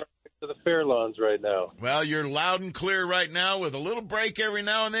are on our way to the fair lawns right now. Well, you're loud and clear right now with a little break every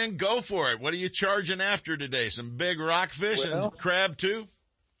now and then. Go for it. What are you charging after today? Some big rockfish and crab, too?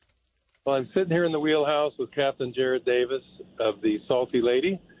 Well, I'm sitting here in the wheelhouse with Captain Jared Davis of the Salty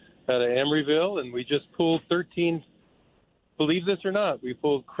Lady out of Emeryville, and we just pulled 13, believe this or not, we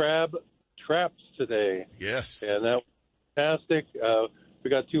pulled crab traps today. Yes. And that was fantastic. We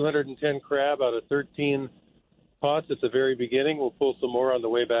got 210 crab out of 13 pots at the very beginning. We'll pull some more on the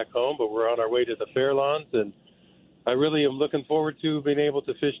way back home, but we're on our way to the fair lawns, and I really am looking forward to being able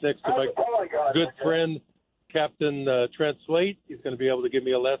to fish next to my good friend, Captain Trent Slate. He's going to be able to give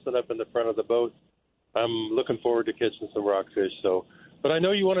me a lesson up in the front of the boat. I'm looking forward to catching some rockfish. But I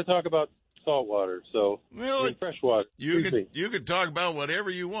know you want to talk about saltwater, freshwater. You can talk about whatever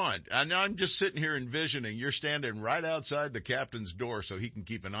you want. I'm just sitting here envisioning you're standing right outside the captain's door so he can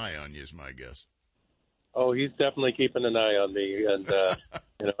keep an eye on you, is my guess. Oh, he's definitely keeping an eye on me,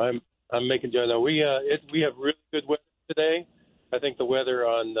 and I'm making sure. We have really good weather today. I think the weather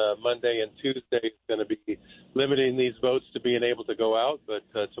on Monday and Tuesday is going to be limiting these boats to being able to go out, but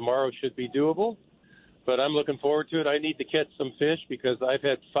tomorrow should be doable. But I'm looking forward to it. I need to catch some fish because I've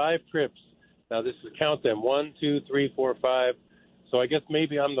had 5 trips. Now, this is count them, 1, 2, 3, 4, 5. So I guess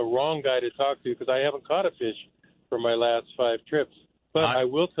maybe I'm the wrong guy to talk to because I haven't caught a fish for my last 5 trips. But I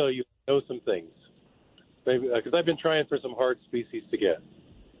will tell you, I know some things. Maybe because I've been trying for some hard species to get.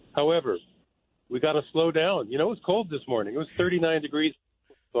 However, we got to slow down. You know, it was cold this morning. It was 39 degrees,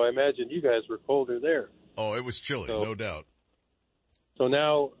 so I imagine you guys were colder there. Oh, it was chilly, no doubt. So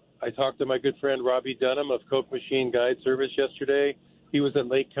now I talked to my good friend Robbie Dunham of Coke Machine Guide Service yesterday. He was at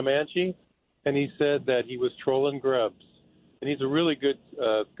Lake Comanche, and he said that he was trolling grubs. And he's a really good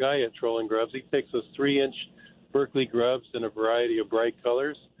guy at trolling grubs. He takes those 3-inch Berkeley grubs in a variety of bright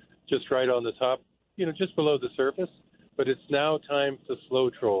colors, just right on the top, just below the surface. But it's now time to slow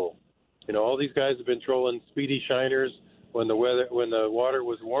troll. All these guys have been trolling speedy shiners when the water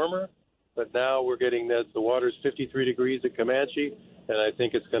was warmer, but now we're getting that the water's 53 degrees at Comanche, and I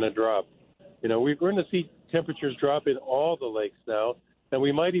think it's going to drop. We're going to see temperatures drop in all the lakes now, and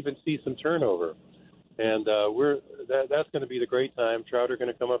we might even see some turnover. And that's going to be the great time. Trout are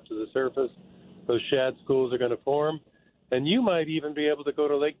going to come up to the surface. Those shad schools are going to form. And you might even be able to go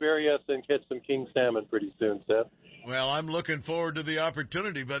to Lake Berryessa and catch some king salmon pretty soon, Seth. Well, I'm looking forward to the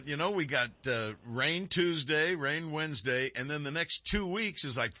opportunity, but we got rain Tuesday, rain Wednesday, and then the next 2 weeks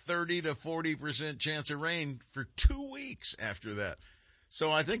is like 30 to 40% chance of rain for 2 weeks after that.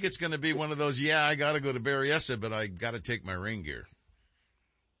 So I think it's going to be one of those, I got to go to Berryessa, but I got to take my rain gear.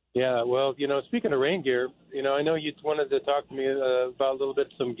 Yeah, well, speaking of rain gear, I know you wanted to talk to me about a little bit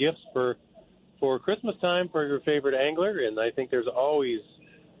some gifts for Christmas time for your favorite angler, and I think there's always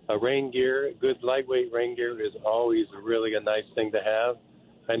rain gear. Good lightweight rain gear is always really a nice thing to have.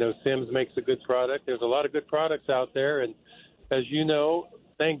 I know Simms makes a good product. There's a lot of good products out there, and as you know,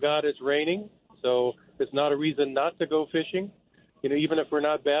 thank God it's raining, so it's not a reason not to go fishing. Even if we're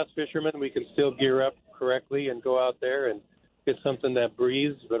not bass fishermen, we can still gear up correctly and go out there and get something that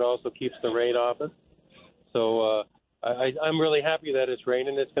breathes but also keeps the rain off us. So I'm really happy that it's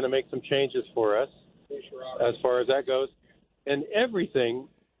raining. It's going to make some changes for us as far as that goes. And everything,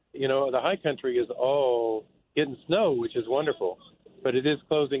 the high country is all getting snow, which is wonderful. But it is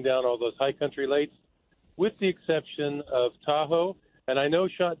closing down all those high country lakes, with the exception of Tahoe. And I know,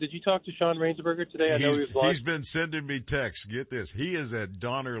 Sean, did you talk to Sean Rainsberger today? I know he's been sending me texts. Get this. He is at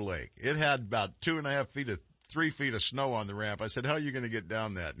Donner Lake. It had about 3 feet of snow on the ramp. I said, how are you going to get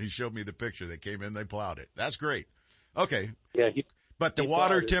down that? And he showed me the picture. They came in, they plowed it. That's great. Okay. Yeah. But the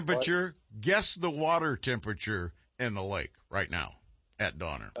water temperature, guess the water temperature in the lake right now at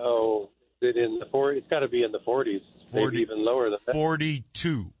Donner. Oh, it's got to be in the 40s, maybe even lower than that.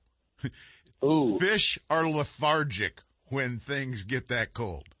 42. Ooh. Fish are lethargic when things get that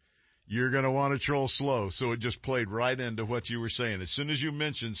cold. You're going to want to troll slow. So it just played right into what you were saying. As soon as you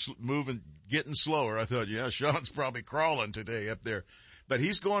mentioned getting slower, I thought, Sean's probably crawling today up there. But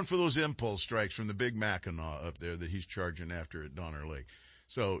he's going for those impulse strikes from the big Mackinac up there that he's charging after at Donner Lake.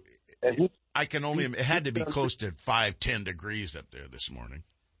 So it had to be close to 5-10 degrees up there this morning.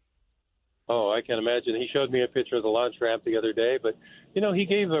 Oh, I can imagine. He showed me a picture of the launch ramp the other day, but, he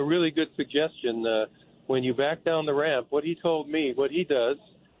gave a really good suggestion. When you back down the ramp, what he told me, what he does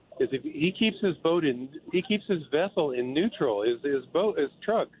is if he keeps his vessel in neutral, his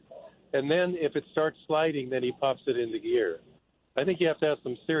truck, and then if it starts sliding, then he pops it into gear. I think you have to have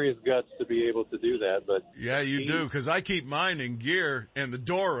some serious guts to be able to do that. But yeah, you do, because I keep mine in gear and the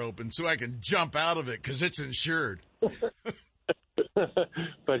door open so I can jump out of it because it's insured.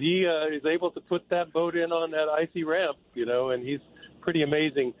 But he is able to put that boat in on that icy ramp, and he's pretty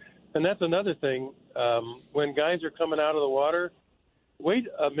amazing. And that's another thing. When guys are coming out of the water, wait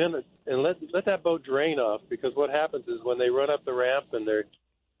a minute and let that boat drain off, because what happens is when they run up the ramp and they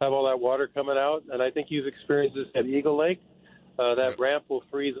have all that water coming out, and I think you've experienced this at Eagle Lake, that ramp will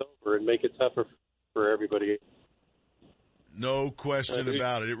freeze over and make it tougher for everybody. No question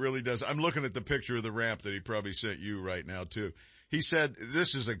about it. It really does. I'm looking at the picture of the ramp that he probably sent you right now, too. He said,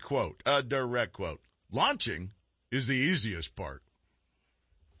 this is a quote, a direct quote, "Launching is the easiest part."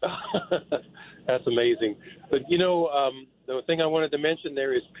 That's amazing. But, the thing I wanted to mention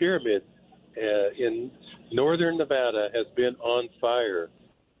there is Pyramid in northern Nevada has been on fire,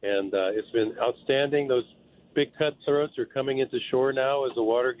 and it's been outstanding. Those big cutthroats are coming into shore now as the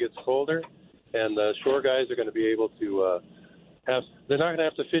water gets colder, and the shore guys are going to be able to they're not going to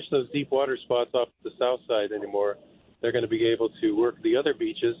have to fish those deep water spots off the south side anymore. They're going to be able to work the other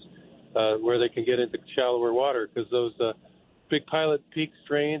beaches where they can get into shallower water, because those big Pilot Peak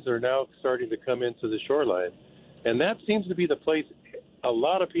strains are now starting to come into the shoreline. And that seems to be the place a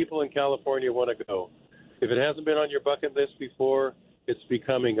lot of people in California want to go. If it hasn't been on your bucket list before, it's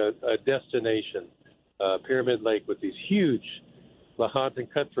becoming a destination. Pyramid Lake with these huge lahans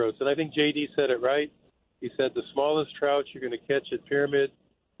and cutthroats. And I think JD said it right. He said the smallest trout you're going to catch at Pyramid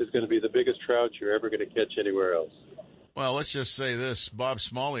is going to be the biggest trout you're ever going to catch anywhere else. Well, let's just say this. Bob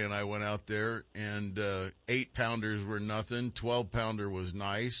Smalley and I went out there, and 8-pounders were nothing. 12-pounder was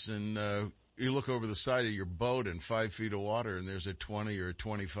nice. And you look over the side of your boat in 5 feet of water, and there's a 20 or a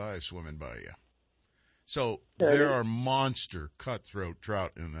 25 swimming by you. So there are monster cutthroat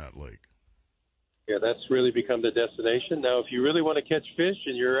trout in that lake. Yeah, that's really become the destination. Now, if you really want to catch fish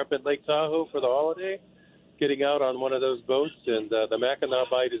and you're up at Lake Tahoe for the holiday, getting out on one of those boats, and the Mackinac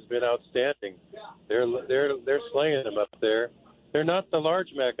bite has been outstanding. They're slaying them up there. They're not the large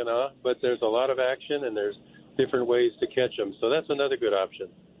Mackinac, but there's a lot of action, and there's different ways to catch them. So that's another good option.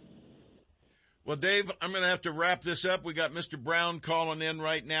 Well, Dave, I'm going to have to wrap this up. We got Mr. Brown calling in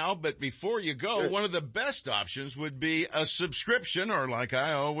right now, but before you go, one of the best options would be a subscription, or like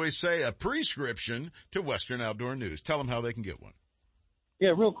I always say, a prescription to Western Outdoor News. Tell them how they can get one.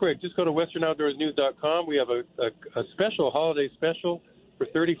 Yeah, real quick, just go to westernoutdoorsnews.com. We have a special, holiday special for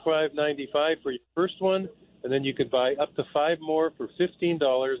 $35.95 for your first one, and then you can buy up to 5 more for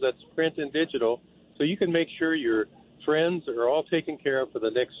 $15. That's print and digital, so you can make sure your friends are all taken care of for the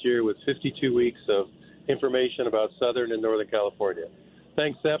next year with 52 weeks of information about Southern and Northern California.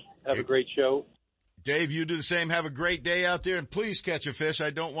 Thanks, Seth. Have a great show. Dave, you do the same. Have a great day out there, and please catch a fish.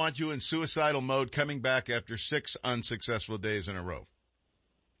 I don't want you in suicidal mode coming back after 6 unsuccessful days in a row.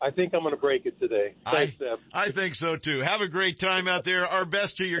 I think I'm going to break it today. Thanks, Seth. I think so, too. Have a great time out there. Our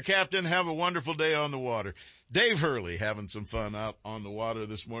best to your captain. Have a wonderful day on the water. Dave Hurley having some fun out on the water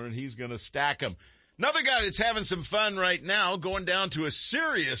this morning. He's going to stack them. Another guy that's having some fun right now, going down to a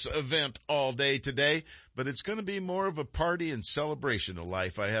serious event all day today, but it's going to be more of a party and celebration of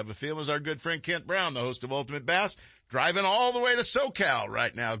life, I have a feeling, is our good friend Kent Brown, the host of Ultimate Bass, driving all the way to SoCal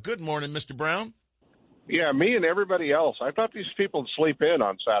right now. Good morning, Mr. Brown. Yeah, me and everybody else. I thought these people would sleep in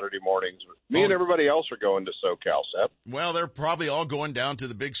on Saturday mornings. Me and everybody else are going to SoCal, Seth. Well, they're probably all going down to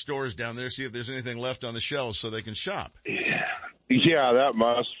the big stores down there, see if there's anything left on the shelves so they can shop. Yeah, that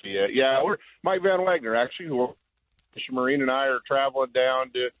must be it. Yeah, Mike Van Wagner, actually, who Marine and I are traveling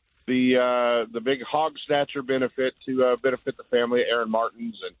down to the big hog snatcher benefit to benefit the family of Aaron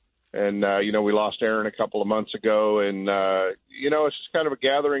Martins, and we lost Aaron a couple of months ago, and it's just kind of a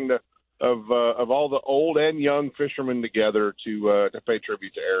gathering of all the old and young fishermen together to pay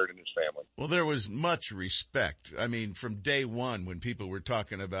tribute to Aaron and his family. Well, there was much respect. I mean, from day one when people were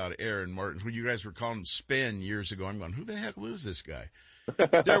talking about Aaron Martins, when you guys were calling him Spin years ago, I'm going, who the heck is this guy?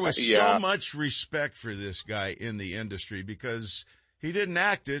 There was so much respect for this guy in the industry because he didn't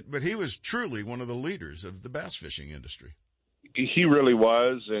act it, but he was truly one of the leaders of the bass fishing industry. He really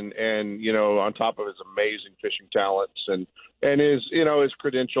was, and on top of his amazing fishing talents and his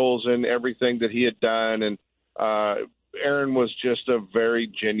credentials and everything that he had done, and Aaron was just a very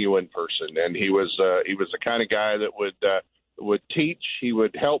genuine person, and he was the kind of guy that would teach, he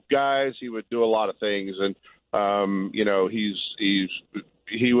would help guys, he would do a lot of things, and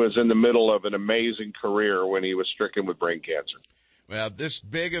he was in the middle of an amazing career when he was stricken with brain cancer. Well, this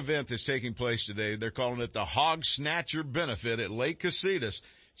big event that's taking place today, they're calling it the Hog Snatcher Benefit at Lake Casitas.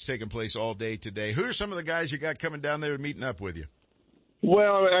 It's taking place all day today. Who are some of the guys you got coming down there meeting up with you?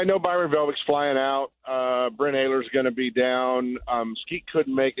 Well, I know Byron Velvick's flying out. Brent Ayler's going to be down. Skeet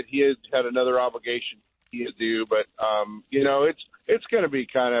couldn't make it. He had another obligation he had to do. But, it's going to be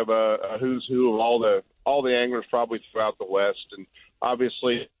kind of a who's who of all the anglers probably throughout the West. And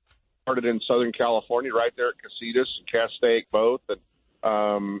obviously started in Southern California right there at Casitas and Castaic both. And,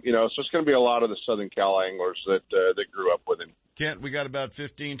 so it's going to be a lot of the Southern Cal anglers that grew up with him. Kent, we got about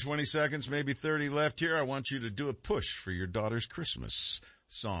 15, 20 seconds, maybe 30 left here. I want you to do a push for your daughter's Christmas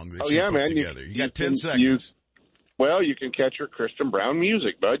song that you put together. You got 10 seconds. You can catch her Kristen Brown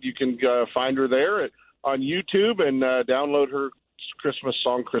music, bud. You can find her there on YouTube and download her Christmas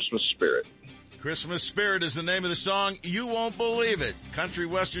song, Christmas Spirit. Christmas Spirit is the name of the song. You won't believe it. Country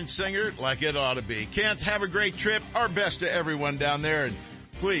western singer like it ought to be. Kent, have a great trip. Our best to everyone down there. And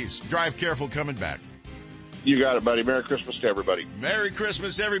please, drive careful coming back. You got it, buddy. Merry Christmas to everybody. Merry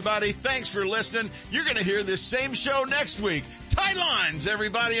Christmas, everybody. Thanks for listening. You're going to hear this same show next week. Tight lines,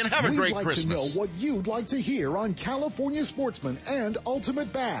 everybody, and have a great Christmas. We'd like to know what you'd like to hear on California Sportsmen and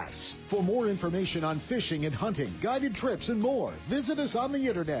Ultimate Bass. For more information on fishing and hunting, guided trips, and more, visit us on the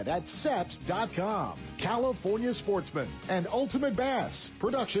internet at seps.com. California Sportsmen and Ultimate Bass,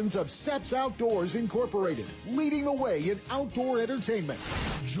 productions of Seps Outdoors Incorporated, leading the way in outdoor entertainment.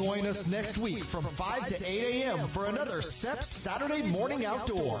 Join us next week from 5 to 8 a.m. for another Seps Saturday Morning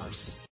Outdoors.